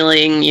character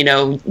feeling,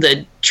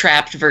 the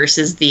trapped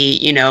versus the,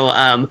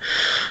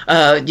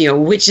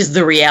 which is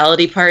the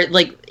reality part.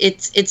 Like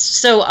it's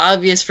so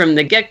obvious from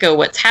the get-go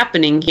what's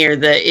happening here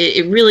that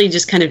it really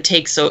just kind of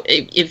takes. So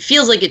it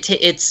feels like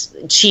it's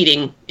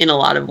cheating in a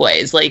lot of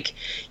ways. Like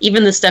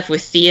even the stuff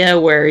with Thea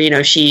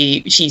where,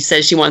 she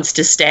says she wants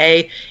to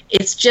stay.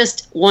 It's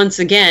just, once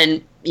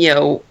again,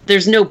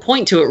 there's no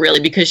point to it really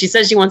because she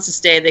says she wants to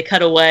stay. They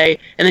cut away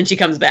and then she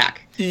comes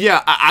back.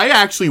 Yeah, I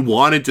actually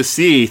wanted to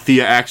see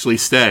Thea actually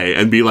stay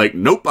and be like,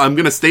 nope, I'm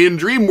going to stay in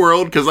Dream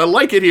World because I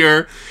like it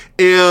here.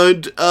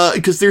 And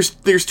because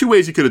there's two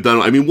ways you could have done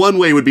it. I mean, one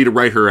way would be to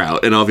write her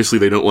out, and obviously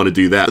they don't want to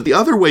do that. But the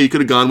other way you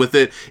could have gone with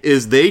it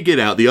is they get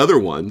out, the other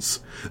ones,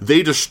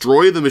 they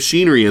destroy the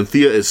machinery and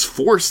Thea is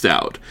forced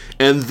out.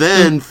 And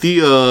then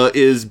Thea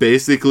is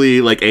basically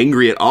like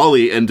angry at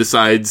Ollie and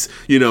decides,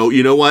 you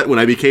know what, when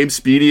I became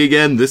Speedy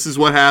again, this is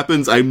what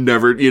happens. I'm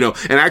never,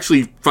 and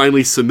actually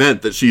finally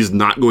cement that she's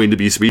not going to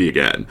be Speedy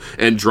again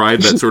and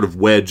drive that sort of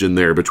wedge in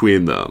there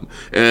between them.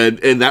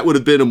 And that would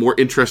have been a more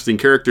interesting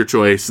character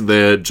choice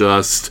than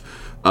just,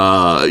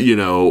 I'm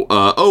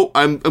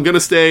going to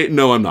stay.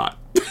 No, I'm not.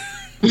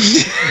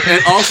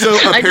 And also,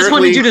 apparently, I just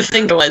wanted you to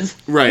think it was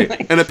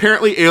right. And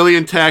apparently,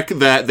 alien tech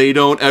that they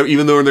don't,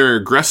 even though they're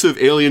an aggressive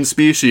alien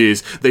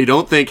species, they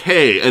don't think,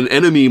 hey, an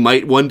enemy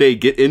might one day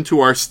get into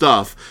our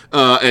stuff,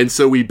 and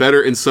so we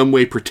better in some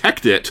way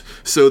protect it,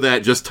 so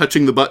that just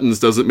touching the buttons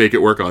doesn't make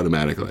it work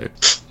automatically.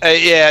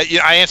 Yeah,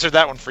 I answered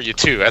that one for you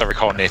too. I don't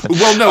recall, Nathan.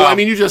 Well, no, I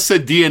mean you just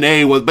said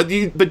DNA was, but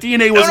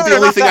DNA wasn't the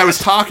only thing I was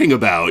talking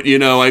about. You're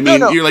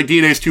like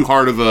DNA's too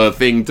hard of a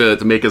thing to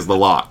make as the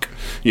lock.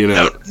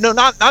 No,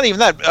 not even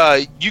that.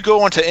 You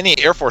go onto any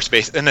Air Force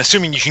base, and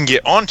assuming you can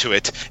get onto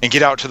it and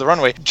get out to the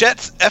runway,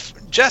 jets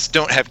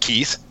don't have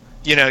keys.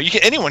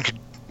 Anyone could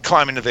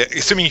climb into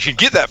assuming you could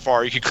get that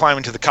far, you could climb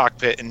into the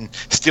cockpit and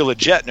steal a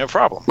jet, no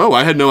problem. Oh,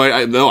 I had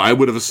I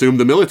would have assumed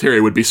the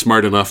military would be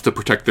smart enough to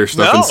protect their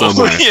stuff in some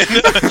way.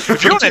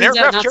 If you're on an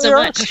aircraft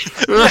carrier,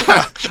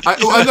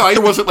 I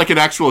wasn't like an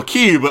actual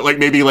key, but like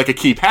maybe like a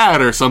keypad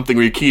or something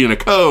where you key in a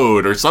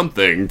code or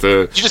something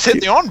to. You just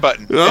hit the on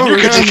button. Oh,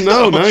 yeah,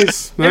 no,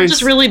 nice. They're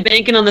just really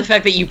banking on the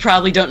fact that you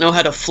probably don't know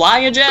how to fly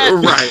a jet.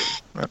 Right.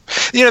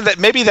 That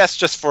maybe that's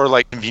just for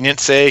like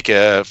convenience sake,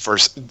 for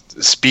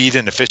speed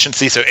and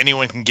efficiency, so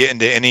anyone can get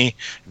into any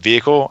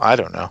vehicle. I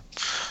don't know,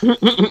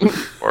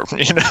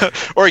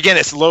 or again,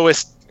 it's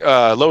lowest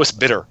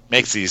bidder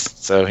makes these.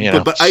 So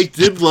But I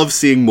did love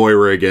seeing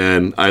Moira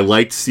again. I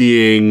liked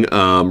seeing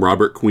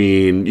Robert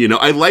Queen.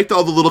 I liked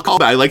all the little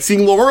callbacks. I liked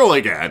seeing Laurel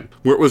again,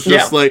 where it was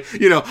just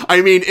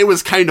it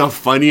was kind of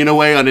funny in a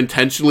way,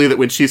 unintentionally, that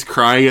when she's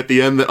crying at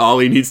the end that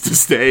Ollie needs to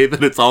stay,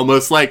 that it's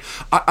almost like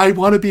I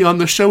want to be on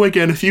the show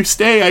again. If you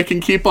stay, I can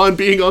keep on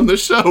being on the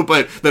show.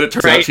 But then it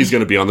turns out she's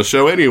going to be on the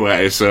show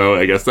anyway. So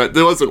I guess that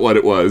wasn't what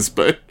it was.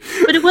 But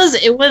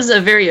it was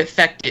a very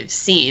effective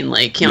scene.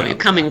 Like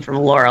coming from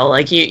Laurel,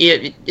 like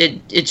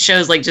it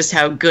shows like just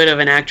how good of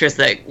an actress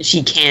that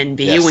she can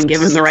be when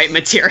given the right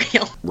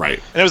material. Right.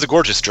 And it was a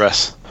gorgeous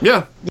dress.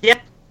 Yeah. Yeah.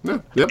 Yeah,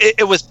 yep.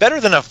 It was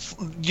better than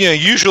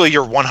usually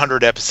your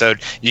 100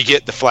 episode, you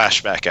get the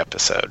flashback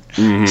episode.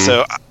 Mm-hmm.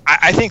 So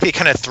I think they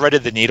kind of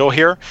threaded the needle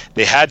here.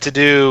 They had to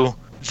do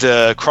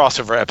the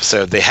crossover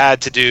episode. They had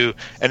to do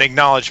an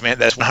acknowledgement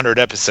that's 100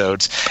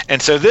 episodes.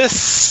 And so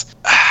this,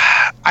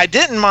 I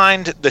didn't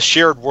mind the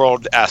shared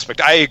world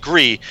aspect. I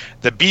agree.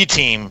 The B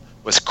team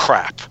was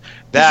crap.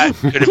 That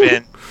could have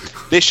been,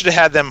 they should have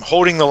had them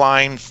holding the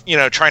line,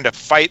 trying to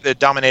fight the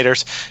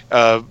Dominators,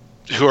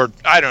 who are,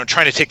 I don't know,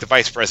 trying to take the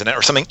vice president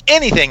or something,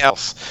 anything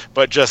else,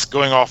 but just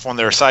going off on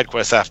their side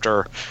quests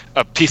after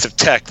a piece of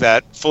tech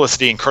that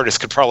Felicity and Curtis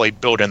could probably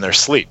build in their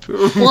sleep.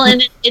 Well,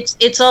 and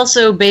it's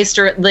also based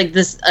on like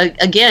this,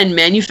 again,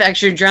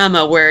 manufactured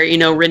drama where,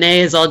 Renee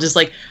is all just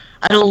like,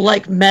 I don't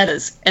like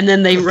metas. And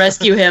then they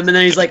rescue him, and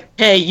then he's like,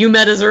 hey, you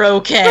metas are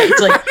okay.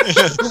 It's like,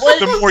 what?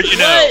 The more you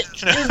know.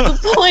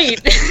 What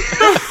is the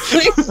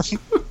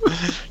point?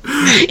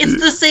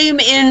 It's the same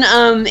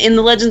in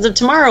the Legends of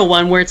Tomorrow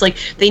one, where it's like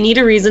they need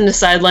a reason to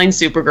sideline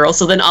Supergirl,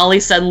 so then Ollie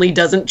suddenly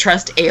doesn't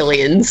trust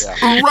aliens.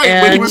 Right,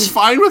 when he was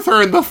fine with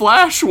her in the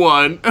Flash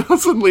one, and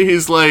suddenly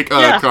he's like,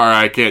 Kara,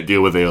 I can't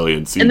deal with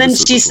aliens. And then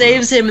she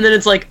saves him, and then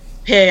it's like,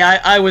 hey,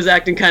 I was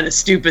acting kind of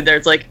stupid there.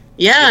 It's like,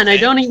 yeah, and I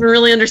don't even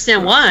really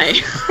understand why.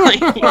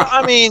 Well,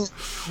 I mean,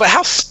 but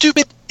how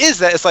stupid is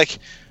that? It's like,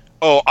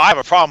 oh, I have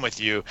a problem with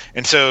you,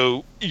 and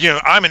so,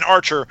 I'm an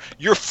Archer,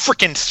 you're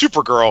freaking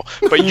Supergirl,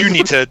 but you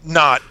need to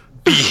not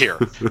be here.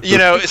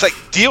 It's like,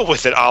 deal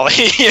with it, Ollie.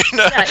 Yeah,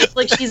 it's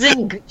like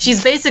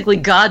she's basically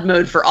God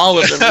mode for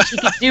all of them. She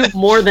can do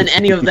more than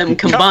any of them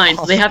combined.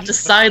 So they have to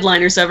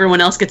sideline her so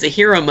everyone else gets a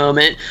hero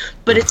moment.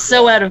 But it's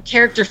so out of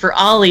character for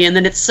Ollie, and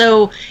then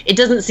it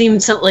doesn't seem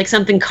like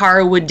something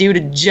Kara would do to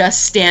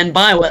just stand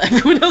by while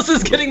everyone else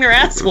is getting their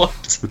ass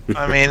whooped.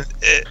 I mean,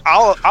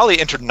 Ollie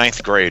entered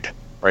 9th grade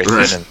right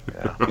then,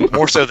 and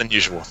more so than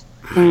usual.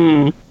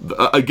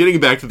 Getting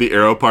back to the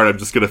Arrow part, I'm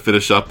just going to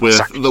finish up with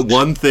the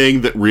one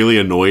thing that really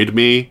annoyed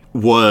me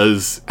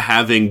was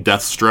having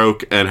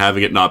Deathstroke and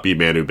having it not be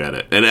Manu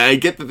Bennett. And I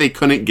get that they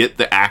couldn't get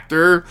the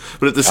actor,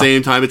 but at the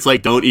same time, it's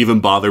like, don't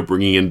even bother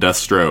bringing in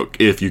Deathstroke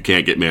if you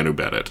can't get Manu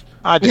Bennett.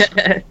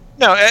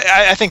 No,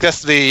 I think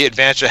that's the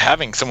advantage of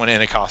having someone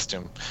in a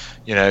costume.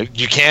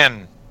 You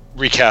can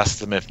recast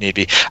them if need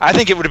be. I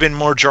think it would have been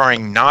more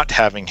jarring not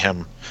having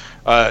him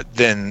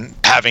than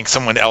having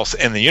someone else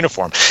in the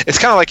uniform. It's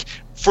kind of like,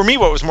 for me,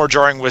 what was more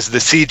jarring was the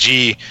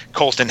CG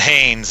Colton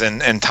Haynes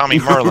and Tommy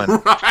Merlin.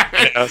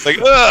 Right. I was like,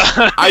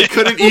 ugh. I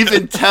couldn't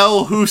even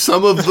tell who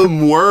some of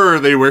them were.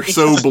 They were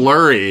so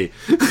blurry.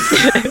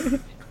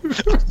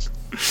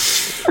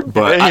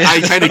 But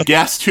I kind of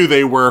guessed who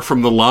they were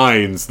from the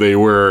lines they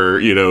were,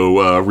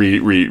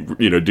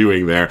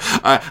 doing there.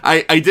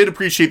 I did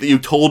appreciate that you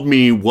told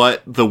me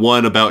what the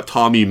one about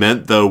Tommy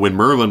meant, though, when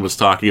Merlin was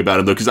talking about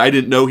him, though, because I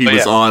didn't know he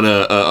was on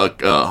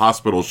a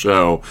hospital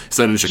show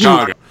set in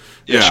Chicago.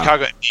 Yeah,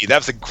 Chicago. That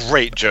was a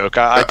great joke.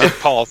 I did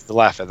pause to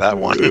laugh at that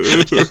one.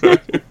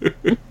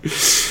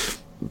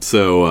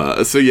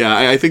 So yeah,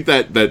 I think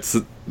that's,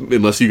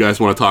 unless you guys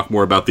want to talk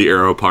more about the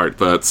Arrow part,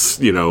 that's,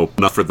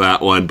 enough for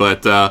that one.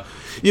 But,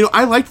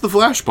 I liked the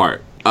Flash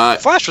part.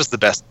 Flash was the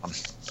best one.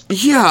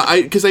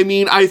 Yeah, because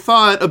I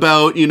thought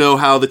about,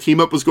 how the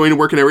team up was going to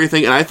work and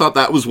everything, and I thought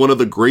that was one of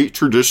the great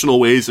traditional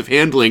ways of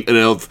handling it,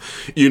 of,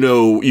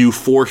 you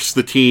force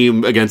the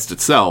team against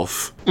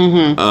itself.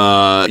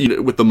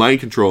 Mm-hmm. With the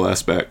mind control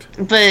aspect.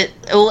 But,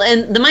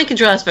 and the mind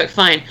control aspect,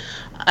 fine.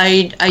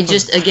 I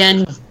just,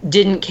 again,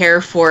 didn't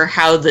care for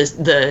how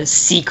the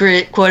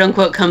secret,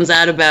 quote-unquote, comes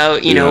out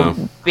about,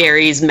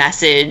 Barry's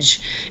message,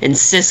 and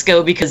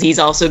Cisco, because he's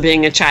also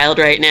being a child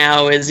right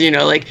now, is, you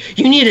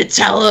need to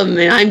tell him,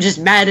 and I'm just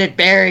mad at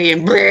Barry,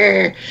 and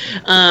brr.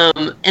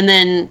 And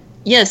then,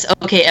 yes,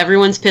 okay,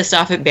 everyone's pissed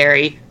off at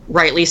Barry,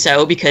 rightly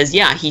so, because,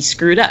 he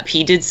screwed up.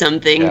 He did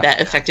something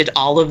that affected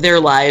all of their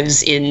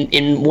lives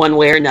in one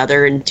way or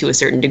another, and to a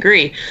certain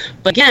degree.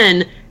 But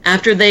again,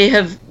 after they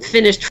have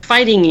finished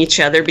fighting each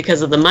other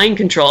because of the mind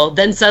control,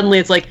 then suddenly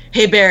it's like,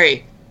 hey,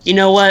 Barry, you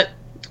know what?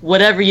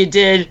 Whatever you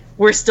did,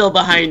 we're still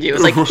behind you.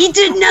 It's like, he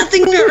did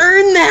nothing to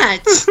earn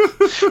that.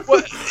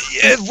 What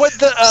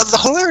the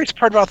hilarious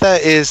part about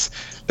that is,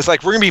 it's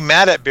like, we're going to be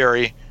mad at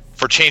Barry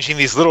for changing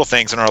these little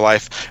things in our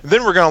life. And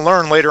then we're going to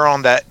learn later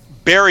on that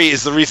Barry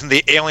is the reason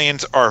the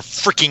aliens are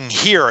freaking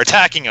here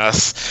attacking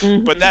us.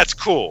 Mm-hmm. But that's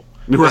cool.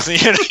 Right.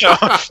 No,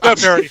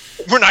 Barry,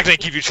 we're not going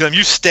to give you to them.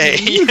 You stay.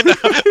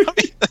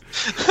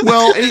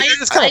 Well,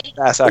 it's kind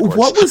of ass backwards.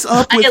 What was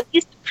up with? I at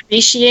least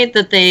appreciate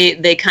that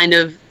they kind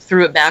of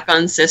threw it back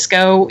on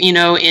Cisco, in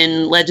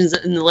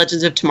the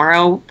Legends of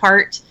Tomorrow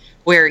part,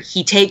 where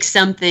he takes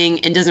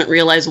something and doesn't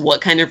realize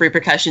what kind of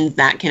repercussions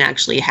that can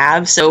actually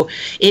have. So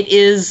it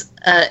is.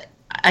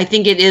 I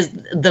think it is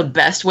the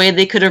best way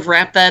they could have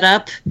wrapped that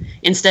up,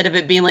 instead of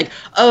it being like,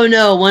 oh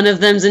no, one of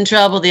them's in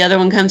trouble, the other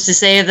one comes to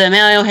save them,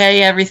 oh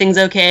hey, everything's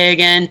okay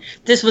again.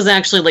 This was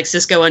actually like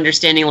Cisco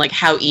understanding like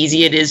how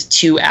easy it is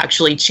to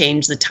actually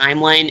change the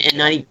timeline and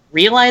not even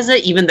realize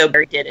it, even though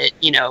Barry did it,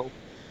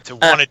 to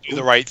want to do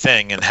the right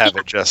thing and have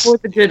it just for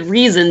the good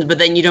reasons, but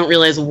then you don't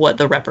realize what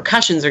the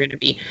repercussions are going to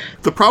be.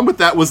 The problem with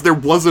that was there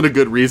wasn't a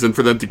good reason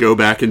for them to go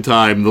back in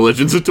time. The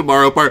Legends of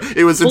Tomorrow part,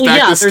 it was in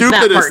fact the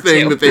stupidest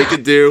thing that they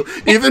could do.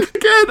 Even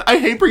again, I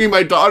hate bringing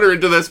my daughter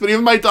into this, but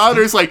even my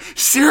daughter's like,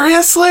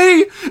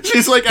 seriously?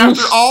 She's like,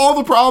 after all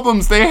the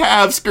problems they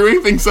have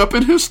screwing things up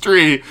in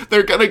history,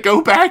 they're gonna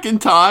go back in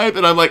time?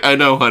 And I'm like, I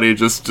know, honey,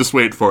 just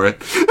wait for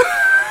it.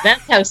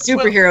 That's how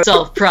superheroes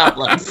solve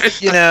problems.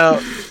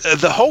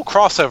 The whole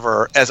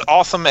crossover, as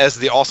awesome as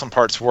the awesome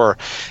parts were,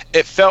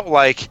 it felt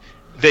like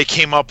they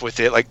came up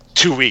with it like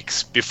 2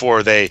 weeks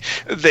before they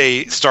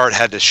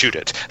had to shoot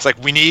it. It's like,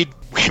 we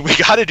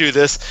got to do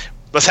this.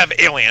 Let's have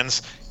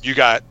aliens. You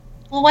got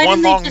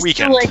one long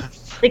weekend.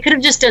 They could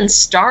have just done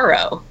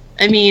Starro.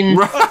 I mean,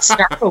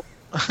 Starro.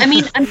 I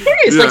mean, I'm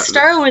serious. Yeah. Like,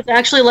 Starro is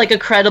actually like a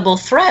credible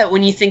threat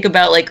when you think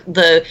about like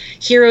the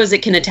heroes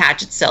it can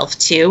attach itself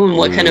to and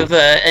what kind of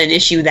an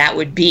issue that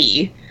would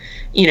be.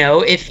 you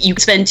know, if you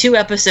spend 2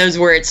 episodes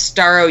where it's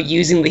Starro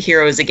using the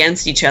heroes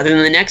against each other,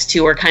 and the next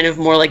 2 are kind of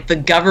more like the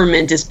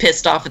government is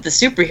pissed off at the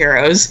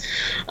superheroes,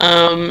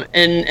 and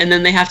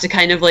then they have to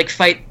kind of like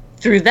fight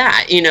through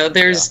that. You know,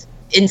 there's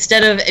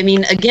instead of, I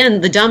mean,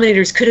 again, the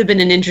Dominators could have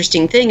been an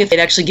interesting thing if they'd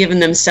actually given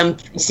them some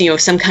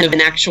kind of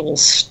an actual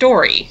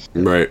story.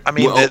 Right. I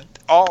mean,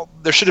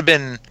 there should have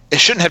been. It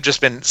shouldn't have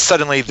just been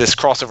suddenly this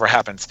crossover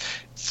happens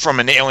from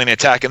an alien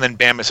attack and then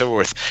bam, it's over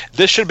with.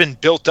 This should have been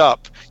built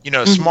up. You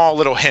know, small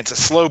little hints, a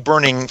slow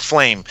burning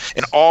flame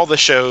in all the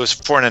shows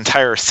for an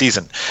entire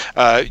season.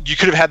 You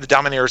could have had the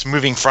Dominators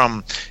moving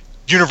from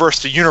universe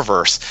to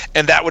universe,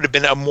 and that would have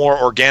been a more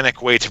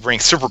organic way to bring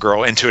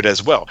Supergirl into it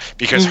as well,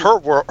 because her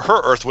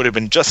Earth would have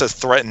been just as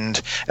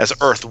threatened as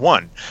Earth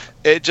 1.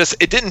 It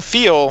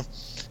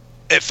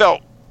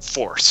felt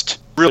forced.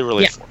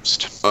 Really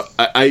forced.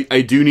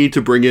 I do need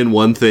to bring in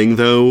one thing,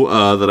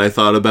 though, that I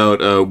thought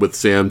about with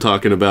Sam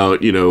talking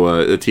about, you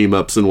know,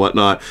 team-ups and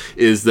whatnot,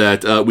 is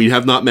that we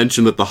have not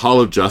mentioned that the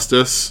Hall of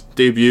Justice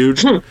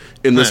debuted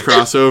in this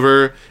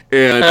crossover,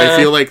 and I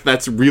feel like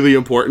that's really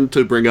important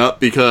to bring up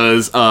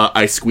because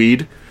I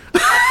squeed.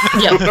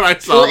 Yeah, when I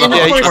saw you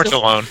weren't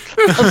alone.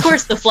 Of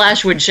course, the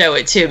Flash would show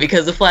it too,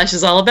 because the Flash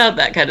is all about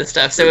that kind of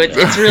stuff. So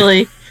it's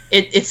really,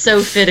 it's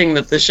so fitting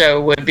that the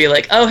show would be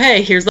like, oh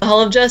hey, here's the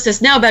Hall of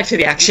Justice. Now back to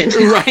the action.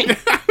 Right.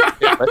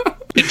 Yeah, but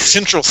in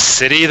Central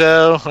City,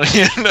 though.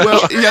 You know?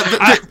 Well,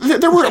 yeah,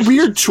 there were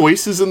weird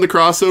choices in the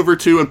crossover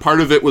too, and part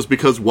of it was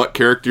because what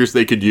characters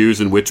they could use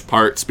in which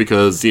parts,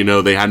 because you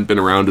know they hadn't been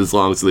around as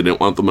long, so they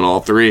didn't want them in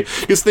all 3.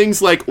 Because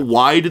things like,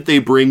 why did they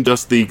bring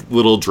just the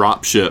little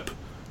drop ship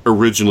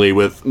originally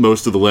with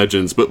most of the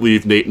legends, but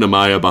leave Nate and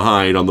Amaya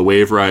behind on the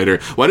Wave Rider?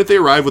 Why didn't they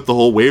arrive with the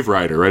whole Wave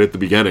Rider right at the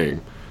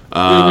beginning?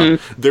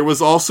 There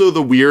was also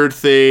the weird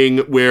thing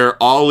where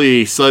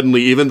Ollie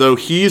suddenly, even though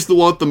he's the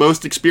one with the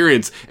most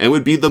experience and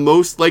would be the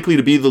most likely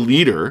to be the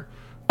leader,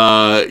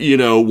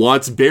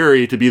 wants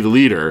Barry to be the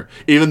leader,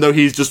 even though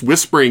he's just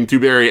whispering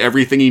to Barry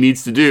everything he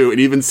needs to do, and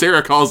even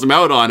Sarah calls him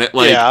out on it,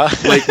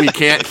 like we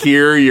can't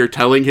hear, you're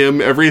telling him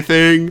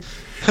everything.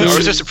 Or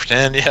just to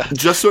pretend,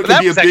 just so it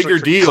can be a bigger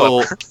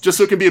deal. Just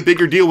so it can be a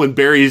bigger deal when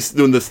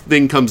when the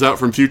thing comes out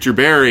from future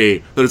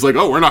Barry, that it's like,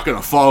 oh, we're not going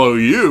to follow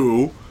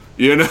you.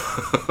 You know.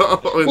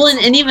 Well,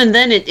 and even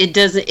then, it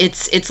doesn't.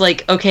 It's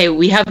like, okay,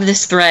 we have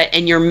this threat,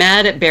 and you're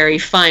mad at Barry,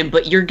 fine,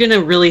 but you're gonna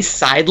really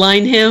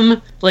sideline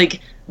him.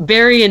 Like,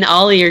 Barry and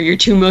Ollie are your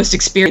 2 most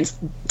experienced,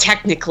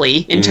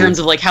 technically, in terms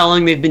of like how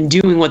long they've been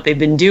doing what they've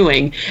been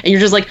doing, and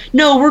you're just like,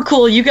 no, we're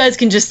cool. You guys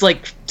can just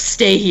like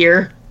stay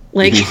here.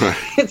 Like,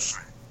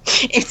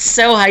 it's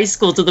so high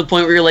school to the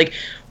point where you're like,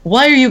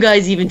 why are you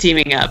guys even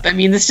teaming up? I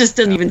mean, this just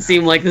doesn't even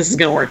seem like this is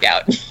gonna work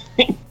out.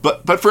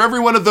 But for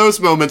every one of those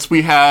moments,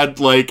 we had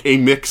like a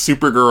Mick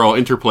Supergirl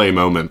interplay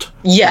moment.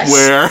 Yes.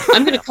 Where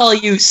I'm going to call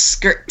you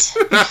Skirt.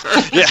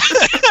 Yeah.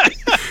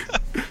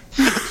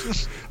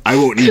 I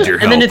won't need your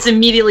help. And then it's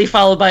immediately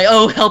followed by,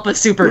 oh, help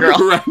us, Supergirl.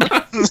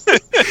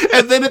 Right.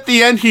 And then at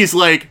the end, he's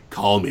like,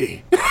 call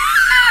me.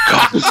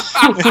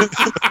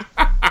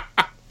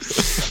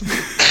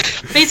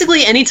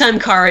 Basically, anytime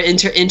Kara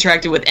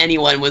interacted with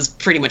anyone was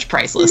pretty much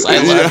priceless.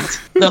 I loved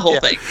the whole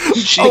thing.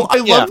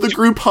 I love the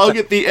group hug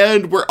at the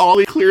end where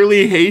Ollie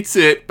clearly hates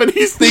it, but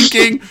he's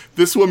thinking,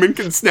 this woman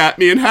can snap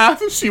me in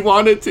half if she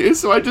wanted to,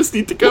 so I just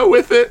need to go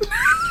with it.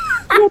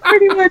 Yeah,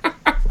 pretty much.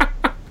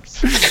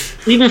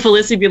 Even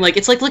Felicity being like,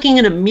 it's like looking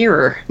in a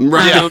mirror.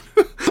 Right.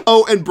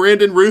 Oh, and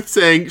Brandon Ruth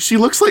saying, she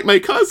looks like my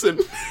cousin.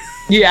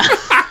 Yeah.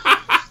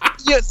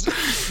 Yes,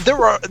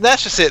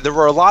 that's just it. There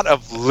were a lot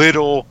of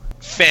little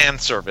fan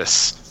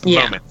service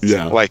moments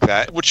like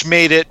that, which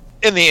made it,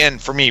 in the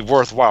end, for me,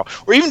 worthwhile.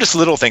 Or even just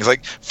little things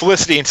like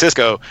Felicity and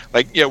Cisco,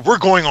 like, we're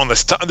going on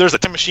this. There's a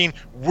time machine.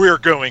 We're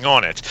going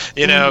on it.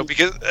 You know,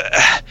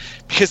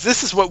 because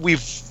this is what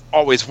we've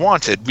always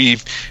wanted.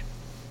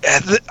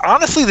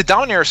 Honestly, the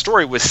Dominator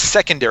story was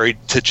secondary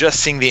to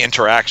just seeing the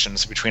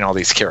interactions between all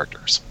these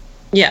characters.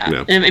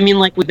 Yeah, and I mean,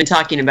 like we've been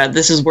talking about,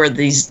 this is where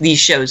these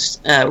shows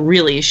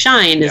really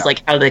shine, is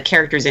like how the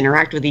characters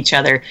interact with each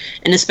other,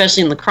 and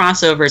especially in the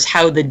crossovers,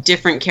 how the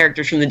different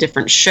characters from the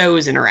different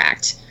shows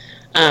interact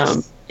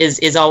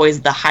is always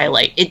the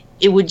highlight.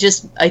 It would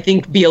just, I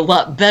think, be a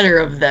lot better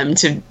of them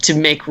to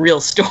make real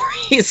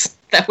stories.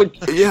 That would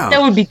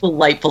be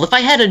delightful. If I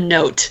had a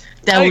note,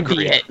 that would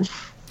be it.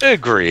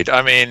 Agreed.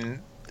 I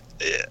mean,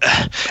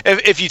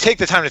 if you take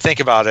the time to think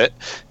about it,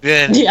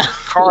 then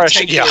Kara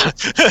should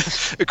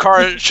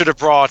have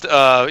brought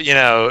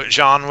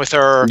Jean with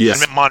her,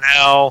 and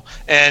Mon-El,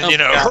 and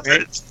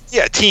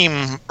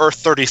Team Earth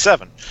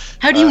 37.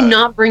 How do you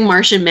not bring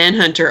Martian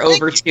Manhunter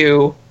over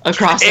to a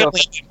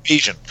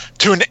crossover?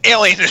 To an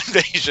alien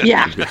invasion.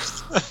 Yeah.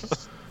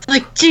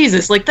 Like,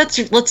 Jesus, like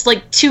that's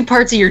like 2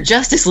 parts of your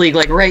Justice League,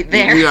 like right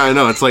there. Yeah, I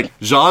know. It's like,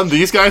 Jean,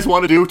 these guys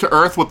want to do to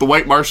Earth what the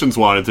White Martians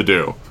wanted to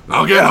do.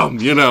 I'll get them,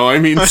 I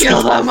mean.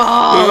 Kill them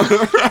all!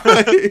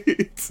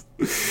 Right.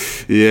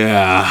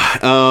 Yeah.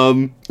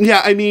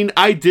 I mean,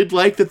 I did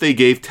like that they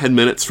gave 10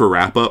 minutes for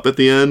wrap-up at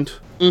the end.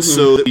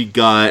 So we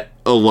got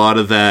a lot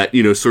of that,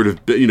 sort of,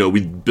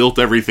 we built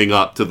everything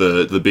up to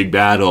the big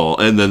battle,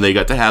 and then they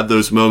got to have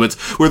those moments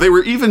where they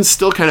were even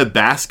still kind of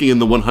basking in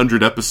the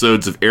 100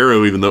 episodes of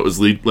Arrow, even though it was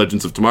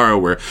Legends of Tomorrow,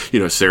 where,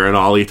 Sarah and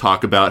Ollie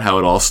talk about how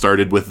it all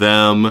started with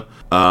them.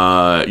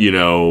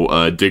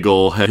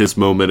 Diggle had his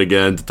moment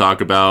again to talk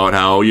about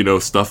how,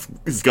 stuff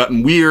has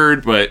gotten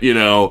weird, but,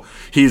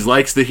 he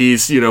likes that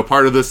he's,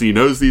 part of this, and he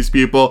knows these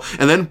people.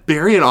 And then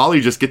Barry and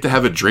Ollie just get to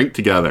have a drink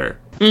together.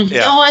 Mm-hmm.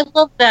 Yeah. Oh, I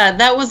love that.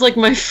 That was like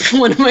one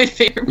of my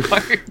favorite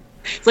parts.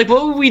 It's like,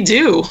 what would we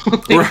do?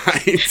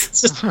 Right.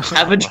 Just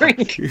have a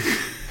drink.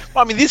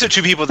 Well, I mean, these are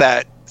two people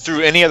that,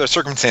 through any other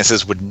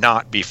circumstances, would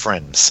not be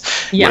friends.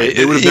 Yeah. Right.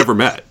 They would have never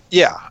met.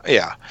 Yeah,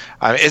 yeah.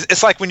 I mean,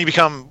 it's like when you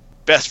become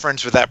best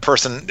friends with that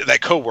person,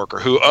 that coworker,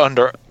 who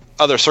under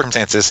other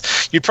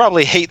circumstances, you'd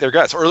probably hate their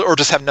guts or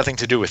just have nothing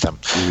to do with them.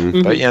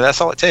 Mm-hmm. But, that's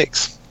all it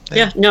takes.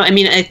 Yeah, no, I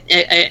mean, I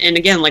and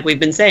again, like we've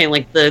been saying,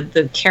 like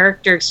the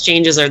character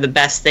exchanges are the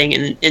best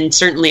thing, and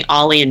certainly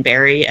Ollie and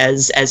Barry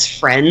as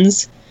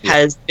friends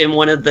has been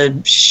one of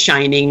the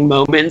shining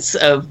moments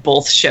of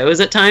both shows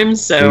at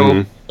times.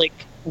 So, like,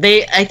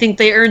 I think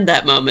they earned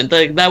that moment.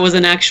 That was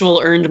an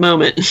actual earned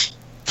moment.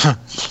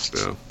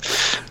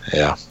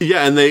 Yeah,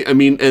 and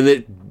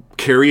it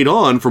carried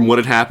on from what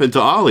had happened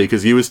to Ollie,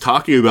 because he was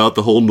talking about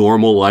the whole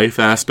normal life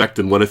aspect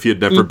and what if he had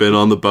never been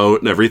on the boat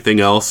and everything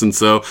else, and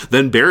so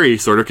then Barry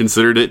sort of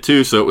considered it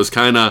too, so it was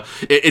kind of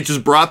it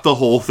just brought the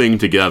whole thing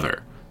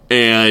together.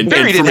 And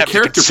from a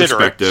character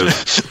perspective,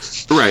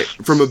 right?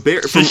 From a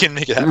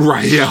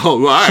right? Yeah,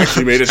 well, I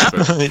actually made it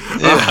happen.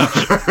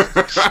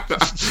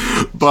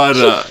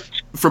 But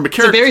from a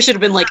character, so Barry should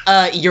have been like,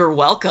 "You're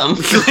welcome."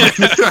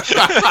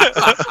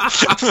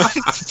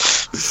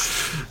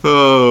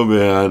 Oh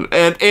man,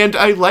 and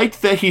I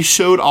liked that he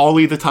showed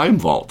Ollie the time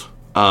vault,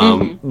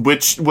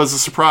 which was a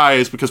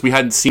surprise because we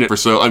hadn't seen it for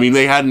so. I mean,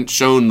 they hadn't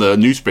shown the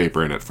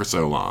newspaper in it for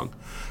so long.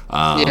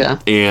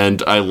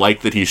 And I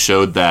like that he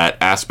showed that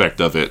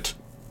aspect of it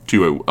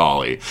to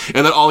Ollie,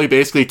 and then Ollie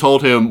basically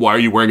told him, "Why are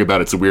you worrying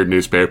about it? It's a weird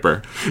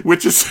newspaper,"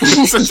 which is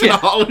such an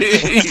Ollie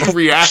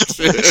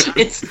reaction.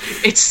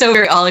 It's so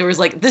weird. Ollie was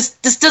like, "This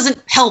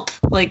doesn't help.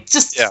 Like,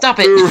 just stop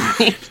it."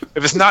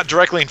 If it's not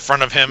directly in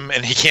front of him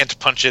and he can't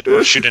punch it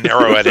or shoot an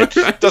arrow at it,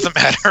 it doesn't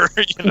matter.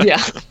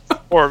 Yeah.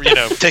 Or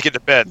take it to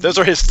bed. Those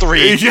are his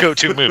three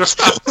go-to moves.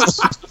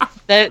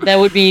 That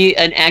would be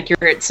an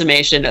accurate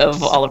summation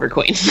of Oliver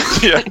Queen.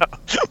 Yeah.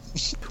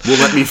 Well,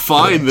 let me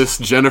find this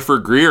Jennifer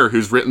Greer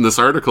who's written this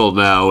article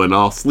now, and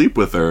I'll sleep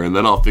with her, and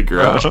then I'll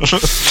figure out.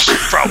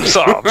 Problem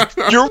solved.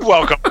 You're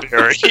welcome,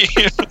 Barry.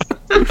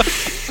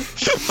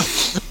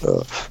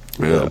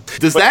 Yeah.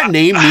 Does that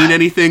name mean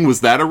anything? Was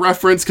that a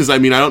reference? Because, I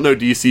mean, I don't know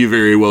DC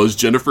very well. Is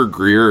Jennifer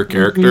Greer a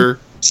character?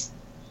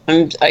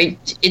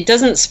 It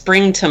doesn't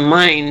spring to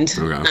mind,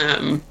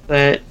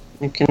 but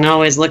you can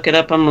always look it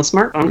up on the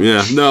smartphone.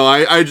 Yeah, no,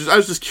 I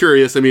was just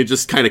curious. I mean, it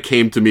just kind of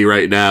came to me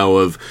right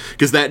now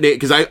because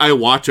I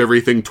watch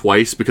everything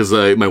twice because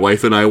my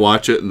wife and I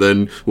watch it, and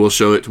then we'll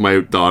show it to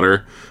my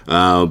daughter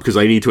because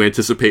I need to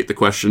anticipate the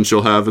questions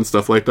she'll have and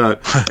stuff like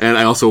that. And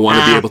I also want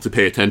to be able to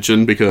pay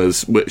attention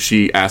because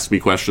she asks me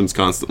questions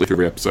constantly through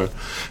every episode.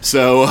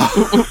 So.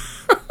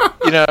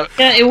 Yeah,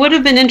 it would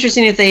have been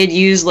interesting if they had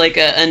used like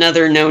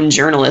another known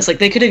journalist. Like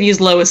they could have used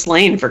Lois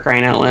Lane, for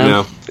crying out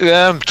loud.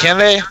 No. Can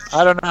they?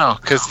 I don't know,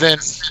 because then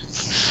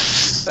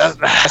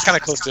that's kind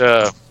of close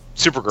to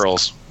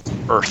Supergirl's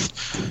Earth.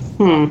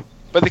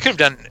 But they could have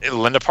done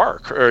Linda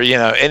Park or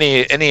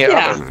any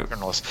other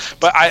journalist.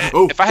 But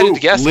if I had to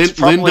guess, it's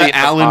probably Linda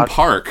Allen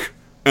Park.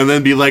 And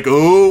then be like,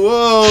 oh,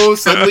 whoa,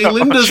 suddenly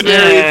Linda's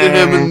married to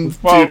him in the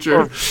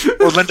future.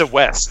 Or Linda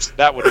West.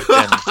 That would have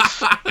been.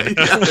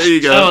 There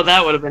you go. Oh,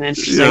 that would have been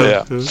interesting.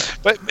 Yeah.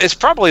 But it's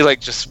probably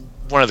like just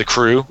one of the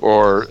crew,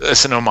 or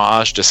it's an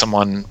homage to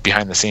someone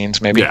behind the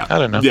scenes, maybe. Yeah. I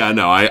don't know. Yeah,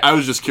 no, I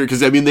was just curious,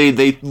 because, I mean,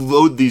 they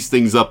load these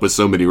things up with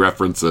so many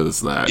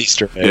references that...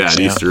 Easter eggs.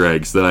 Yeah, Easter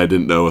eggs, that I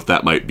didn't know if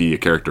that might be a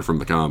character from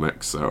the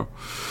comics, so...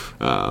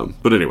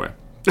 but anyway...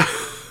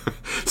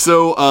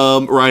 So,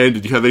 Ryan,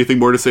 did you have anything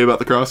more to say about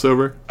the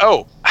crossover?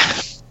 Oh,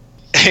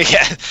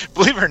 yeah.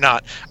 Believe it or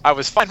not, I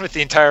was fine with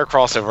the entire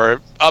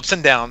crossover, ups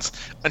and downs,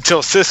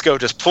 until Cisco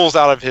just pulls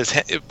out of his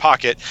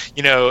pocket,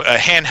 a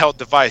handheld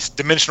device,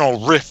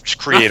 dimensional rift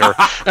creator.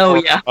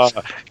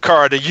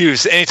 Kara to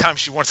use anytime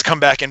she wants to come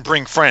back and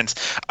bring friends.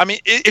 I mean,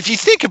 if you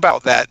think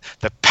about that,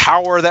 the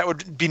power that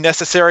would be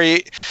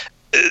necessary,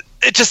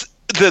 it just...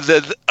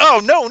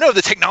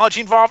 the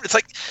technology involved. It's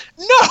like,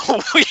 no,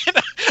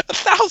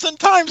 1,000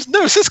 times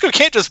no. Cisco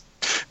can't just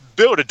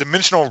build a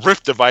dimensional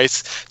rift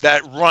device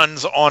that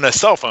runs on a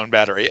cell phone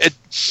battery.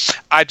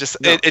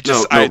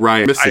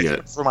 Ryan, missing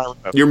it.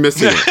 You're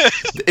missing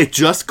it. It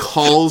just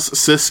calls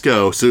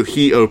Cisco, so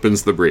he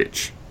opens the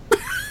breach.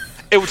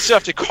 It would still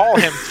have to call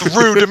him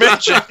through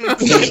dimensions.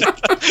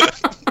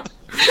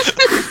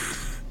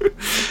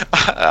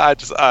 I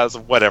was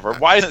whatever.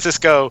 Why isn't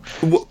Cisco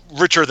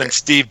richer than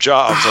Steve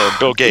Jobs or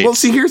Bill Gates? Well,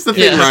 see, here's the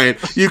thing, Ryan.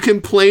 You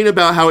complain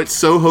about how it's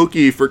so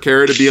hokey for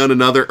Kara to be on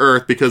another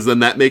Earth because then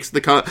that makes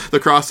the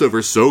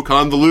crossover so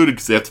convoluted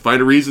because they have to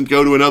find a reason to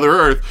go to another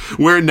Earth,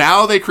 where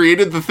now they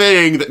created the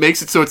thing that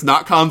makes it so it's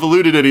not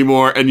convoluted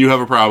anymore, and you have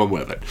a problem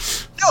with it.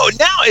 No,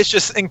 now it's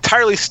just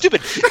entirely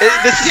stupid. This is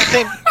the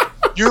thing.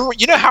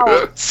 You know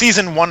how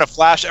season 1 of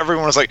Flash,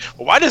 everyone was like,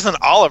 well, why doesn't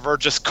Oliver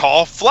just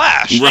call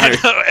Flash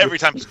every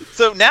time?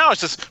 So now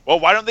it's just, well,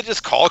 why don't they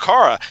just call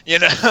Kara?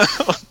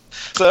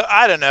 So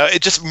I don't know.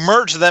 It just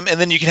merged them, and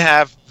then you can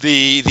have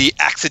the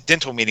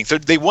accidental meeting. So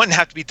they wouldn't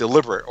have to be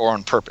deliberate or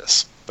on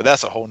purpose. But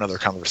that's a whole nother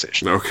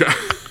conversation. Okay.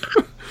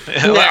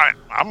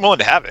 I'm willing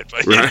to have it,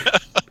 but right.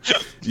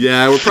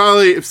 Yeah,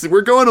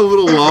 we're going a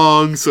little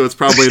long, so it's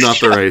probably not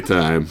the right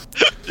time.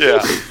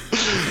 Yeah.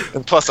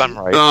 And plus, I'm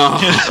right. I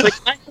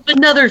have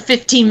another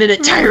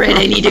 15-minute tirade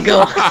I need to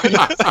go.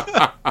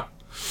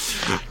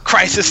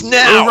 Crisis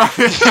now.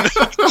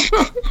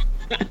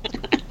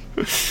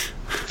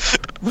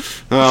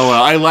 Oh,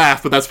 well, I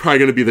laugh, but that's probably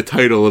going to be the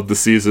title of the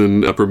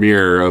season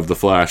premiere of The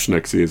Flash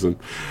next season.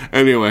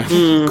 Anyway,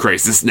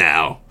 Crisis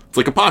Now. It's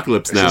like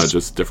Apocalypse Now,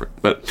 just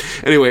different. But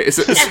anyway,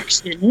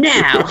 action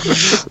now.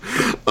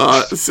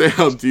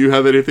 Sam, do you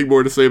have anything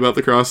more to say about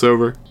the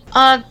crossover?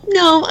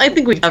 No, I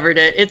think we covered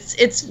it.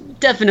 It's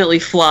definitely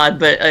flawed,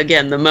 but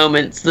again, the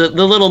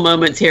little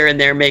moments here and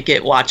there make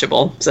it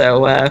watchable.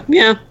 So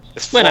yeah,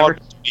 it's whatever.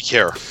 Be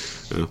care.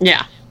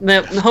 Yeah.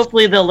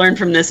 Hopefully they'll learn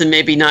from this and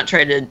maybe not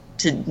try to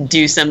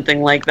do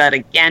something like that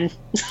again.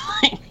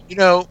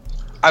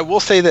 I will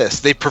say this: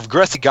 they've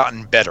progressively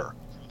gotten better.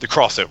 The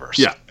crossovers.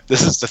 Yeah.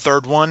 This is the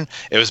third one.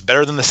 It was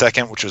better than the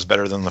second, which was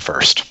better than the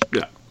first.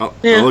 Yeah,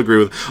 I'll agree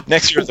with.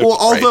 Next year,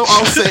 although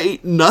I'll say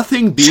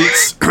nothing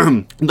beats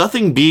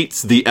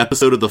the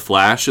episode of The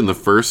Flash in the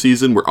first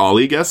season where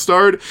Ollie guest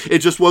starred. It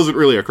just wasn't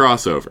really a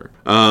crossover.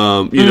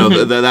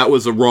 That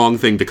was a wrong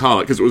thing to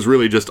call it because it was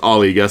really just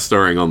Ollie guest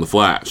starring on The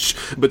Flash.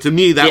 But to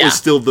me, that was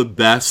still the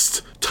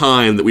best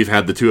time that we've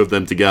had the two of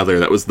them together.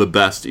 That was the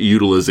best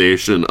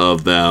utilization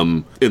of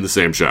them in the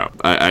same show.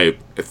 I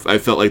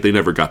felt like they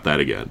never got that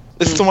again.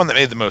 It's the one that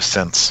made the most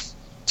sense,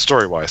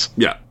 story-wise.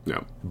 Yeah.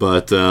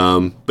 But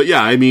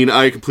yeah, I mean,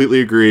 I completely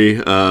agree.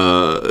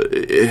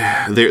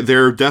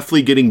 They're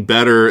definitely getting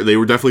better. They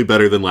were definitely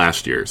better than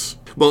last year's.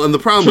 Well, and the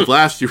problem with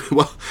last year,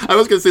 I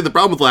was going to say the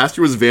problem with last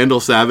year was Vandal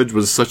Savage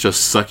was such a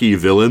sucky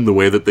villain the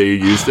way that they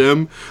used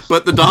him,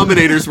 but the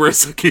Dominators were a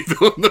sucky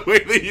villain the way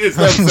they used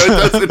them, so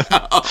it doesn't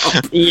help.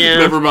 Yeah.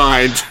 Never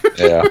mind.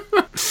 Yeah.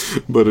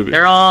 But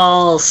they're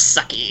all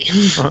sucky.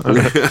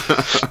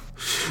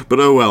 But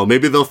oh well,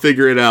 maybe they'll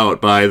figure it out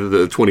by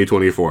the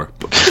 2024.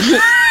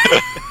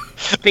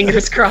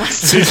 Fingers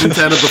crossed. Season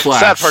 10 of The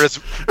Flash.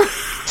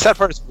 Sad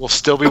part is we'll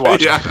still be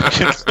watching. Yeah.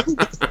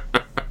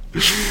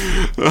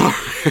 All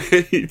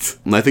right.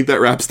 I think that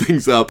wraps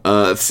things up.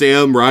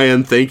 Sam,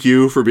 Ryan, thank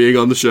you for being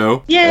on the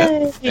show.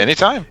 Yay!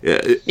 Anytime.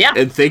 Yeah.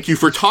 And thank you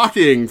for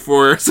talking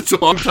for such a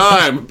long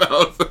time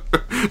about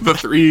the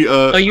three.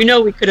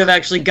 We could have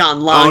actually gone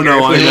longer. Oh,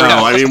 no, I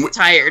know. I mean,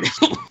 tired.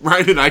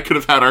 Ryan and I could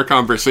have had our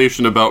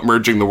conversation about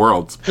merging the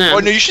worlds. Oh,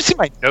 no, you should see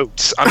my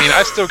notes. I mean,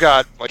 I still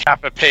got like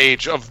half a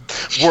page of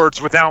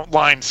words without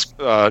lines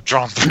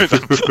drawn through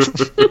them.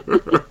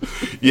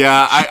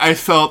 Yeah, I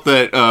felt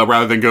that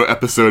rather than go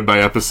episode by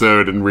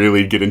episode and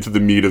really get into the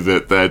meat of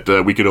it,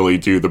 that we could only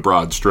do the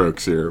broad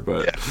strokes here.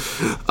 But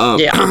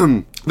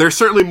there's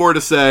certainly more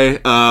to say.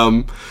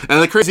 And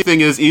the crazy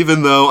thing is,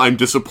 even though I'm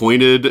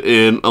disappointed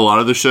in a lot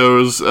of the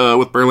shows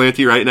with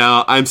Berlanti right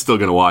now, I'm still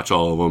going to watch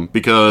all of them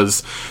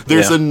because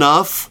there's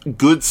enough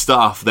good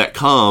stuff that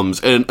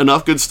comes and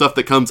enough good stuff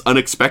that comes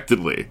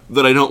unexpectedly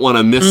that I don't want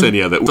to miss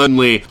any of it.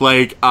 Suddenly,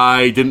 like,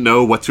 I didn't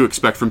know what to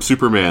expect from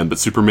Superman, but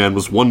Superman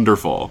was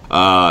wonderful.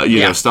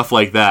 Stuff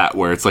like that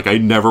where it's like I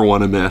never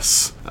want to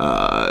miss,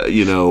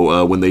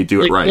 when they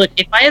do it right. Look,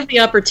 if I have the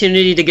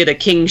opportunity to get a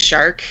king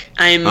shark,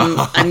 I'm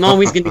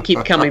always going to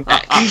keep coming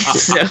back.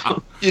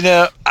 So.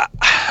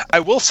 I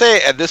will say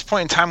at this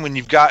point in time, when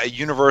you've got a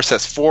universe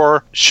that's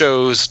 4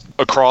 shows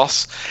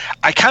across,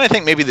 I kind of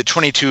think maybe the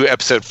 22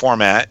 episode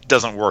format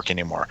doesn't work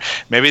anymore.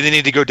 Maybe they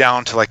need to go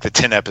down to like the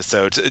 10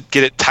 episodes,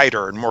 get it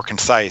tighter and more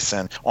concise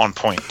and on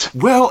point.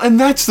 Well, and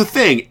that's the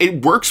thing.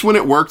 It works when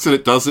it works and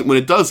it doesn't when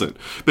it doesn't.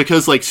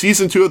 Because like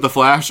season 2 of The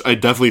Flash, I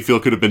definitely feel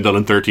could have been done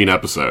in 13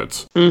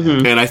 episodes.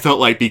 Mm-hmm. And I felt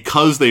like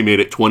because they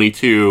made it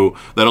 22,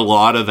 that a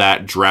lot of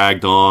that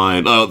dragged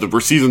on.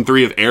 Season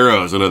 3 of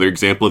Arrow's another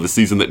example of a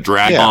season that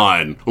dragged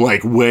on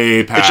like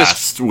way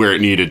past where it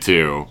needed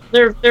to.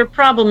 Their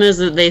problem is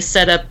that they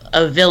set up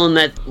a villain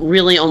that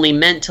really only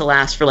meant to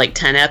last for like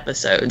 10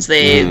 episodes.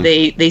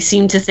 They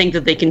seem to think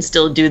that they can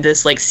still do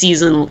this like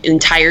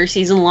entire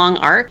season long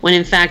arc when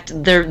in fact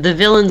the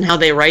villain, how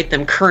they write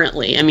them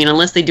currently, I mean,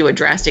 unless they do a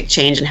drastic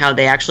change in how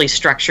they actually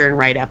structure and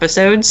write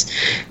episodes,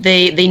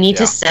 they need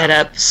to set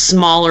up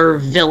smaller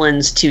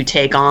villains to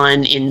take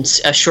on in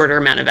a shorter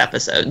amount of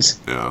episodes.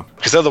 Yeah.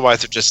 Because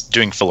otherwise they're just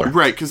doing filler.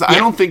 Right, because I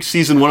don't think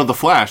season 1 of The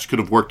Flash could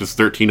have worked as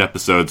 13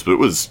 episodes, but it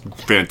was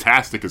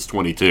fantastic as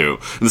 22.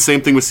 And the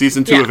same thing with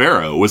season 2 of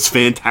Arrow. It was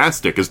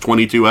fantastic as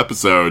 22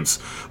 episodes,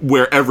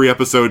 where every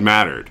episode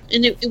mattered.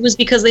 And it was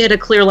because they had a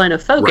clear line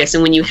of focus. Right.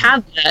 And when you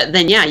have that,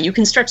 then you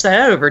can stretch that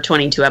out over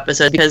 22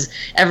 episodes because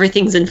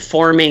everything's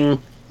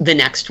informing the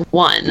next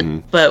one. Mm-hmm.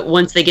 But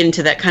once they get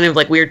into that kind of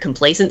like weird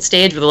complacent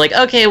stage where they're like,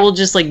 okay, we'll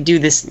just like do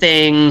this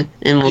thing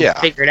and we'll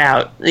figure it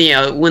out.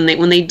 When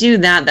they do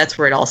that, that's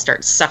where it all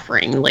starts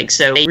suffering. Like,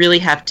 so they really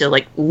have to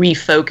like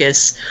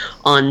refocus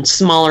on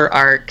smaller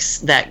arcs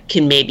that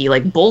can maybe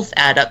like both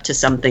add up to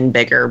something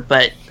bigger.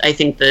 But I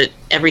think that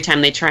every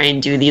time they try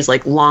and do these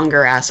like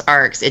longer ass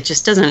arcs, it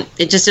just doesn't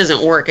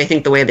work, I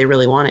think, the way they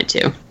really want it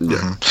to.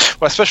 Yeah.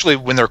 Well, especially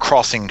when they're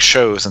crossing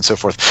shows and so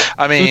forth.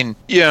 I mean,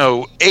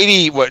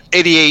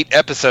 88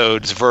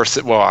 episodes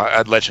versus,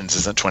 Legends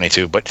isn't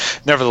 22,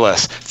 but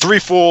nevertheless, 3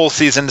 full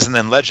seasons and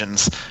then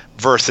Legends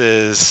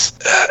versus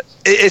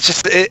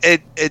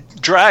it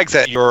drags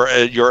at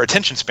your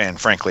attention span,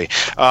 frankly.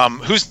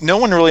 No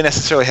one really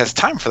necessarily has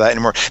time for that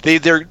anymore.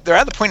 They're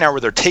at the point now where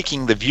they're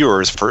taking the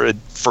viewers for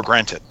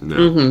granted.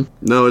 No,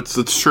 no,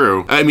 it's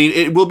true. I mean,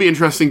 it will be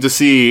interesting to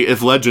see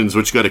if Legends,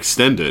 which got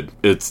extended,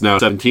 it's now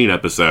 17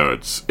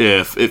 episodes,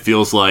 if it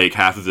feels like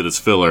half of it is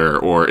filler,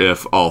 or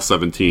if all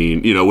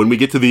 17, when we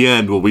get to the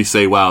end, will we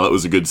say, wow, that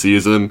was a good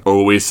season? Or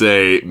will we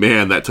say,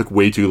 man, that took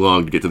way too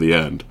long to get to the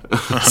end?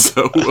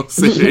 So we'll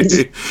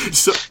see.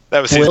 So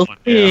that was season 1.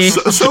 Yeah.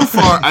 So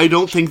far, I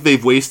don't think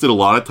they've wasted a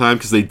lot of time,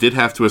 because they did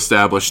have to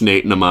establish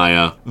Nate and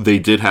Amaya. They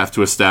did have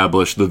to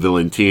establish the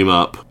villain team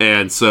up.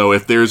 And so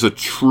if there's a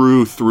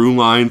true through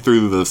line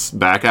through this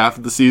back half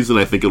of the season,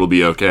 I think it'll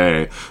be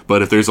okay.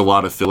 But if there's a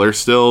lot of filler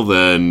still,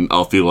 then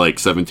I'll feel like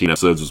 17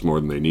 episodes was more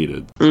than they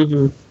needed.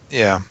 Mm-hmm.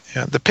 Yeah.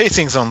 The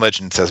pacings on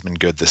Legends has been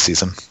good this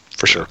season,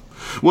 for sure.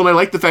 Well, I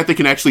like the fact they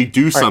can actually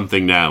do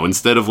something now,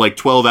 instead of like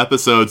 12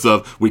 episodes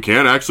of, we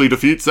can't actually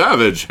defeat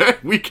Savage.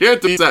 We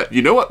can't defeat Savage.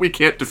 You know what? We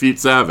can't defeat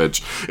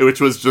Savage. Which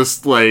was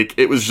just like,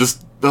 it was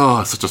just,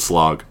 such a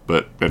slog.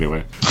 But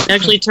anyway.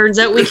 Actually, turns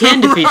out we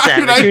can defeat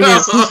Savage.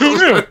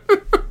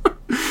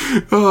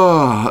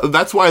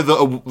 That's why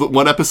the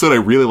one episode I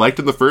really liked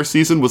in the first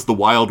season was the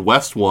Wild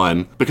West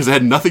one, because it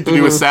had nothing to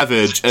do with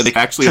Savage, and they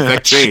actually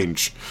affect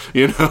change,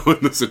 in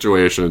the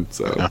situation.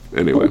 So,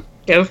 anyway.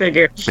 Go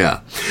figure.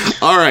 Yeah.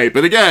 All right,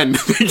 but again,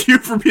 thank you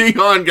for being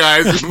on,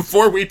 guys.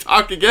 Before we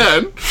talk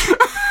again,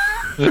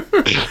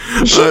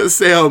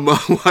 Sam,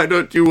 why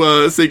don't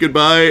you say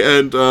goodbye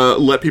and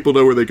let people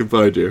know where they can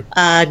find you?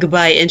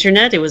 Goodbye,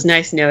 Internet. It was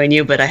nice knowing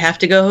you, but I have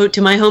to go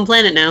to my home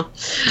planet now.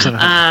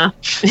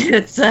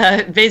 It's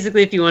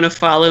basically, if you want to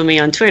follow me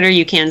on Twitter,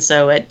 you can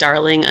so at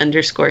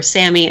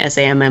darling_Sammy,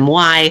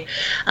 SAMMY.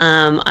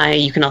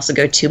 You can also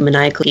go to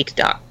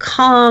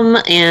maniacalgeek.com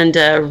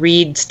and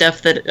read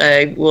stuff that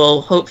I will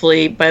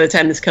hopefully, by the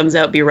time this comes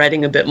out, be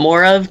writing a bit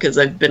more of, because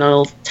I've been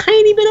on a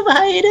tiny bit of a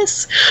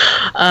hiatus.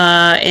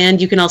 And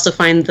you can also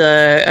find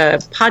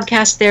the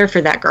podcast there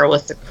for That Girl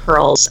with the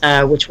Curls,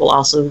 which will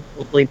also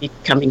hopefully be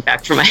coming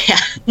back from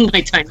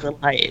my tiny little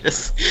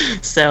hiatus.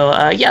 So,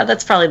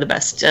 that's probably the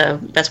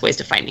best ways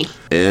to find me.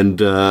 And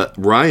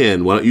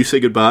Ryan, why don't you say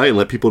goodbye and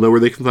let people know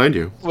where they can find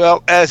you?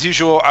 Well, as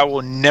usual, I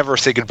will never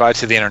say goodbye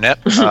to the internet.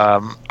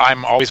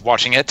 I'm always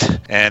watching it,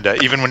 and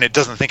even when it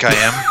doesn't think I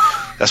am.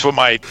 That's what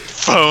my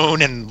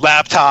phone and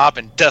laptop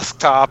and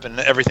desktop and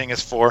everything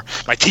is for.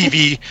 My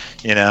TV,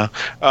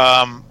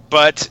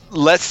 But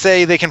let's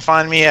say they can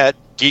find me at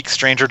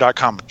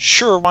geekstranger.com.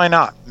 Sure, why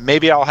not?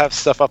 Maybe I'll have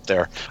stuff up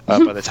there by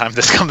the time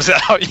this comes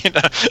out,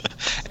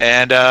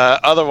 And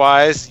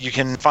otherwise, you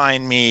can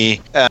find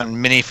me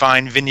on many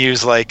fine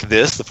venues like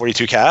this, the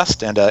 42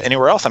 Cast, and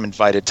anywhere else I'm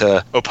invited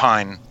to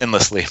opine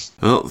endlessly.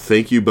 Well,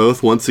 thank you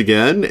both once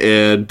again.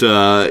 And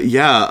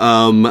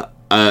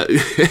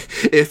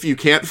if you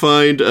can't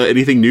find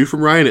anything new from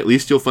Ryan, at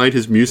least you'll find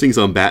his musings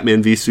on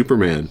Batman v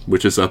Superman,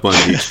 which is up on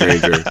Geek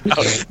Stranger.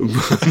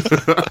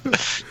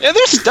 Yeah,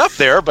 there's stuff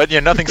there, but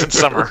nothing's in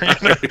summer.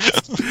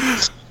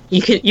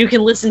 You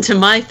can listen to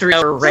my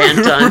 3-hour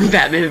rant on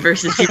Batman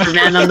versus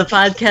Superman on the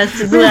podcast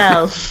as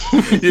well.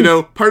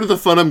 Part of the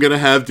fun I'm going to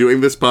have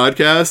doing this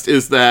podcast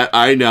is that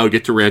I now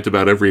get to rant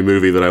about every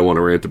movie that I want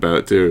to rant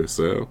about too.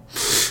 So.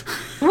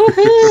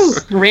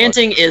 Woohoo!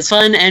 Ranting is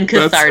fun and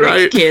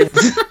cathartic,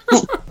 kids.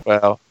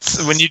 Well,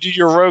 when you do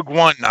your Rogue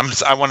One, I'm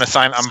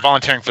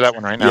volunteering for that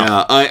one right now.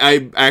 Yeah,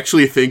 I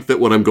actually think that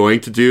what I'm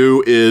going to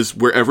do is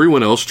where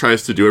everyone else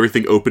tries to do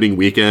everything opening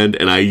weekend,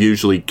 and I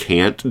usually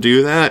can't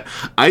do that.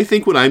 I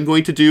think what I'm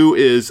going to do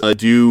is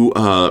do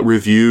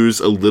reviews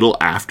a little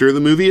after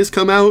the movie has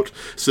come out,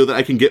 so that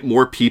I can get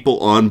more people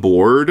on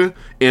board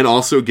and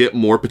also get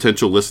more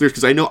potential listeners,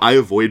 because I know I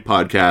avoid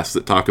podcasts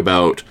that talk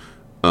about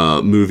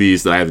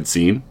movies that I haven't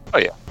seen. Oh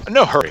yeah,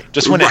 no hurry.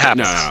 Just when it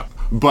happens. No.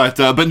 But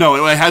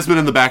no, it has been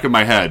in the back of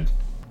my head.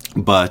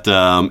 But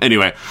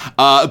anyway,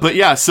 but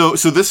yeah, so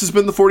this has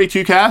been the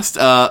 42 cast.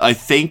 I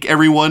thank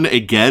everyone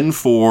again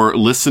for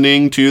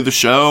listening to the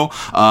show.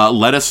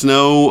 Let us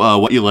know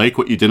what you like,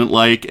 what you didn't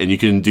like, and you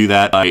can do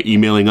that by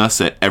emailing us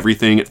at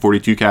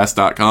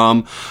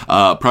everything@42cast.com.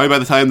 Probably by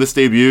the time this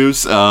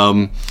debuts,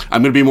 I'm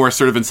going to be more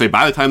assertive and say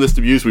by the time this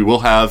debuts, we will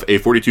have a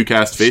 42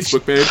 cast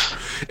Facebook page,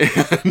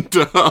 and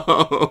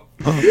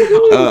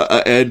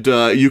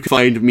you can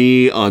find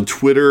me on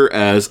Twitter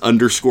as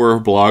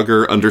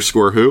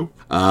 _blogger_who.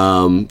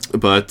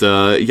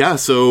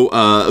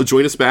 So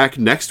join us back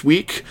next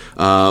week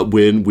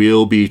when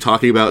we'll be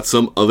talking about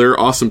some other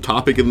awesome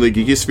topic in the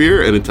geeky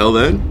sphere, and until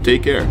then,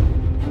 take care.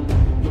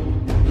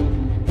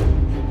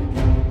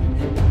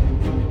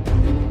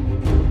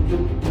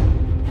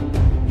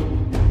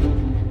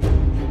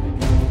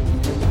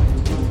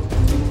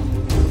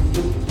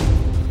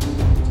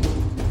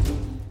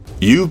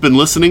 You've been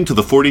listening to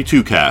the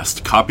 42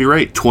 cast,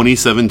 copyright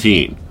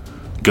 2017.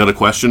 Got a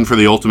question for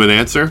the ultimate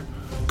answer?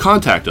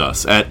 Contact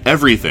us at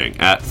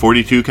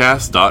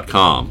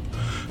everything@42cast.com.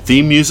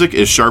 Theme music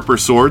is Sharper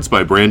Swords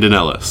by Brandon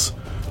Ellis.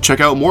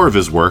 Check out more of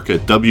his work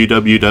at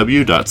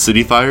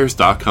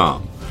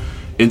www.cityfires.com.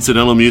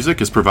 Incidental music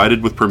is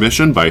provided with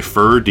permission by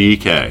Fur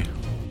DK.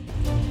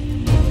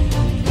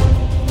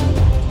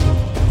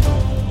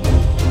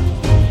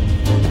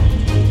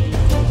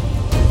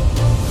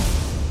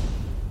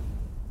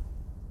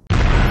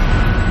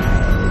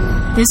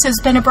 This has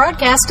been a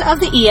broadcast of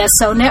the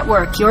ESO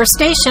Network, your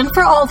station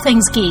for all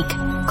things geek,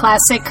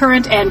 classic,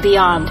 current, and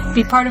beyond.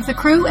 Be part of the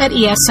crew at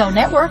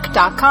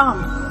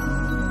ESONetwork.com.